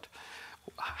chocolate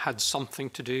had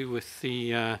something to do with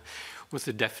the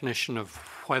definition of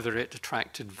whether it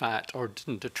attracted VAT or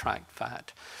didn't attract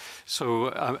VAT. So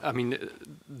I mean,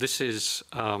 this is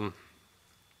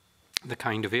the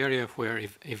kind of area where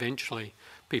eventually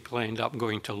people end up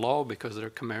going to law because there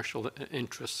are commercial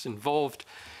interests involved,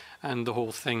 and the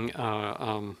whole thing,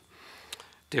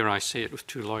 dare I say it with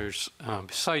 2 lawyers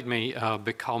beside me,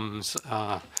 becomes,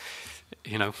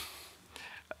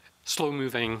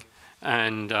 slow-moving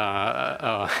and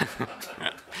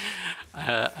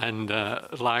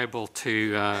liable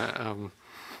to,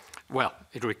 well,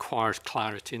 it requires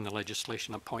clarity in the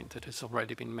legislation, a point that has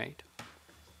already been made.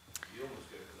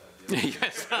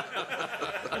 Yes.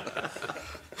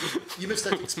 You missed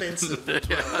that expensive.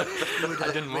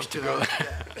 I didn't want to go.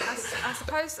 I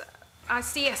suppose I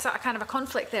see a sort of kind of a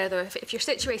conflict there, though. If you're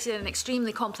situated in an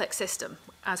extremely complex system,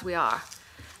 as we are,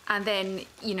 and then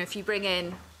if you bring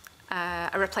in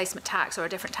a replacement tax or a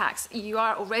different tax, you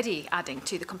are already adding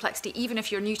to the complexity, even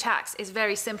if your new tax is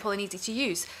very simple and easy to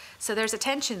use. So there's a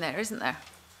tension there, isn't there?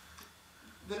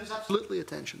 There is absolutely a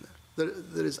tension there.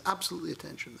 There is absolutely a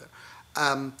tension there.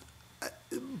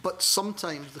 But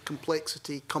sometimes the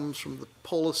complexity comes from the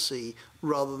policy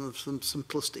rather than from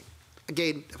simplicity.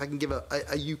 Again, if I can give a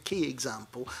UK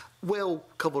example, well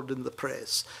covered in the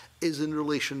press, is in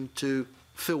relation to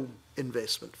film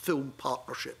investment, film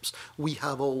partnerships. We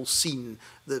have all seen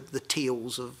the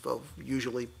tales of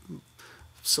usually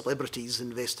celebrities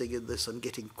investing in this and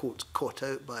getting, quote, caught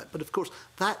out by it. But of course,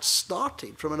 that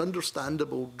started from an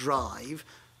understandable drive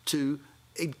to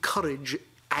encourage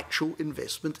actual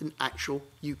investment in actual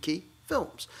UK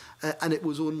films. And it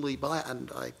was only by,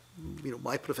 and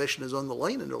my profession is on the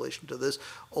line in relation to this,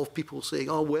 of people saying,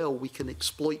 oh, well, we can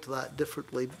exploit that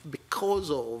differently because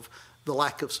of the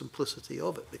lack of simplicity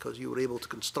of it, because you were able to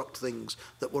construct things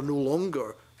that were no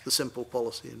longer the simple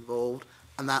policy involved,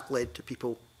 and that led to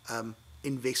people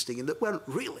investing in that weren't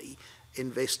really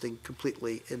investing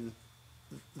completely in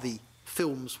the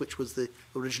films, which was the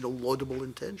original laudable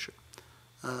intention.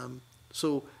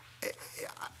 So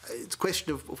it's a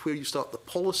question of where you start the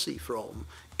policy from.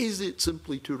 Is it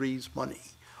simply to raise money,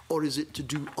 or is it to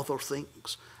do other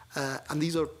things? And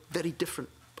these are very different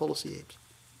policy aims.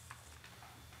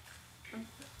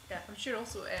 Yeah, I'm sure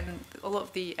also a lot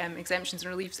of the exemptions and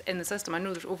reliefs in the system, I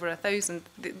know there's over 1,000,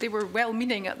 they were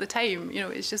well-meaning at the time.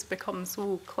 It's just become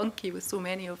so clunky with so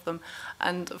many of them.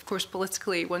 And of course,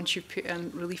 politically, once you put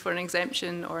in relief or an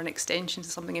exemption or an extension to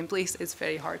something in place, it's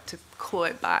very hard to claw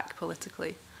it back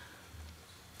politically.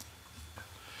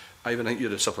 Ivan, I think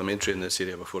you're a supplementary in this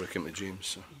area before I came to James.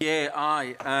 So. Yeah,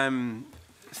 aye.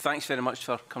 thanks very much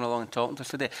for coming along and talking to us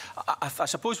today. I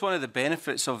suppose one of the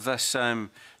benefits of this,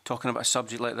 talking about a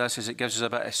subject like this, is it gives us a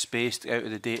bit of space to get out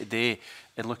of the day-to-day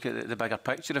and look at the bigger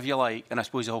picture, if you like. And I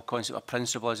suppose the whole concept of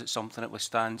principle is it's something that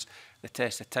withstands the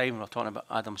test of time. We're talking about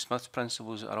Adam Smith's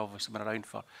principles that are obviously been around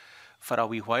for a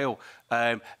wee while.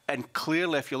 And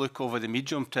clearly, if you look over the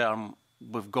medium term,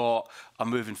 we've got a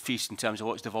moving feast in terms of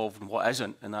what's devolved and what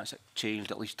isn't, and that's changed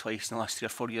at least twice in the last 3 or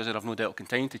 4 years, and I've no doubt will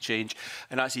continue to change,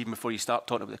 and that's even before you start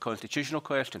talking about the constitutional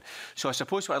question. So I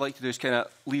suppose what I'd like to do is kind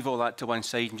of leave all that to one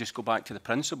side and just go back to the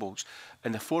principles.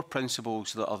 And the 4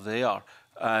 principles that are there,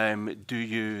 do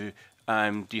you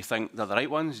think they're the right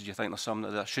ones? Do you think there's some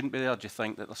that shouldn't be there? Do you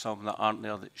think that there's some that aren't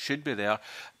there that should be there?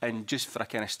 And just for a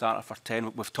kind of starter for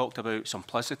 10, we've talked about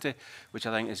simplicity, which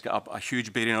I think has got a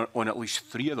huge bearing on at least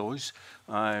 3 of those.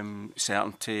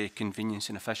 Certainty, convenience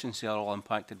and efficiency are all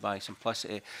impacted by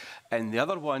simplicity. And the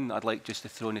other one I'd like just to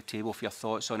throw on the table for your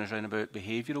thoughts on is around about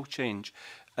behavioural change.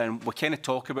 And we kind of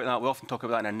talk about that. We often talk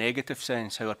about that in a negative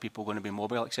sense. How are people going to be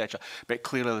mobile, etc. But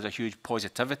clearly there's a huge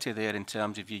positivity there in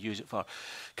terms of you use it for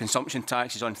consumption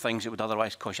taxes on things that would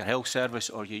otherwise cost your health service,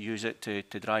 or you use it to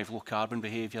drive low carbon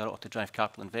behaviour, or to drive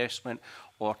capital investment,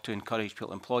 or to encourage people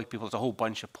to employ people. There's a whole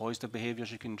bunch of positive behaviours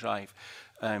you can drive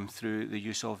through the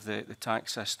use of the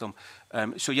tax system.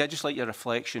 So yeah, just like your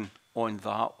reflection on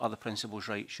that. Are the principles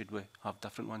right? Should we have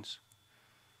different ones?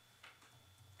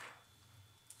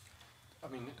 I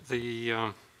mean,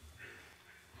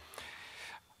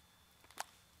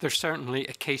 there's certainly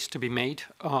a case to be made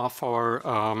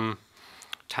for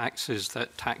taxes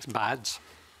that tax bads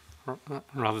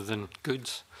rather than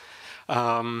goods.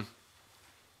 There's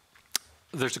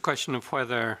a question of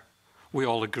whether we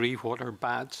all agree what are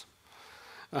bads,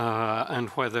 and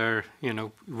whether, you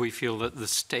know, we feel that the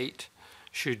state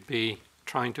should be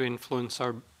trying to influence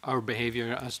our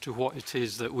behaviour as to what it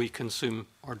is that we consume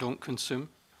or don't consume.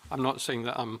 I'm not saying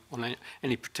that I'm on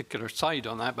any particular side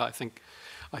on that, but I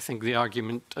think the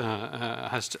argument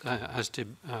has to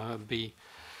be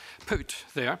put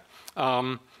there.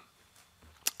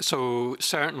 So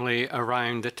certainly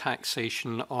around the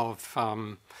taxation of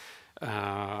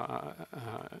the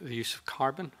use of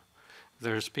carbon,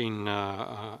 there's been,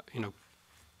 you know,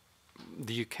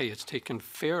 the UK has taken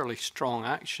fairly strong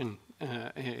action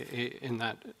in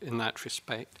that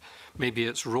respect. Maybe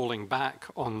it's rolling back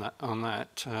on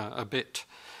that a bit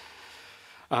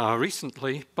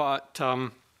recently, but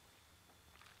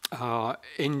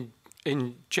in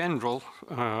general,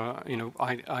 you know,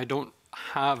 I don't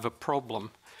have a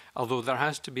problem, although there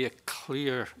has to be a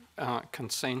clear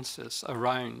consensus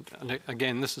around. And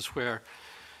again, this is where,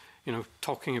 you know,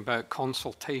 talking about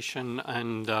consultation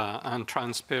and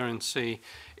transparency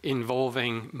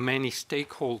involving many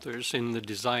stakeholders in the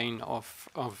design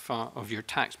of your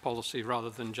tax policy, rather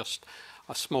than just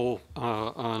a small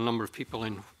number of people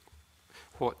in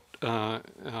what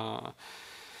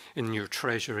in your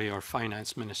treasury or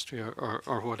finance ministry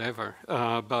or whatever.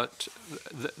 But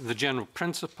the general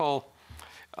principle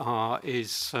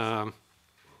is I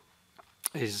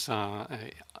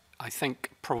think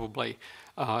probably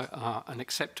an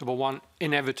acceptable one.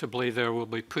 Inevitably, there will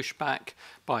be pushback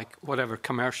by whatever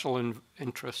commercial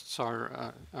interests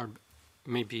are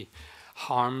maybe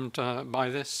harmed by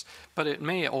this, but it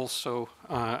may also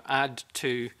add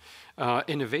to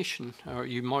innovation, or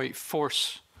you might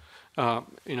force, you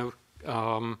know,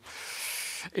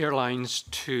 airlines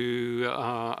to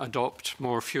adopt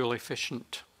more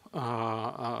fuel-efficient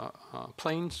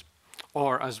planes,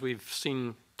 or as we've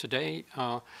seen today,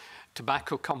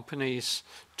 tobacco companies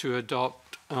to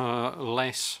adopt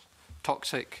less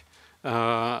toxic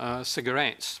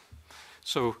cigarettes.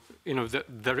 So, you know,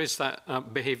 there is that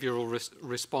behavioural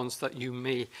response that you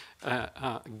may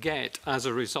get as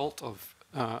a result of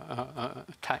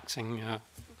taxing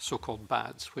so-called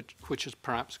bads, which is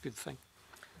perhaps a good thing.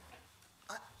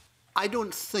 I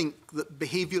don't think that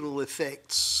behavioural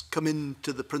effects come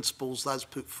into the principles that's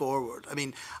put forward. I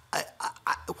mean,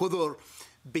 whether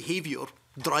behaviour,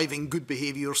 driving good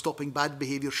behaviour, stopping bad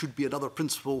behaviour should be another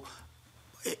principle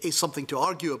is something to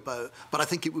argue about, but I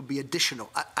think it would be additional.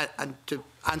 And to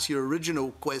answer your original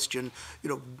question, you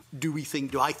know, do I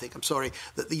think, I'm sorry,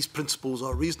 that these principles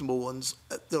are reasonable ones?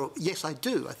 Yes, I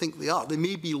do. I think they are. They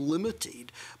may be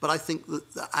limited, but I think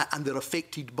that, and they're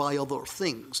affected by other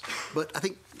things. But I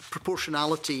think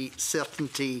proportionality,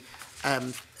 certainty,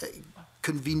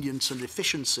 convenience and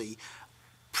efficiency,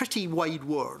 pretty wide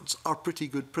words, are pretty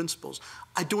good principles.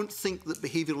 I don't think that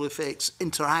behavioural effects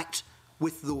interact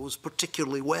with those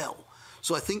particularly well.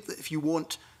 So I think that if you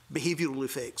want behavioural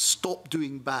effects, stop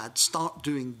doing bad, start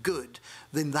doing good,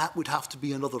 then that would have to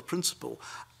be another principle.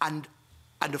 And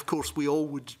of course, we all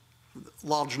would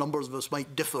large numbers of us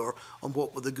might differ on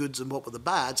what were the goods and what were the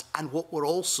bads, and what were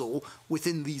also,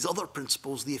 within these other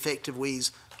principles, the effective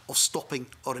ways of stopping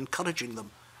or encouraging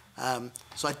them.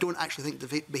 So I don't actually think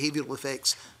the behavioural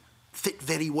effects fit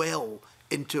very well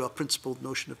into a principled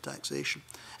notion of taxation.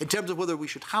 In terms of whether we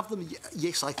should have them,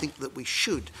 yes, I think that we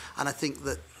should. And I think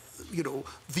that, you know,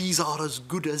 these are as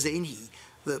good as any.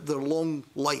 Their long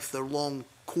life, their long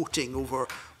coating over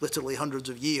literally hundreds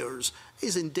of years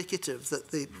is indicative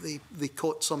that they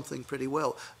caught something pretty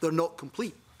well. They're not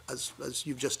complete, as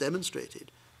you've just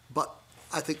demonstrated, but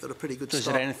I think they're a pretty good start. Is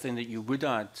there anything that you would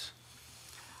add?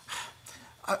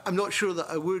 I'm not sure that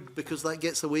I would, because that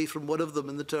gets away from one of them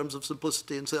in the terms of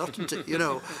simplicity and certainty. You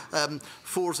know,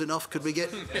 4's enough. Could we get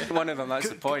one of them? That's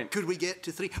the point. Could we get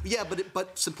to 3? Yeah,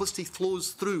 but simplicity flows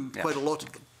through quite a lot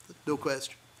of them. No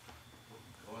question.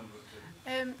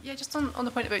 Yeah, just on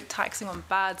the point about taxing on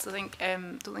bads, I think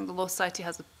don't think the Law Society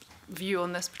has a view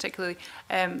on this particularly.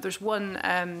 There's one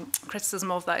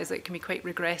criticism of that is that it can be quite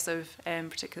regressive,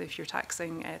 particularly if you're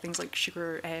taxing things like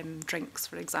sugar drinks,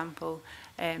 for example.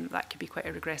 That could be quite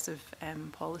a regressive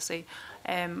policy.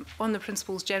 On the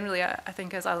principles generally, I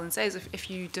think, as Alan says, if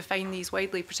you define these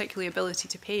widely, particularly ability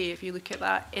to pay, if you look at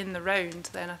that in the round,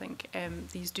 then I think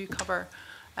these do cover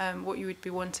what you would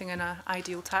be wanting in an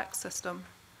ideal tax system.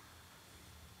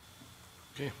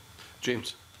 Okay,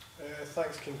 James.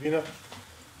 Thanks, convener.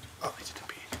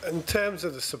 In terms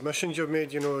of the submissions you've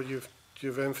made, you know,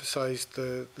 you've emphasised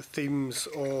the themes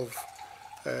of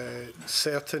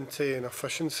certainty and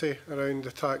efficiency around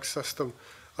the tax system,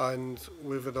 and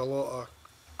we've had a lot of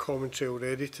commentary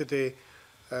already today,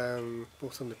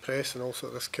 both in the press and also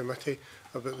at this committee,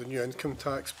 about the new income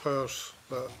tax powers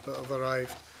that have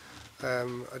arrived.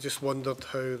 I just wondered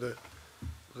how the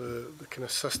kind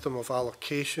of system of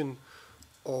allocation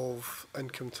of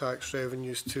income tax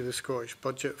revenues to the Scottish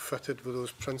budget fitted with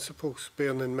those principles,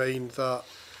 bearing in mind that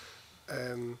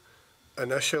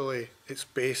initially it's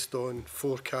based on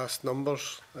forecast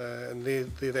numbers, and they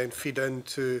then feed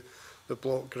into the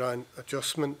block grant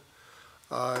adjustment,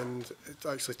 and it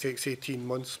actually takes 18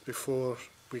 months before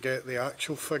we get the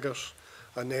actual figures,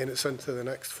 and then it's into the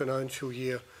next financial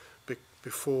year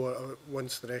before,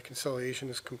 once the reconciliation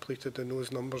is completed and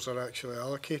those numbers are actually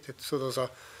allocated. So there's a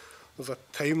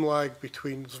time lag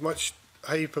between, there's much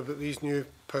hype about these new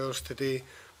powers today,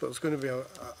 but there's going to be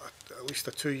at least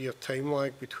a 2-year time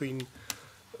lag between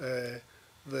the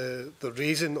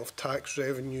raising of tax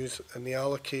revenues and the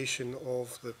allocation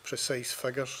of the precise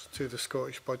figures to the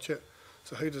Scottish budget.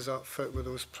 So how does that fit with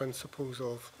those principles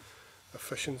of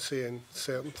efficiency and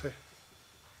certainty?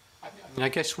 I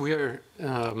guess we're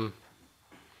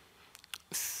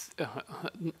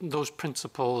those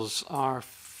principles are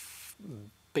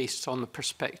based on the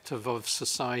perspective of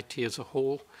society as a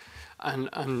whole, and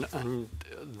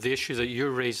the issue that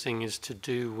you're raising is to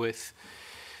do with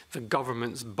the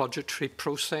government's budgetary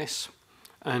process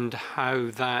and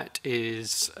how that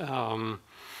is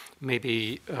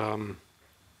maybe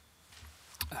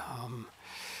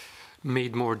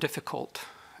made more difficult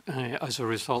as a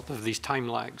result of these time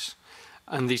lags.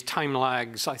 And these time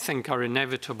lags, I think, are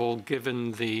inevitable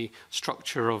given the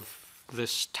structure of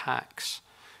this tax,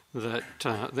 that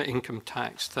the income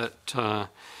tax that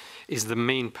is the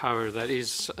main power that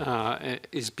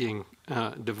is being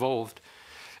devolved.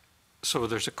 So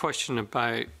there's a question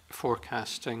about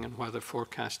forecasting and whether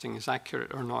forecasting is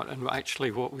accurate or not. And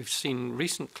actually what we've seen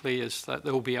recently is that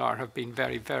the OBR have been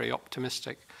very, very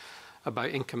optimistic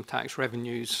about income tax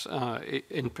revenues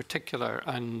in particular,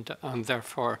 and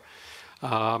therefore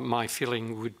my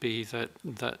feeling would be that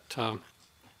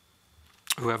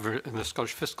whoever in the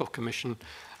Scottish Fiscal Commission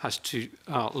has to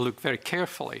look very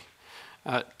carefully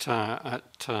at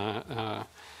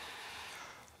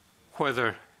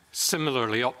whether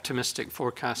similarly optimistic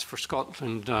forecasts for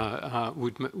Scotland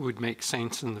would make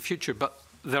sense in the future. But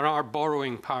there are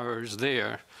borrowing powers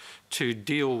there to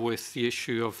deal with the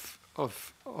issue of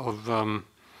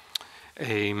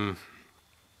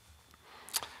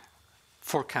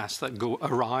forecasts that go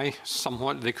awry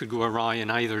somewhat. They could go awry in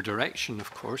either direction,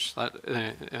 of course.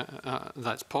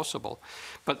 That's possible.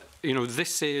 But you know,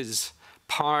 this is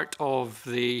part of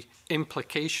the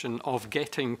implication of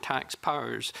getting tax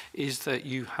powers, is that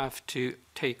you have to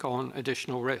take on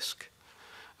additional risk.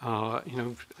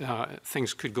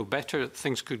 Things could go better,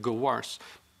 things could go worse.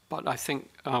 But I think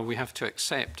we have to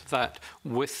accept that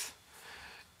with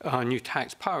new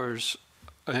tax powers,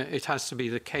 it has to be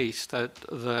the case that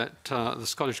the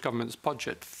Scottish Government's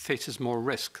budget faces more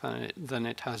risk than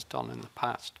it has done in the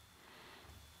past.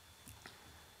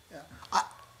 Yeah.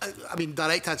 I mean,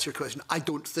 direct answer to your question, I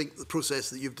don't think the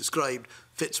process that you've described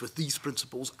fits with these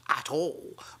principles at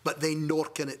all, but then nor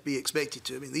can it be expected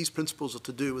to. I mean, these principles are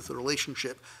to do with the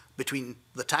relationship between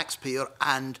the taxpayer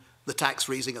and the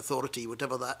tax-raising authority,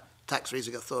 whatever that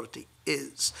tax-raising authority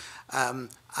is. And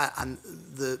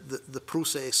the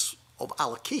process of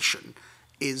allocation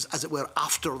is, as it were,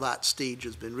 after that stage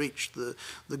has been reached. The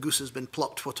goose has been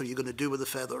plucked. What are you going to do with the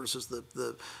feathers is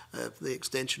the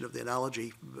extension of the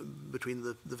analogy between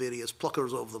the various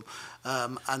pluckers of them.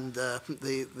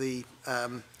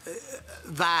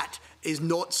 That is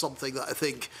not something that I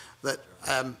think that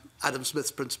Adam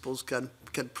Smith's principles can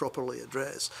properly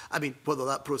address. I mean, whether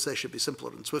that process should be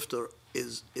simpler and swifter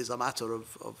is a matter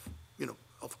of you know,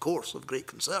 of course, of great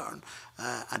concern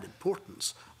and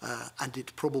importance, and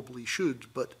it probably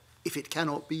should, but if it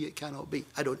cannot be, it cannot be.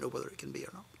 I don't know whether it can be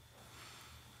or not.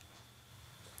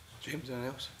 James, anything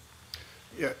else?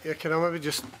 Yeah, can I maybe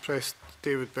just press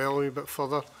David Bellamy a bit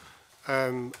further?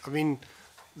 I mean,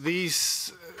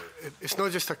 these, it's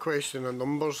not just a question of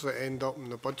numbers that end up in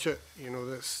the budget, you know,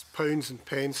 that's pounds and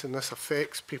pence, and this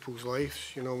affects people's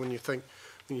lives, you know, when you take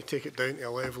it down to a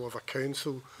level of a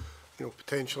council, you know,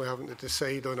 potentially having to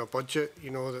decide on a budget,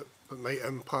 you know, that might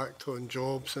impact on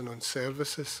jobs and on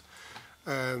services.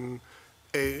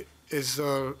 Is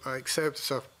there, I accept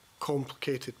it's a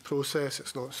complicated process,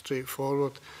 it's not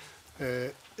straightforward.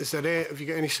 Is there have you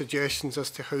got any suggestions as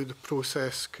to how the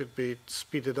process could be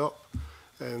speeded up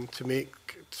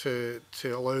to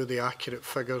allow the accurate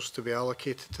figures to be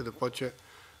allocated to the budget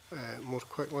more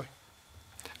quickly?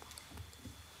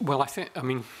 Well, I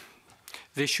mean,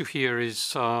 the issue here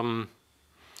is to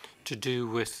do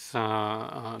with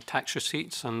tax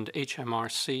receipts and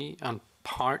HMRC, and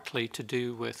partly to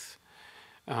do with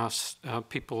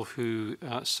people who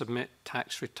submit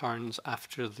tax returns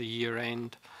after the year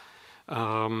end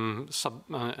and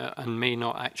may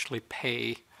not actually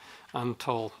pay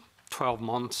until 12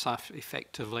 months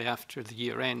effectively after the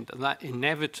year end. And that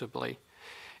inevitably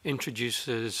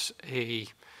introduces a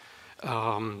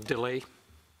delay,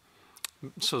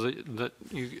 so that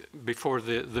you, before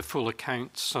the full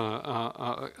accounts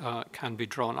can be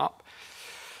drawn up.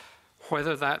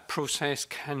 Whether that process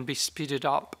can be speeded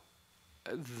up,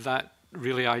 that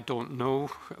really I don't know,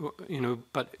 you know,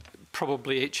 but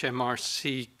probably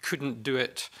HMRC couldn't do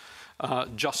it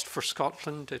just for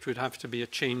Scotland. It would have to be a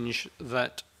change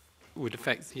that would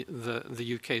affect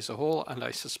the UK as a whole, and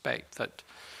I suspect that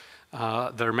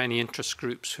there are many interest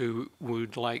groups who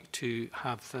would like to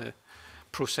have the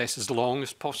process as long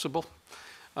as possible,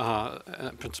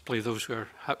 principally those who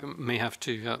may have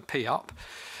to pay up.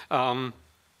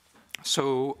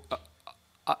 So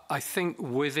I think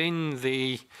within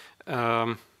the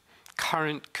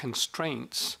current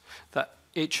constraints that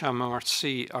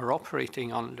HMRC are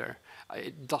operating under,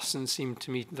 it doesn't seem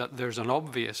to me that there's an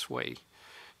obvious way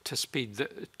to speed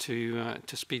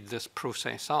this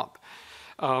process up.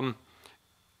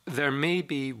 There may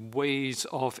be ways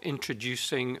of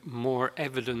introducing more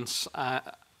evidence,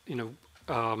 you know,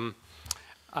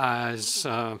 as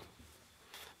the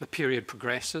period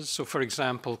progresses. So, for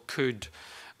example, could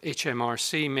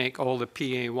HMRC make all the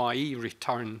PAYE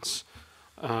returns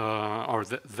or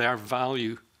their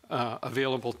value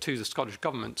available to the Scottish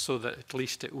Government, so that at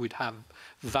least it would have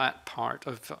that part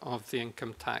of the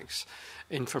income tax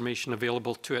information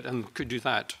available to it, and could do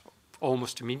that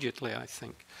almost immediately, I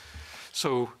think.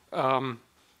 So at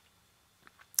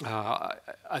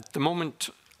the moment,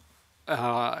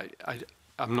 I'm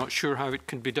not sure how it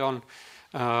can be done,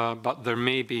 but there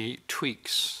may be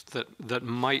tweaks that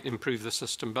might improve the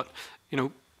system. But, you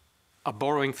know, a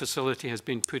borrowing facility has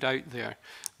been put out there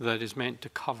that is meant to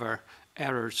cover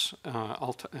errors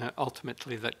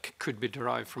ultimately that could be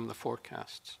derived from the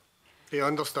forecasts. I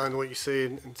understand what you say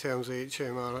in terms of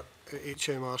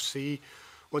HMRC.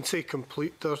 Once they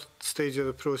complete their stage of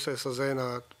the process, there's then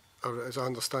or as I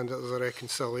understand it, there's a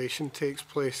reconciliation takes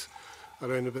place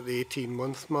around about the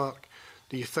 18-month mark.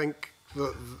 Do you think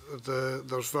that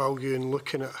there's value in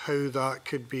looking at how that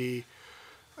could be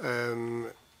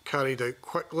carried out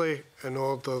quickly in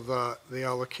order that the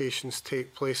allocations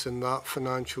take place in that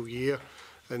financial year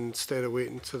instead of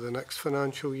waiting to the next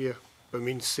financial year, by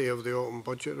means, say, of the autumn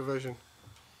budget revision?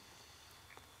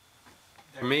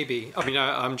 There may be. I mean,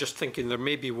 I'm just thinking there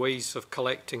may be ways of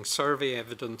collecting survey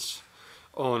evidence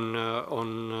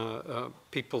on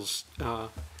people's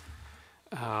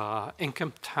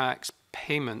income tax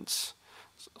payments,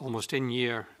 almost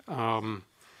in-year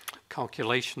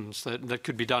calculations that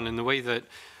could be done in the way that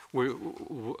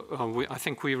I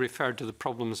think we referred to the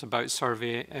problems about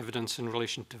survey evidence in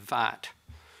relation to VAT,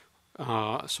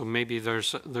 So maybe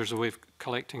there's a way of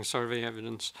collecting survey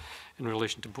evidence in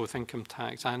relation to both income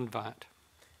tax and VAT.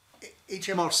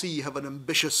 HMRC have an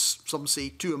ambitious, some say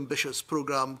too ambitious,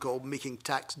 programme called Making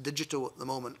Tax Digital at the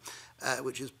moment,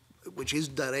 which is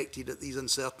directed at these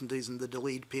uncertainties and the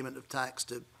delayed payment of tax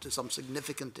to some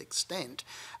significant extent.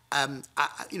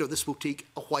 You know, this will take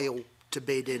a while to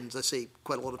bed in. As I say,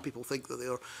 quite a lot of people think that they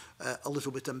are a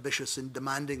little bit ambitious in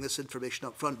demanding this information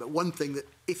up front. But one thing that,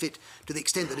 to the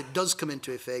extent that it does come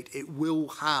into effect, it will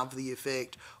have the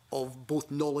effect of both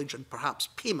knowledge and perhaps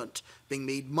payment being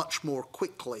made much more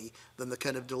quickly than the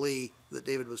kind of delay that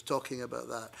David was talking about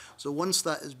that. So once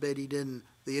that is bedded in,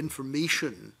 the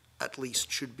information at least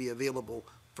should be available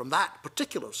from that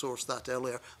particular source that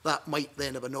earlier. That might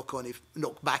then have a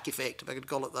knock-back effect, if I could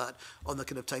call it that, on the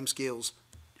kind of timescales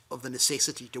of the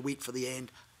necessity to wait for the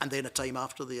end and then a time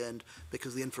after the end,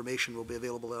 because the information will be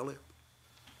available earlier.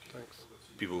 Thanks.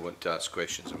 People want to ask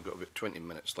questions. We've got about 20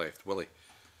 minutes left. Willie.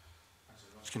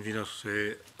 Convener,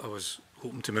 I was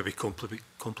hoping to maybe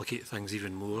complicate things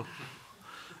even more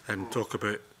and talk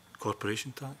about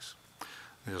corporation tax.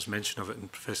 There's mention of it in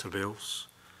Professor Bell's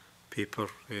paper.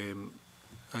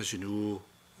 As you know,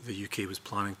 the UK was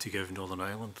planning to give Northern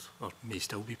Ireland, or may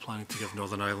still be planning to give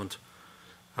Northern Ireland,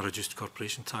 a reduced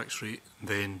corporation tax rate.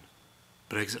 Then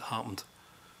Brexit happened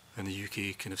and the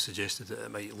UK kind of suggested that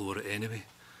it might lower it anyway,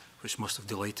 which must have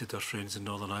delighted our friends in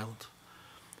Northern Ireland.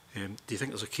 Do you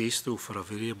think there's a case though for a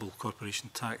variable corporation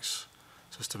tax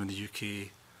system in the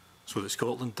UK so that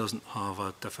Scotland doesn't have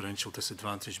a differential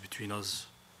disadvantage between us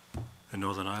and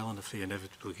Northern Ireland if they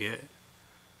inevitably get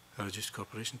a reduced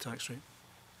corporation tax rate?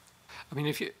 I mean,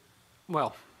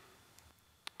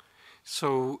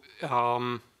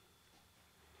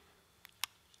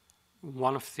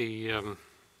 one of the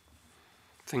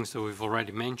things that we've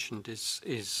already mentioned is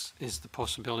the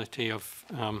possibility of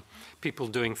people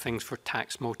doing things for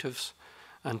tax motives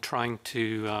and trying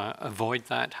to avoid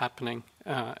that happening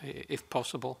if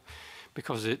possible,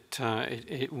 because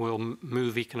it will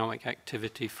move economic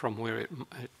activity from where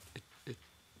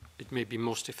it may be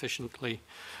most efficiently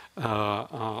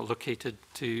located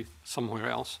to somewhere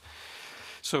else.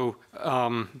 So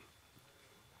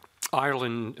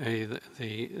Ireland,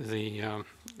 the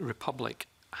Republic,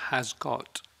 has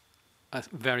got a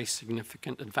very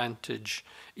significant advantage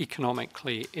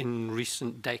economically in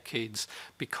recent decades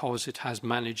because it has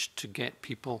managed to get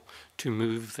people to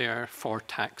move there for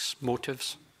tax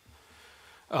motives.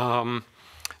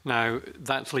 Now,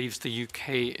 that leaves the UK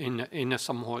in a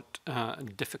somewhat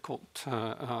difficult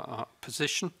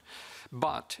position.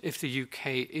 But if the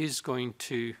UK is going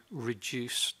to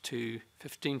reduce to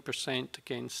 15%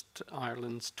 against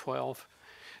Ireland's 12%,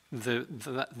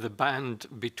 the band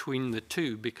between the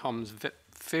two becomes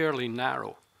fairly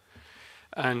narrow.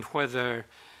 And whether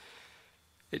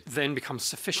it then becomes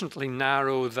sufficiently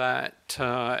narrow that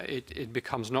it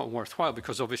becomes not worthwhile,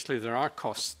 because obviously there are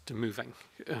costs to moving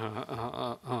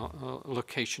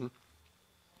location,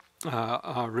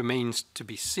 remains to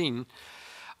be seen.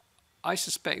 I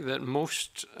suspect that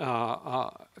most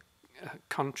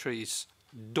countries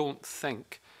don't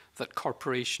think that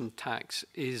corporation tax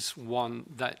is one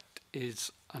that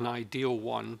is an ideal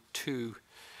one to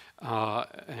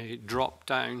drop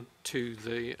down to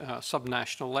the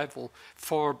subnational level,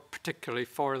 particularly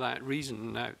for that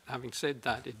reason. Now, having said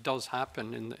that, it does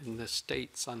happen in the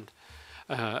States and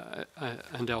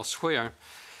elsewhere.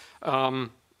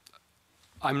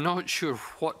 I'm not sure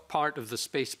what part of the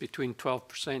space between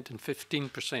 12% and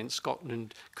 15%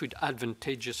 Scotland could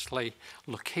advantageously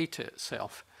locate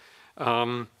itself.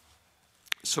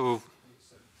 So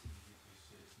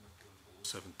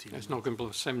 17. It's not going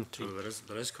below 17. So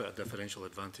there is quite a differential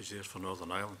advantage there for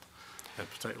Northern Ireland, and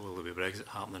particularly with Brexit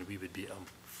happening, we would be at a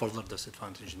further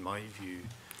disadvantage, in my view,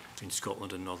 between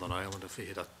Scotland and Northern Ireland if they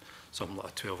had something like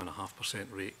a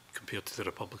 12.5% rate compared to the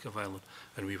Republic of Ireland,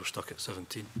 and we were stuck at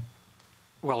 17.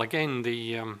 Well, again,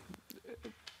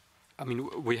 I mean,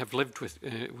 we have lived with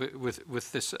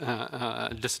this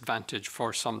disadvantage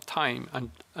for some time,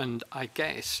 and I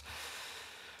guess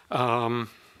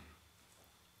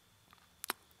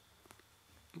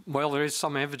well, there is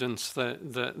some evidence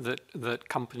that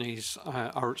companies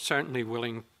are certainly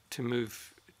willing to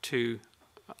move to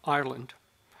Ireland.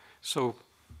 So,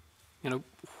 you know,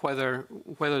 whether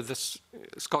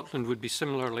Scotland would be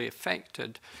similarly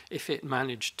affected if it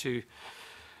managed to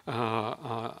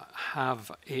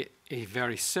have a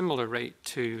very similar rate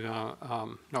to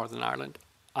Northern Ireland,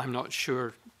 I'm not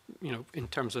sure, you know, in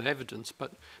terms of evidence,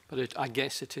 but I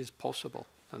guess it is possible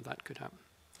that could happen.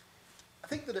 I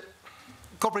think that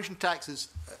corporation tax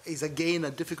is again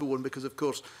a difficult one because, of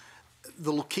course,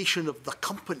 the location of the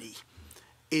company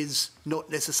is not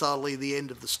necessarily the end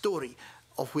of the story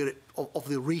of where of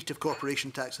the rate of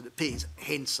corporation tax that it pays.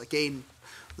 Hence, again,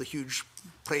 the huge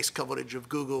press coverage of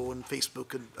Google and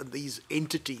Facebook and these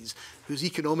entities whose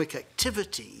economic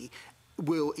activity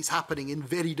is happening in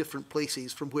very different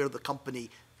places from where the company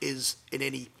is in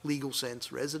any legal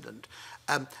sense resident.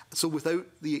 So without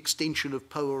the extension of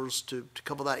powers to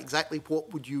cover that, exactly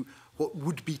what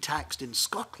would be taxed in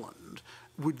Scotland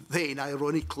would then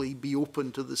ironically be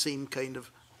open to the same kind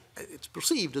of, it's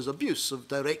perceived as abuse of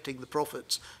directing the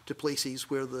profits to places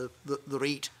where the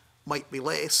rate might be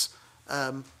less,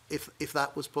 if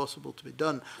that was possible to be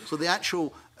done. So the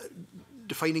actual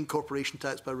defining corporation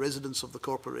tax by residents of the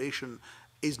corporation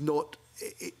is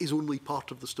only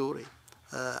part of the story.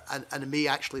 And it may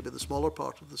actually be the smaller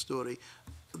part of the story,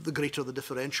 the greater the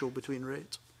differential between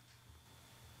rates.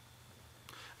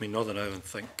 I mean, Northern Ireland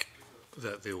think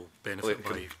that they'll benefit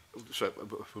by... Sorry,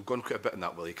 we've gone quite a bit in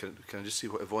that, Willie. Can I just see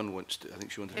what Yvonne wants to... I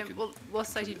think she wanted to... Well,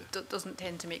 Lost Society doesn't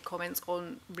tend to make comments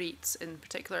on rates in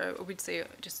particular. I would say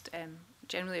just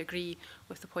generally agree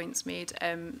with the points made.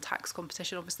 Tax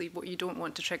competition, obviously, what you don't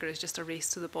want to trigger is just a race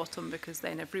to the bottom, because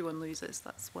then everyone loses.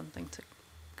 That's one thing to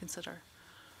consider.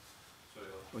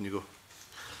 When you go.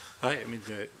 I mean,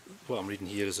 what I'm reading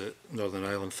here is that Northern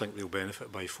Ireland think they'll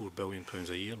benefit by £4 billion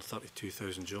a year and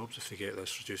 32,000 jobs if they get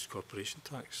this reduced corporation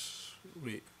tax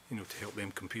rate, you know, to help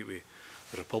them compete with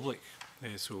the Republic.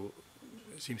 So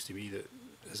it seems to me that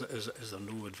is there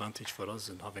no advantage for us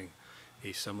in having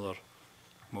a similar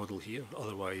model here?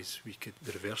 Otherwise,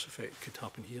 the reverse effect could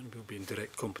happen here, and we'll be in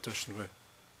direct competition with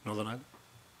Northern Ireland.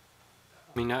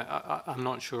 I mean, I'm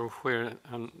not sure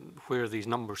where these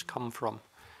numbers come from.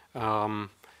 And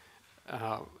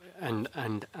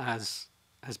as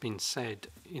has been said,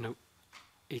 you know,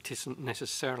 it isn't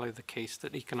necessarily the case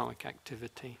that economic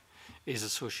activity is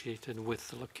associated with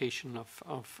the location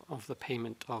of the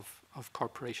payment of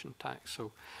corporation tax.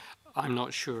 So I'm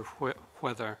not sure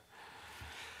whether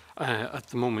at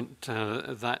the moment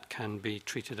that can be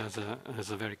treated as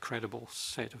a very credible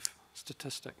set of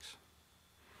statistics.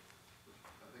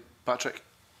 Patrick.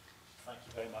 Thank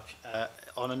you very much.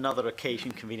 On another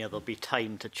occasion, Convener, there'll be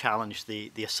time to challenge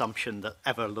the assumption that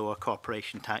ever lower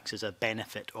corporation tax is a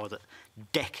benefit, or that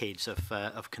decades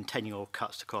of continual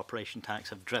cuts to corporation tax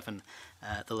have driven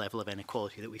the level of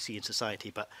inequality that we see in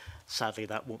society, but sadly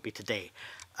that won't be today.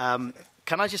 Can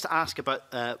I just ask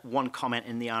about one comment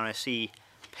in the RSE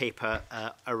paper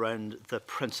around the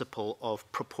principle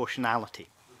of proportionality?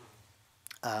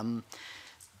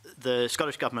 The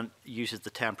Scottish Government uses the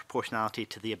term proportionality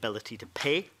to the ability to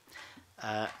pay,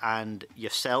 and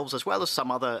yourselves, as well as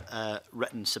some other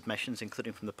written submissions,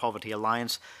 including from the Poverty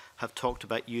Alliance, have talked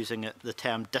about using the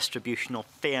term distributional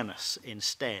fairness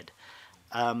instead.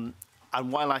 And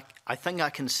while I think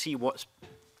I can see what's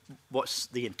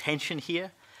the intention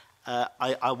here,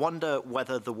 I wonder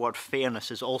whether the word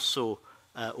fairness is also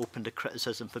open to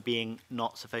criticism for being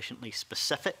not sufficiently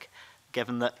specific,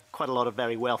 given that quite a lot of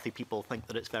very wealthy people think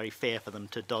that it's very fair for them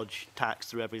to dodge tax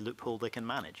through every loophole they can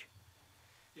manage.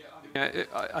 Yeah,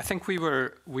 I think we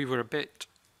were a bit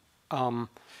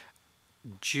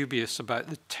dubious about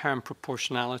the term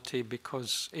proportionality,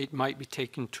 because it might be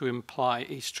taken to imply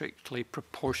a strictly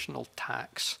proportional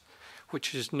tax,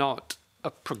 which is not a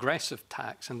progressive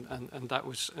tax, and that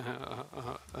was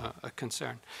a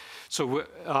concern. So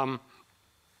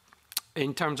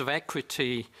in terms of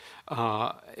equity,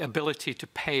 ability to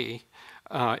pay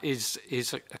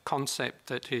is a concept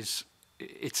that is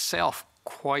itself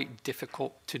quite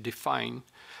difficult to define,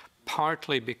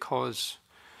 partly because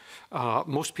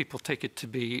most people take it to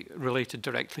be related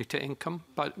directly to income,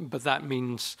 but that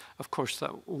means, of course,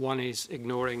 that one is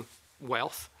ignoring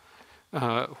wealth,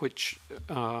 which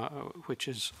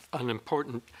is an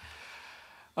important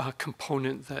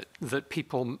component that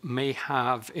people may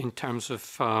have in terms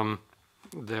of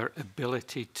their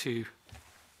ability to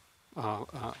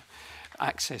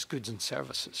access goods and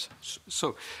services.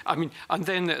 So, I mean, and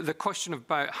then the question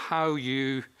about how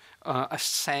you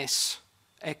assess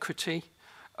equity.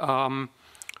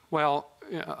 Well,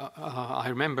 I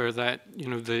remember that, you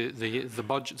know, the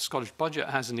budget, the Scottish budget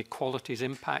has an equalities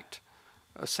impact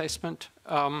assessment,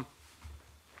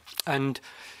 and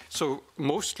so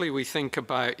mostly we think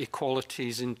about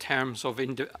equalities in terms of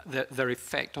their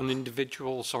effect on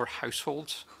individuals or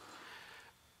households.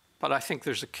 But I think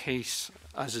there's a case,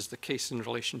 as is the case in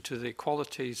relation to the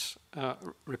equalities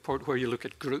report, where you look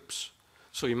at groups.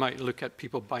 So you might look at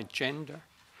people by gender.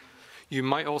 You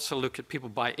might also look at people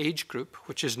by age group,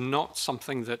 which is not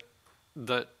something that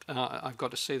I've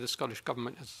got to say the Scottish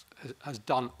Government has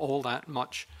done all that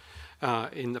much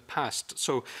in the past.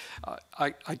 So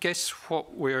I guess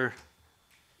what we're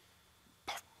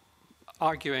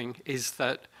arguing is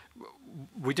that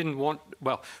we didn't want,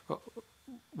 well,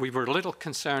 we were a little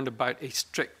concerned about a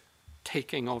strict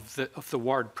taking of the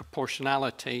word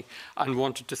proportionality and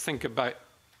wanted to think about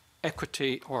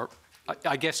equity, or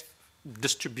I guess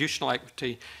distributional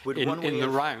equity in the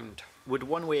round. Would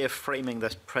one way of framing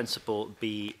this principle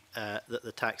be that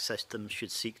the tax system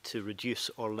should seek to reduce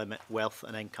or limit wealth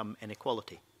and income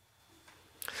inequality?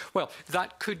 Well,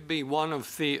 that could be one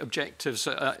of the objectives.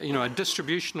 You know, a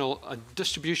distributional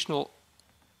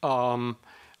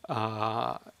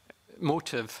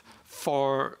motive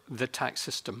for the tax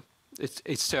system.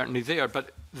 It's certainly there, but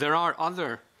there are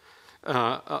other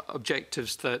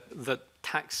objectives that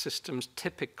tax systems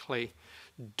typically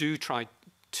do try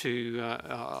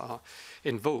to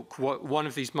invoke. One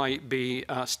of these might be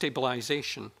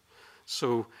stabilization.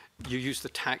 So you use the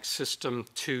tax system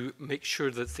to make sure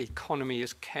that the economy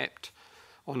is kept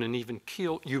on an even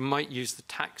keel. You might use the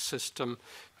tax system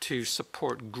to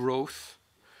support growth.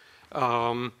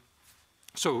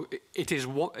 So it is.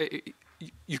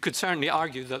 You could certainly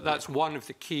argue that that's one of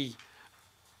the key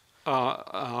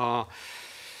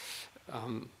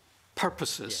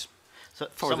purposes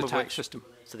for the tax system.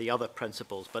 To the other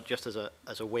principles, but just as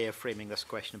a way of framing this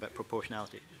question about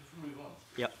proportionality.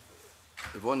 Yep.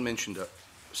 Yvonne mentioned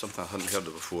something I hadn't heard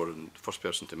of before, and the first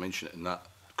person to mention it in that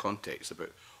context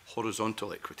about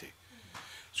horizontal equity.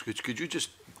 So could you just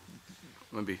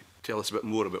maybe tell us a bit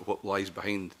more about what lies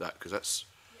behind that, because that's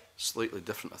slightly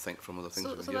different, I think, from other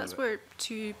things. So that's where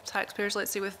two taxpayers,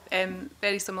 let's say with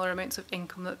very similar amounts of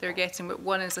income that they're getting, but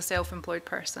one is a self-employed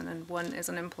person and one is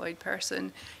an employed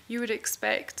person, you would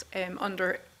expect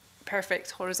under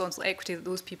perfect horizontal equity that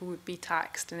those people would be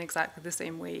taxed in exactly the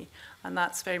same way. And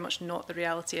that's very much not the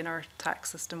reality in our tax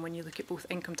system when you look at both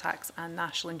income tax and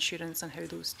national insurance and how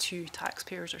those two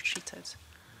taxpayers are treated.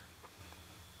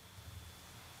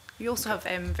 We also have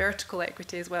vertical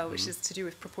equity as well, which is to do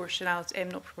with proportionality,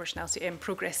 not proportionality,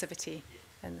 progressivity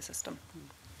in the system.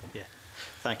 Yeah,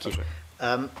 thank you.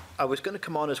 I was going to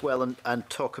come on as well and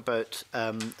talk about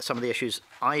some of the issues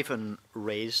Ivan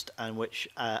raised, and which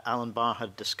Alan Barr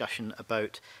had discussion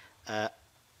about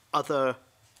other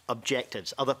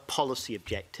objectives, other policy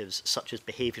objectives, such as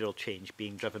behavioural change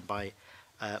being driven by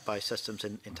systems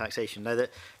in taxation. Now,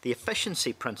 the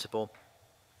efficiency principle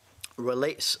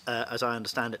relates, as I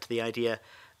understand it, to the idea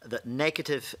that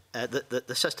that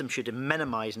the system should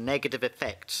minimise negative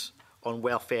effects on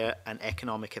welfare and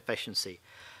economic efficiency.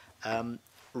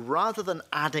 Rather than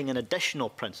adding an additional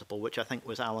principle, which I think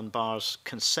was Alan Barr's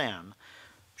concern,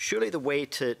 surely the way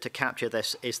to capture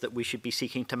this is that we should be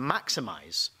seeking to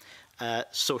maximise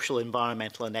social,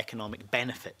 environmental and economic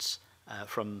benefits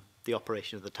from the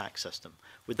operation of the tax system.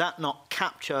 Would that not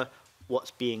capture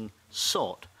what's being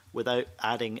sought without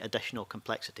adding additional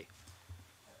complexity?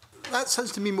 That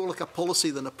sounds to me more like a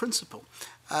policy than a principle.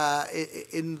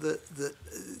 In the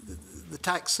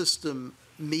tax system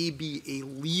may be a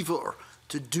lever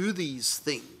to do these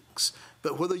things,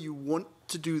 but whether you want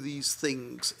to do these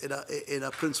things in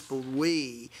a principled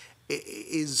way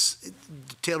is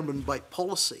determined by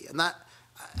policy, and that,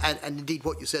 and indeed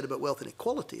what you said about wealth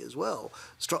inequality as well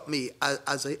struck me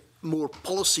as a more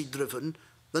policy-driven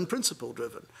than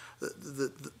principle-driven.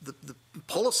 The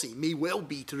policy may well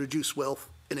be to reduce wealth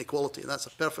inequality, and that's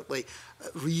a perfectly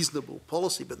reasonable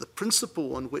policy, but the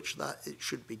principle on which that it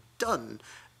should be done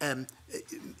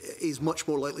is much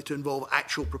more likely to involve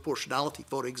actual proportionality,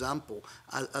 for example,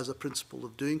 as a principle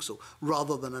of doing so,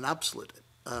 rather than an absolute.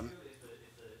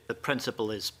 The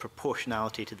principle is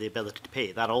proportionality to the ability to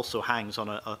pay. That also hangs on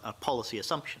a policy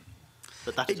assumption.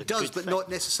 That is it does, but not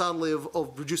necessarily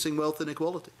of reducing wealth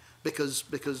inequality. Because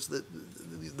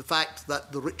the fact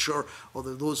that the richer or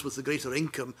those with the greater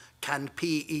income can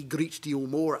pay a great deal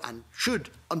more and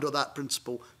should, under that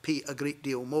principle, pay a great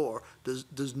deal more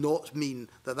does not mean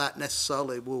that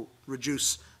necessarily will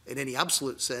reduce, in any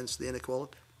absolute sense, the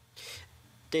inequality.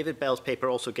 David Bell's paper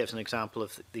also gives an example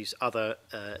of these other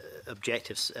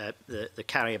objectives. The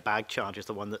carrier bag charge is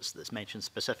the one that's mentioned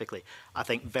specifically. I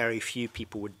think very few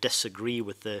people would disagree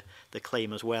with the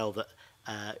claim as well that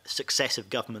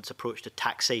successive governments' approach to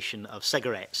taxation of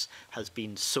cigarettes has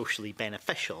been socially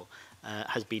beneficial,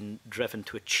 has been driven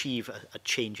to achieve a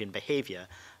change in behaviour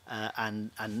and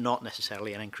not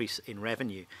necessarily an increase in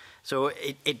revenue. So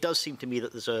it does seem to me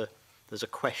that there's a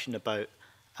question about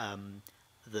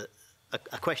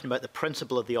a question about the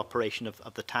principle of the operation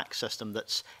of the tax system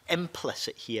that's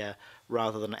implicit here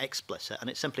rather than explicit, and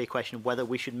it's simply a question of whether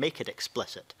we should make it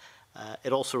explicit.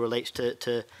 It also relates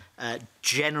to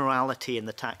generality in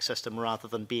the tax system rather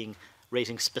than being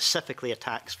raising specifically a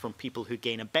tax from people who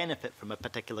gain a benefit from a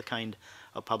particular kind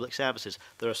of public services.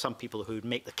 There are some people who would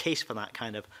make the case for that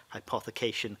kind of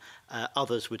hypothecation.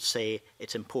 Others would say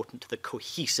it's important to the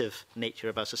cohesive nature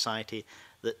of our society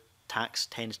that tax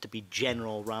tends to be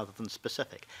general rather than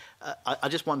specific. I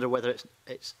just wonder whether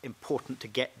it's important to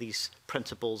get these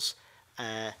principles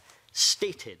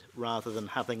stated rather than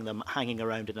having them hanging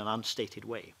around in an unstated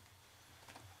way.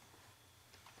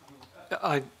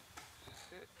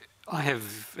 I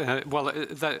have,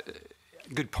 that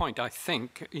good point. I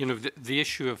think, you know, the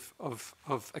issue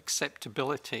of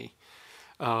acceptability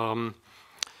in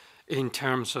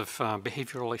terms of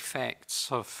behavioural effects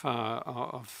of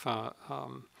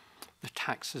the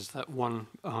taxes that one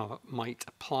might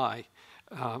apply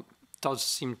does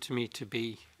seem to me to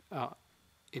be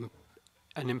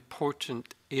an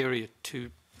important area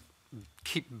to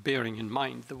keep bearing in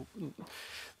mind.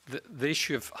 The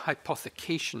issue of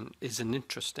hypothecation is an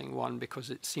interesting one because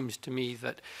it seems to me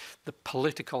that the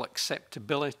political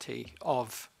acceptability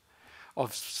of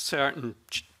certain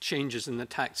changes in the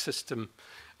tax system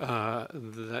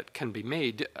that can be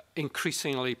made,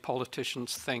 increasingly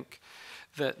politicians think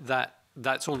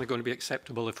that's only going to be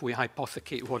acceptable if we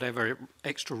hypothecate whatever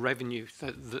extra revenue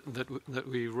that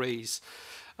we raise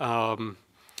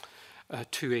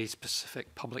to a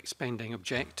specific public spending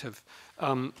objective.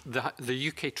 The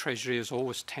UK Treasury has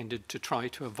always tended to try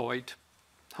to avoid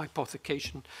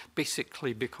hypothecation,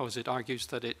 basically because it argues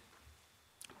that it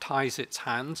ties its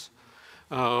hands.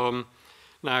 Now,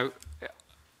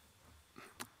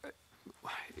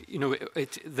 you know,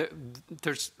 it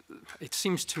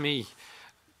seems to me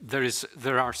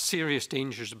there are serious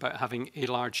dangers about having a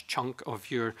large chunk of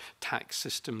your tax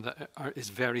system that is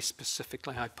very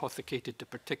specifically hypothecated to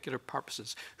particular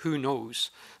purposes. Who knows?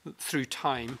 Through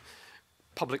time,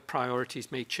 public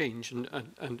priorities may change and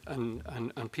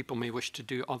people may wish to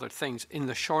do other things. In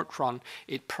the short run,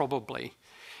 it probably,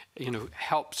 you know,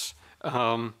 helps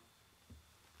the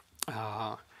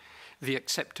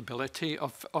acceptability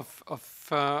of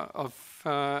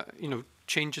you know,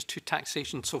 changes to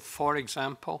taxation. So, for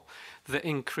example, the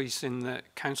increase in the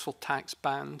council tax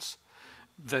bands,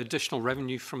 the additional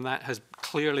revenue from that has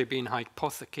clearly been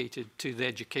hypothecated to the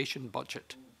education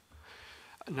budget.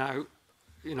 Now,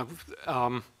 you know,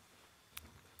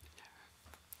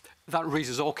 that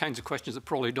raises all kinds of questions that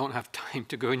probably don't have time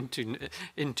to go into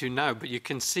now, but you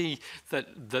can see that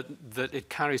it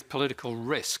carries political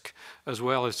risk as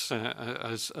well as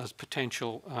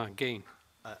potential gain.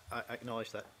 I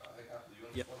acknowledge that.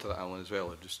 Yep. To that, Alan, as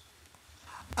well.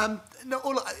 No,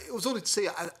 I was only to say,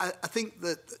 I think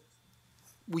that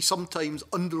we sometimes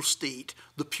understate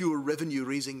the pure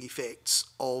revenue-raising effects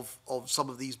of some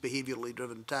of these behaviourally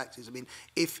driven taxes. I mean,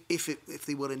 if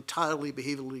they were entirely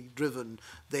behaviourally driven,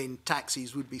 then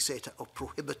taxes would be set at a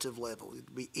prohibitive level. It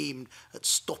would be aimed at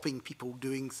stopping people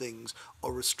doing things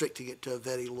or restricting it to a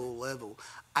very low level.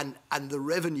 And the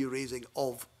revenue-raising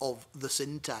of the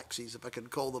sin taxes, if I can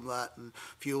call them that, and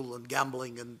fuel and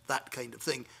gambling and that kind of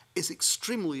thing, is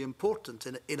extremely important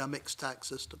in a mixed tax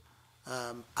system.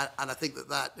 And I think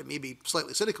that it may be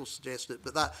slightly cynical to suggest it,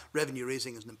 but that revenue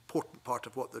raising is an important part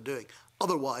of what they're doing.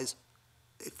 Otherwise,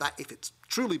 if it's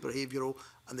truly behavioural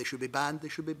and they should be banned, they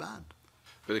should be banned.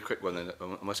 Very quick one then.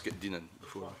 I must get Dean in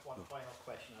before. One final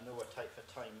question. I know we're tight for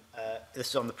time. This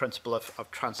is on the principle of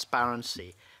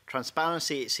transparency.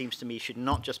 Transparency, it seems to me, should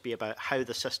not just be about how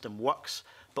the system works,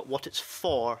 but what it's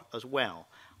for as well.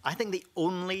 I think the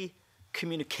only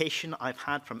communication I've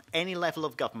had from any level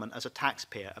of government as a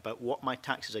taxpayer about what my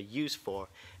taxes are used for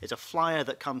is a flyer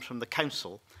that comes from the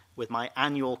council with my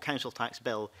annual council tax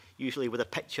bill, usually with a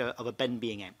picture of a bin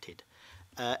being emptied.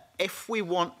 If we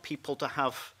want people to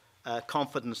have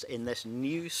confidence in this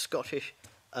new Scottish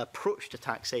approach to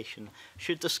taxation,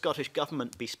 should the Scottish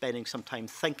Government be spending some time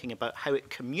thinking about how it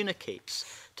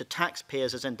communicates to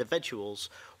taxpayers as individuals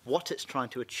what it's trying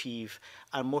to achieve,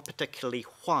 and more particularly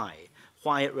why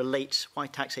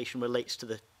taxation relates to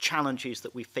the challenges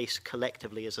that we face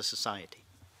collectively as a society?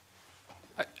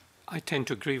 I tend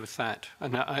to agree with that,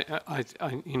 and I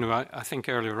think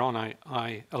earlier on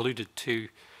I alluded to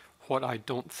what I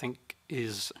don't think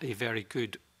is a very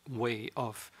good way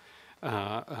of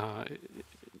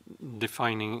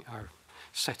defining or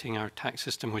setting our tax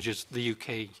system, which is the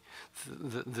UK,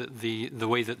 the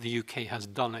way that the UK has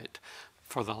done it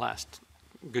for the last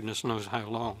goodness knows how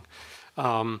long.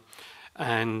 I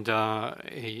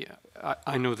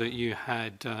know that you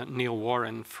had Neil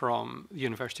Warren from the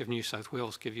University of New South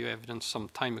Wales give you evidence some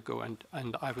time ago,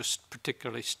 and I was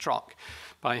particularly struck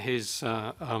by his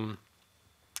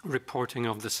reporting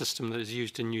of the system that is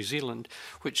used in New Zealand,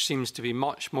 which seems to be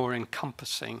much more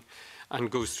encompassing and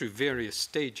goes through various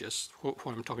stages. What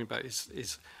I'm talking about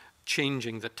is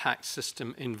changing the tax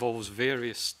system involves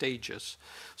various stages,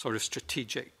 sort of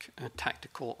strategic,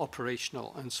 tactical,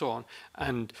 operational, and so on.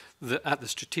 And at the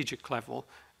strategic level,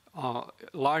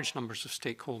 large numbers of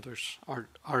stakeholders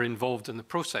are involved in the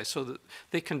process so that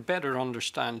they can better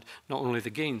understand not only the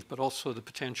gains but also the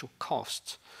potential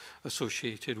costs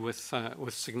associated with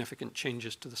significant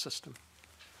changes to the system.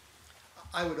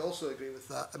 I would also agree with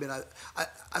that. I mean,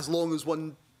 as long as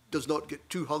one does not get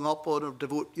too hung up on or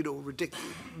devote,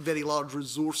 very large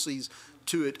resources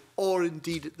to it, or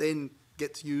indeed it then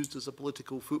gets used as a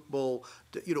political football.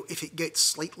 If it gets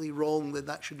slightly wrong, then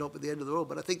that should not be the end of the world.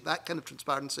 But I think that kind of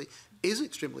transparency is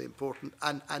extremely important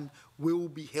and will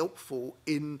be helpful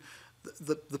in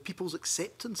the people's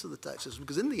acceptance of the tax system.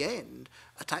 Because in the end,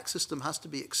 a tax system has to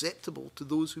be acceptable to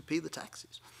those who pay the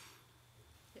taxes.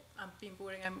 I'm being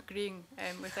boring, I'm agreeing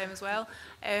with them as well.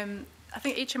 I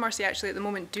think HMRC actually at the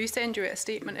moment do send you a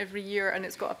statement every year, and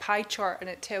it's got a pie chart and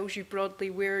it tells you broadly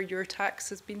where your tax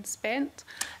has been spent.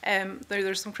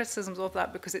 There's some criticisms of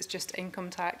that because it's just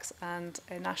income tax and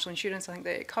national insurance I think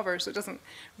that it covers, so it doesn't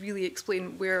really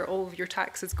explain where all of your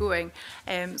tax is going.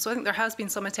 So I think there has been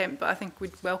some attempt, but I think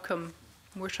we'd welcome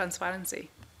more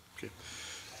transparency. Okay.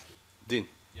 Dean.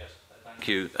 Thank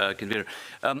you, Convener.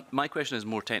 My question is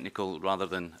more technical rather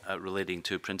than relating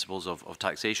to principles of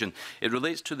taxation. It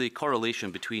relates to the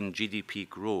correlation between GDP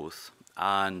growth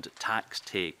and tax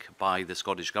take by the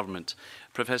Scottish Government.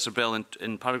 Professor Bell,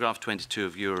 in paragraph 22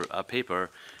 of your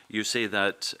paper, you say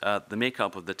that the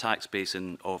makeup of the tax base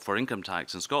for income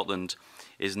tax in Scotland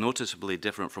is noticeably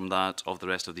different from that of the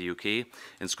rest of the UK.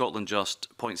 In Scotland, just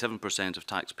 0.7% of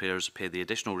taxpayers pay the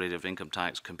additional rate of income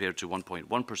tax compared to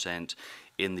 1.1%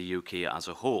 in the UK as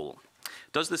a whole.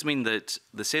 Does this mean that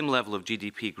the same level of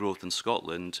GDP growth in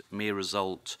Scotland may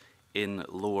result in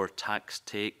lower tax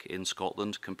take in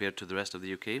Scotland compared to the rest of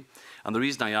the UK? And the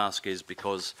reason I ask is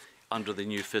because under the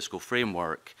new fiscal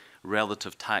framework,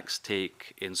 relative tax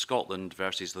take in Scotland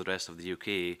versus the rest of the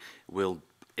UK will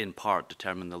in part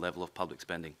determine the level of public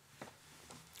spending.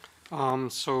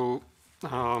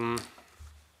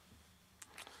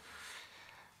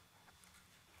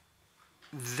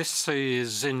 This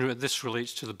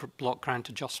relates to the block grant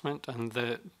adjustment and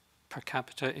the per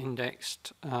capita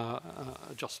indexed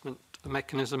adjustment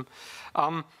mechanism.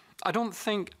 I don't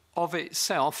think of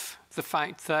itself the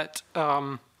fact that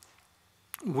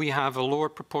we have a lower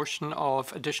proportion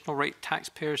of additional rate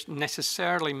taxpayers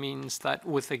necessarily means that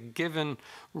with a given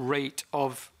rate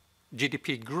of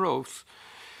GDP growth,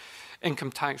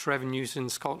 income tax revenues in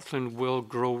Scotland will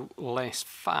grow less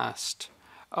fast.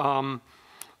 It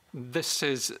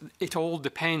all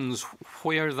depends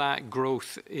where that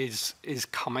growth is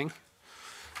coming.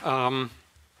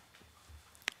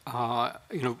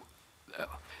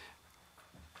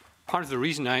 Part of the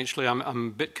reason actually I'm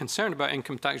a bit concerned about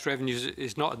income tax revenues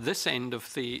is not at this end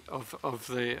of the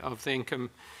income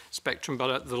spectrum, but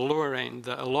at the lower end.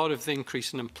 That a lot of the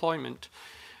increase in employment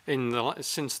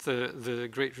since the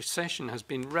Great Recession has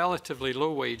been relatively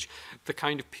low wage, the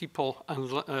kind of people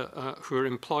who are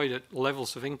employed at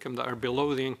levels of income that are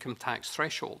below the income tax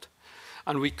threshold.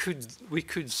 And we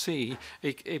could see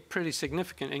a pretty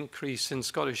significant increase in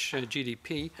Scottish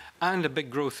GDP and a big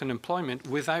growth in employment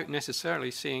without necessarily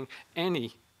seeing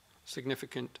any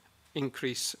significant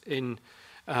increase in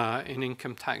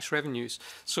income tax revenues.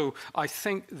 So I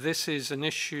think this is an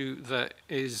issue that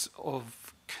is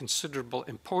of considerable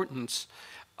importance.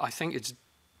 I think it's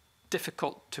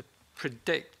difficult to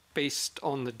predict based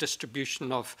on the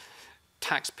distribution of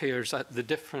taxpayers at the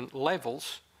different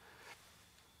levels,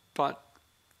 but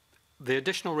the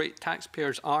additional rate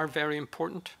taxpayers are very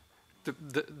important.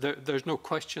 There's no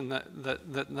question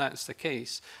that's the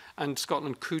case. And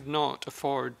Scotland could not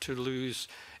afford to lose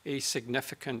a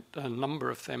significant number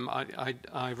of them. I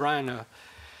ran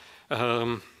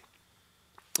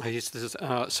I used this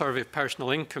survey of personal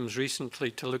incomes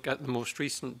recently to look at the most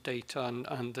recent data,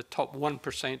 and the top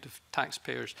 1% of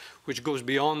taxpayers, which goes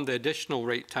beyond the additional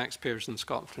rate taxpayers in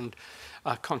Scotland,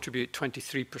 contribute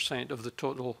 23% of the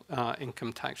total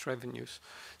income tax revenues.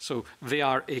 So they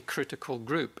are a critical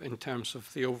group in terms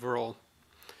of the overall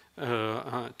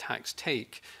tax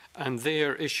take, and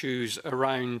their issues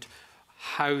around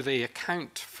how they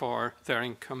account for their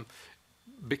income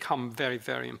become very,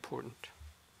 very important.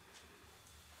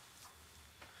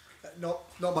 Not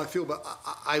my field, but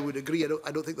I would agree. I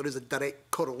don't think there is a direct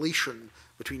correlation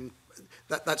between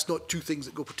that. That's not two things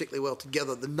that go particularly well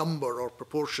together. The number or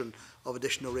proportion of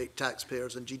additional rate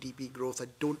taxpayers and GDP growth, I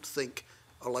don't think,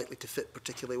 are likely to fit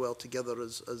particularly well together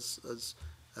as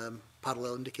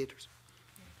parallel indicators.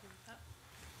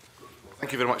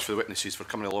 Thank you very much for the witnesses for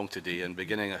coming along today and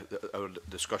beginning our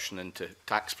discussion into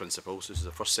tax principles. This is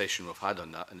the first session we've had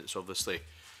on that, and it's obviously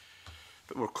a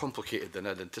bit more complicated than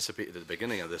I'd anticipated at the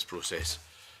beginning of this process.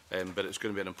 But it's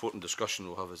going to be an important discussion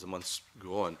we'll have as the months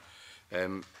go on.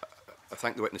 I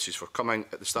thank the witnesses for coming.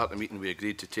 At the start of the meeting, we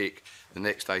agreed to take the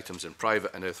next items in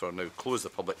private, and therefore now close the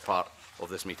public part of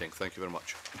this meeting. Thank you very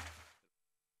much.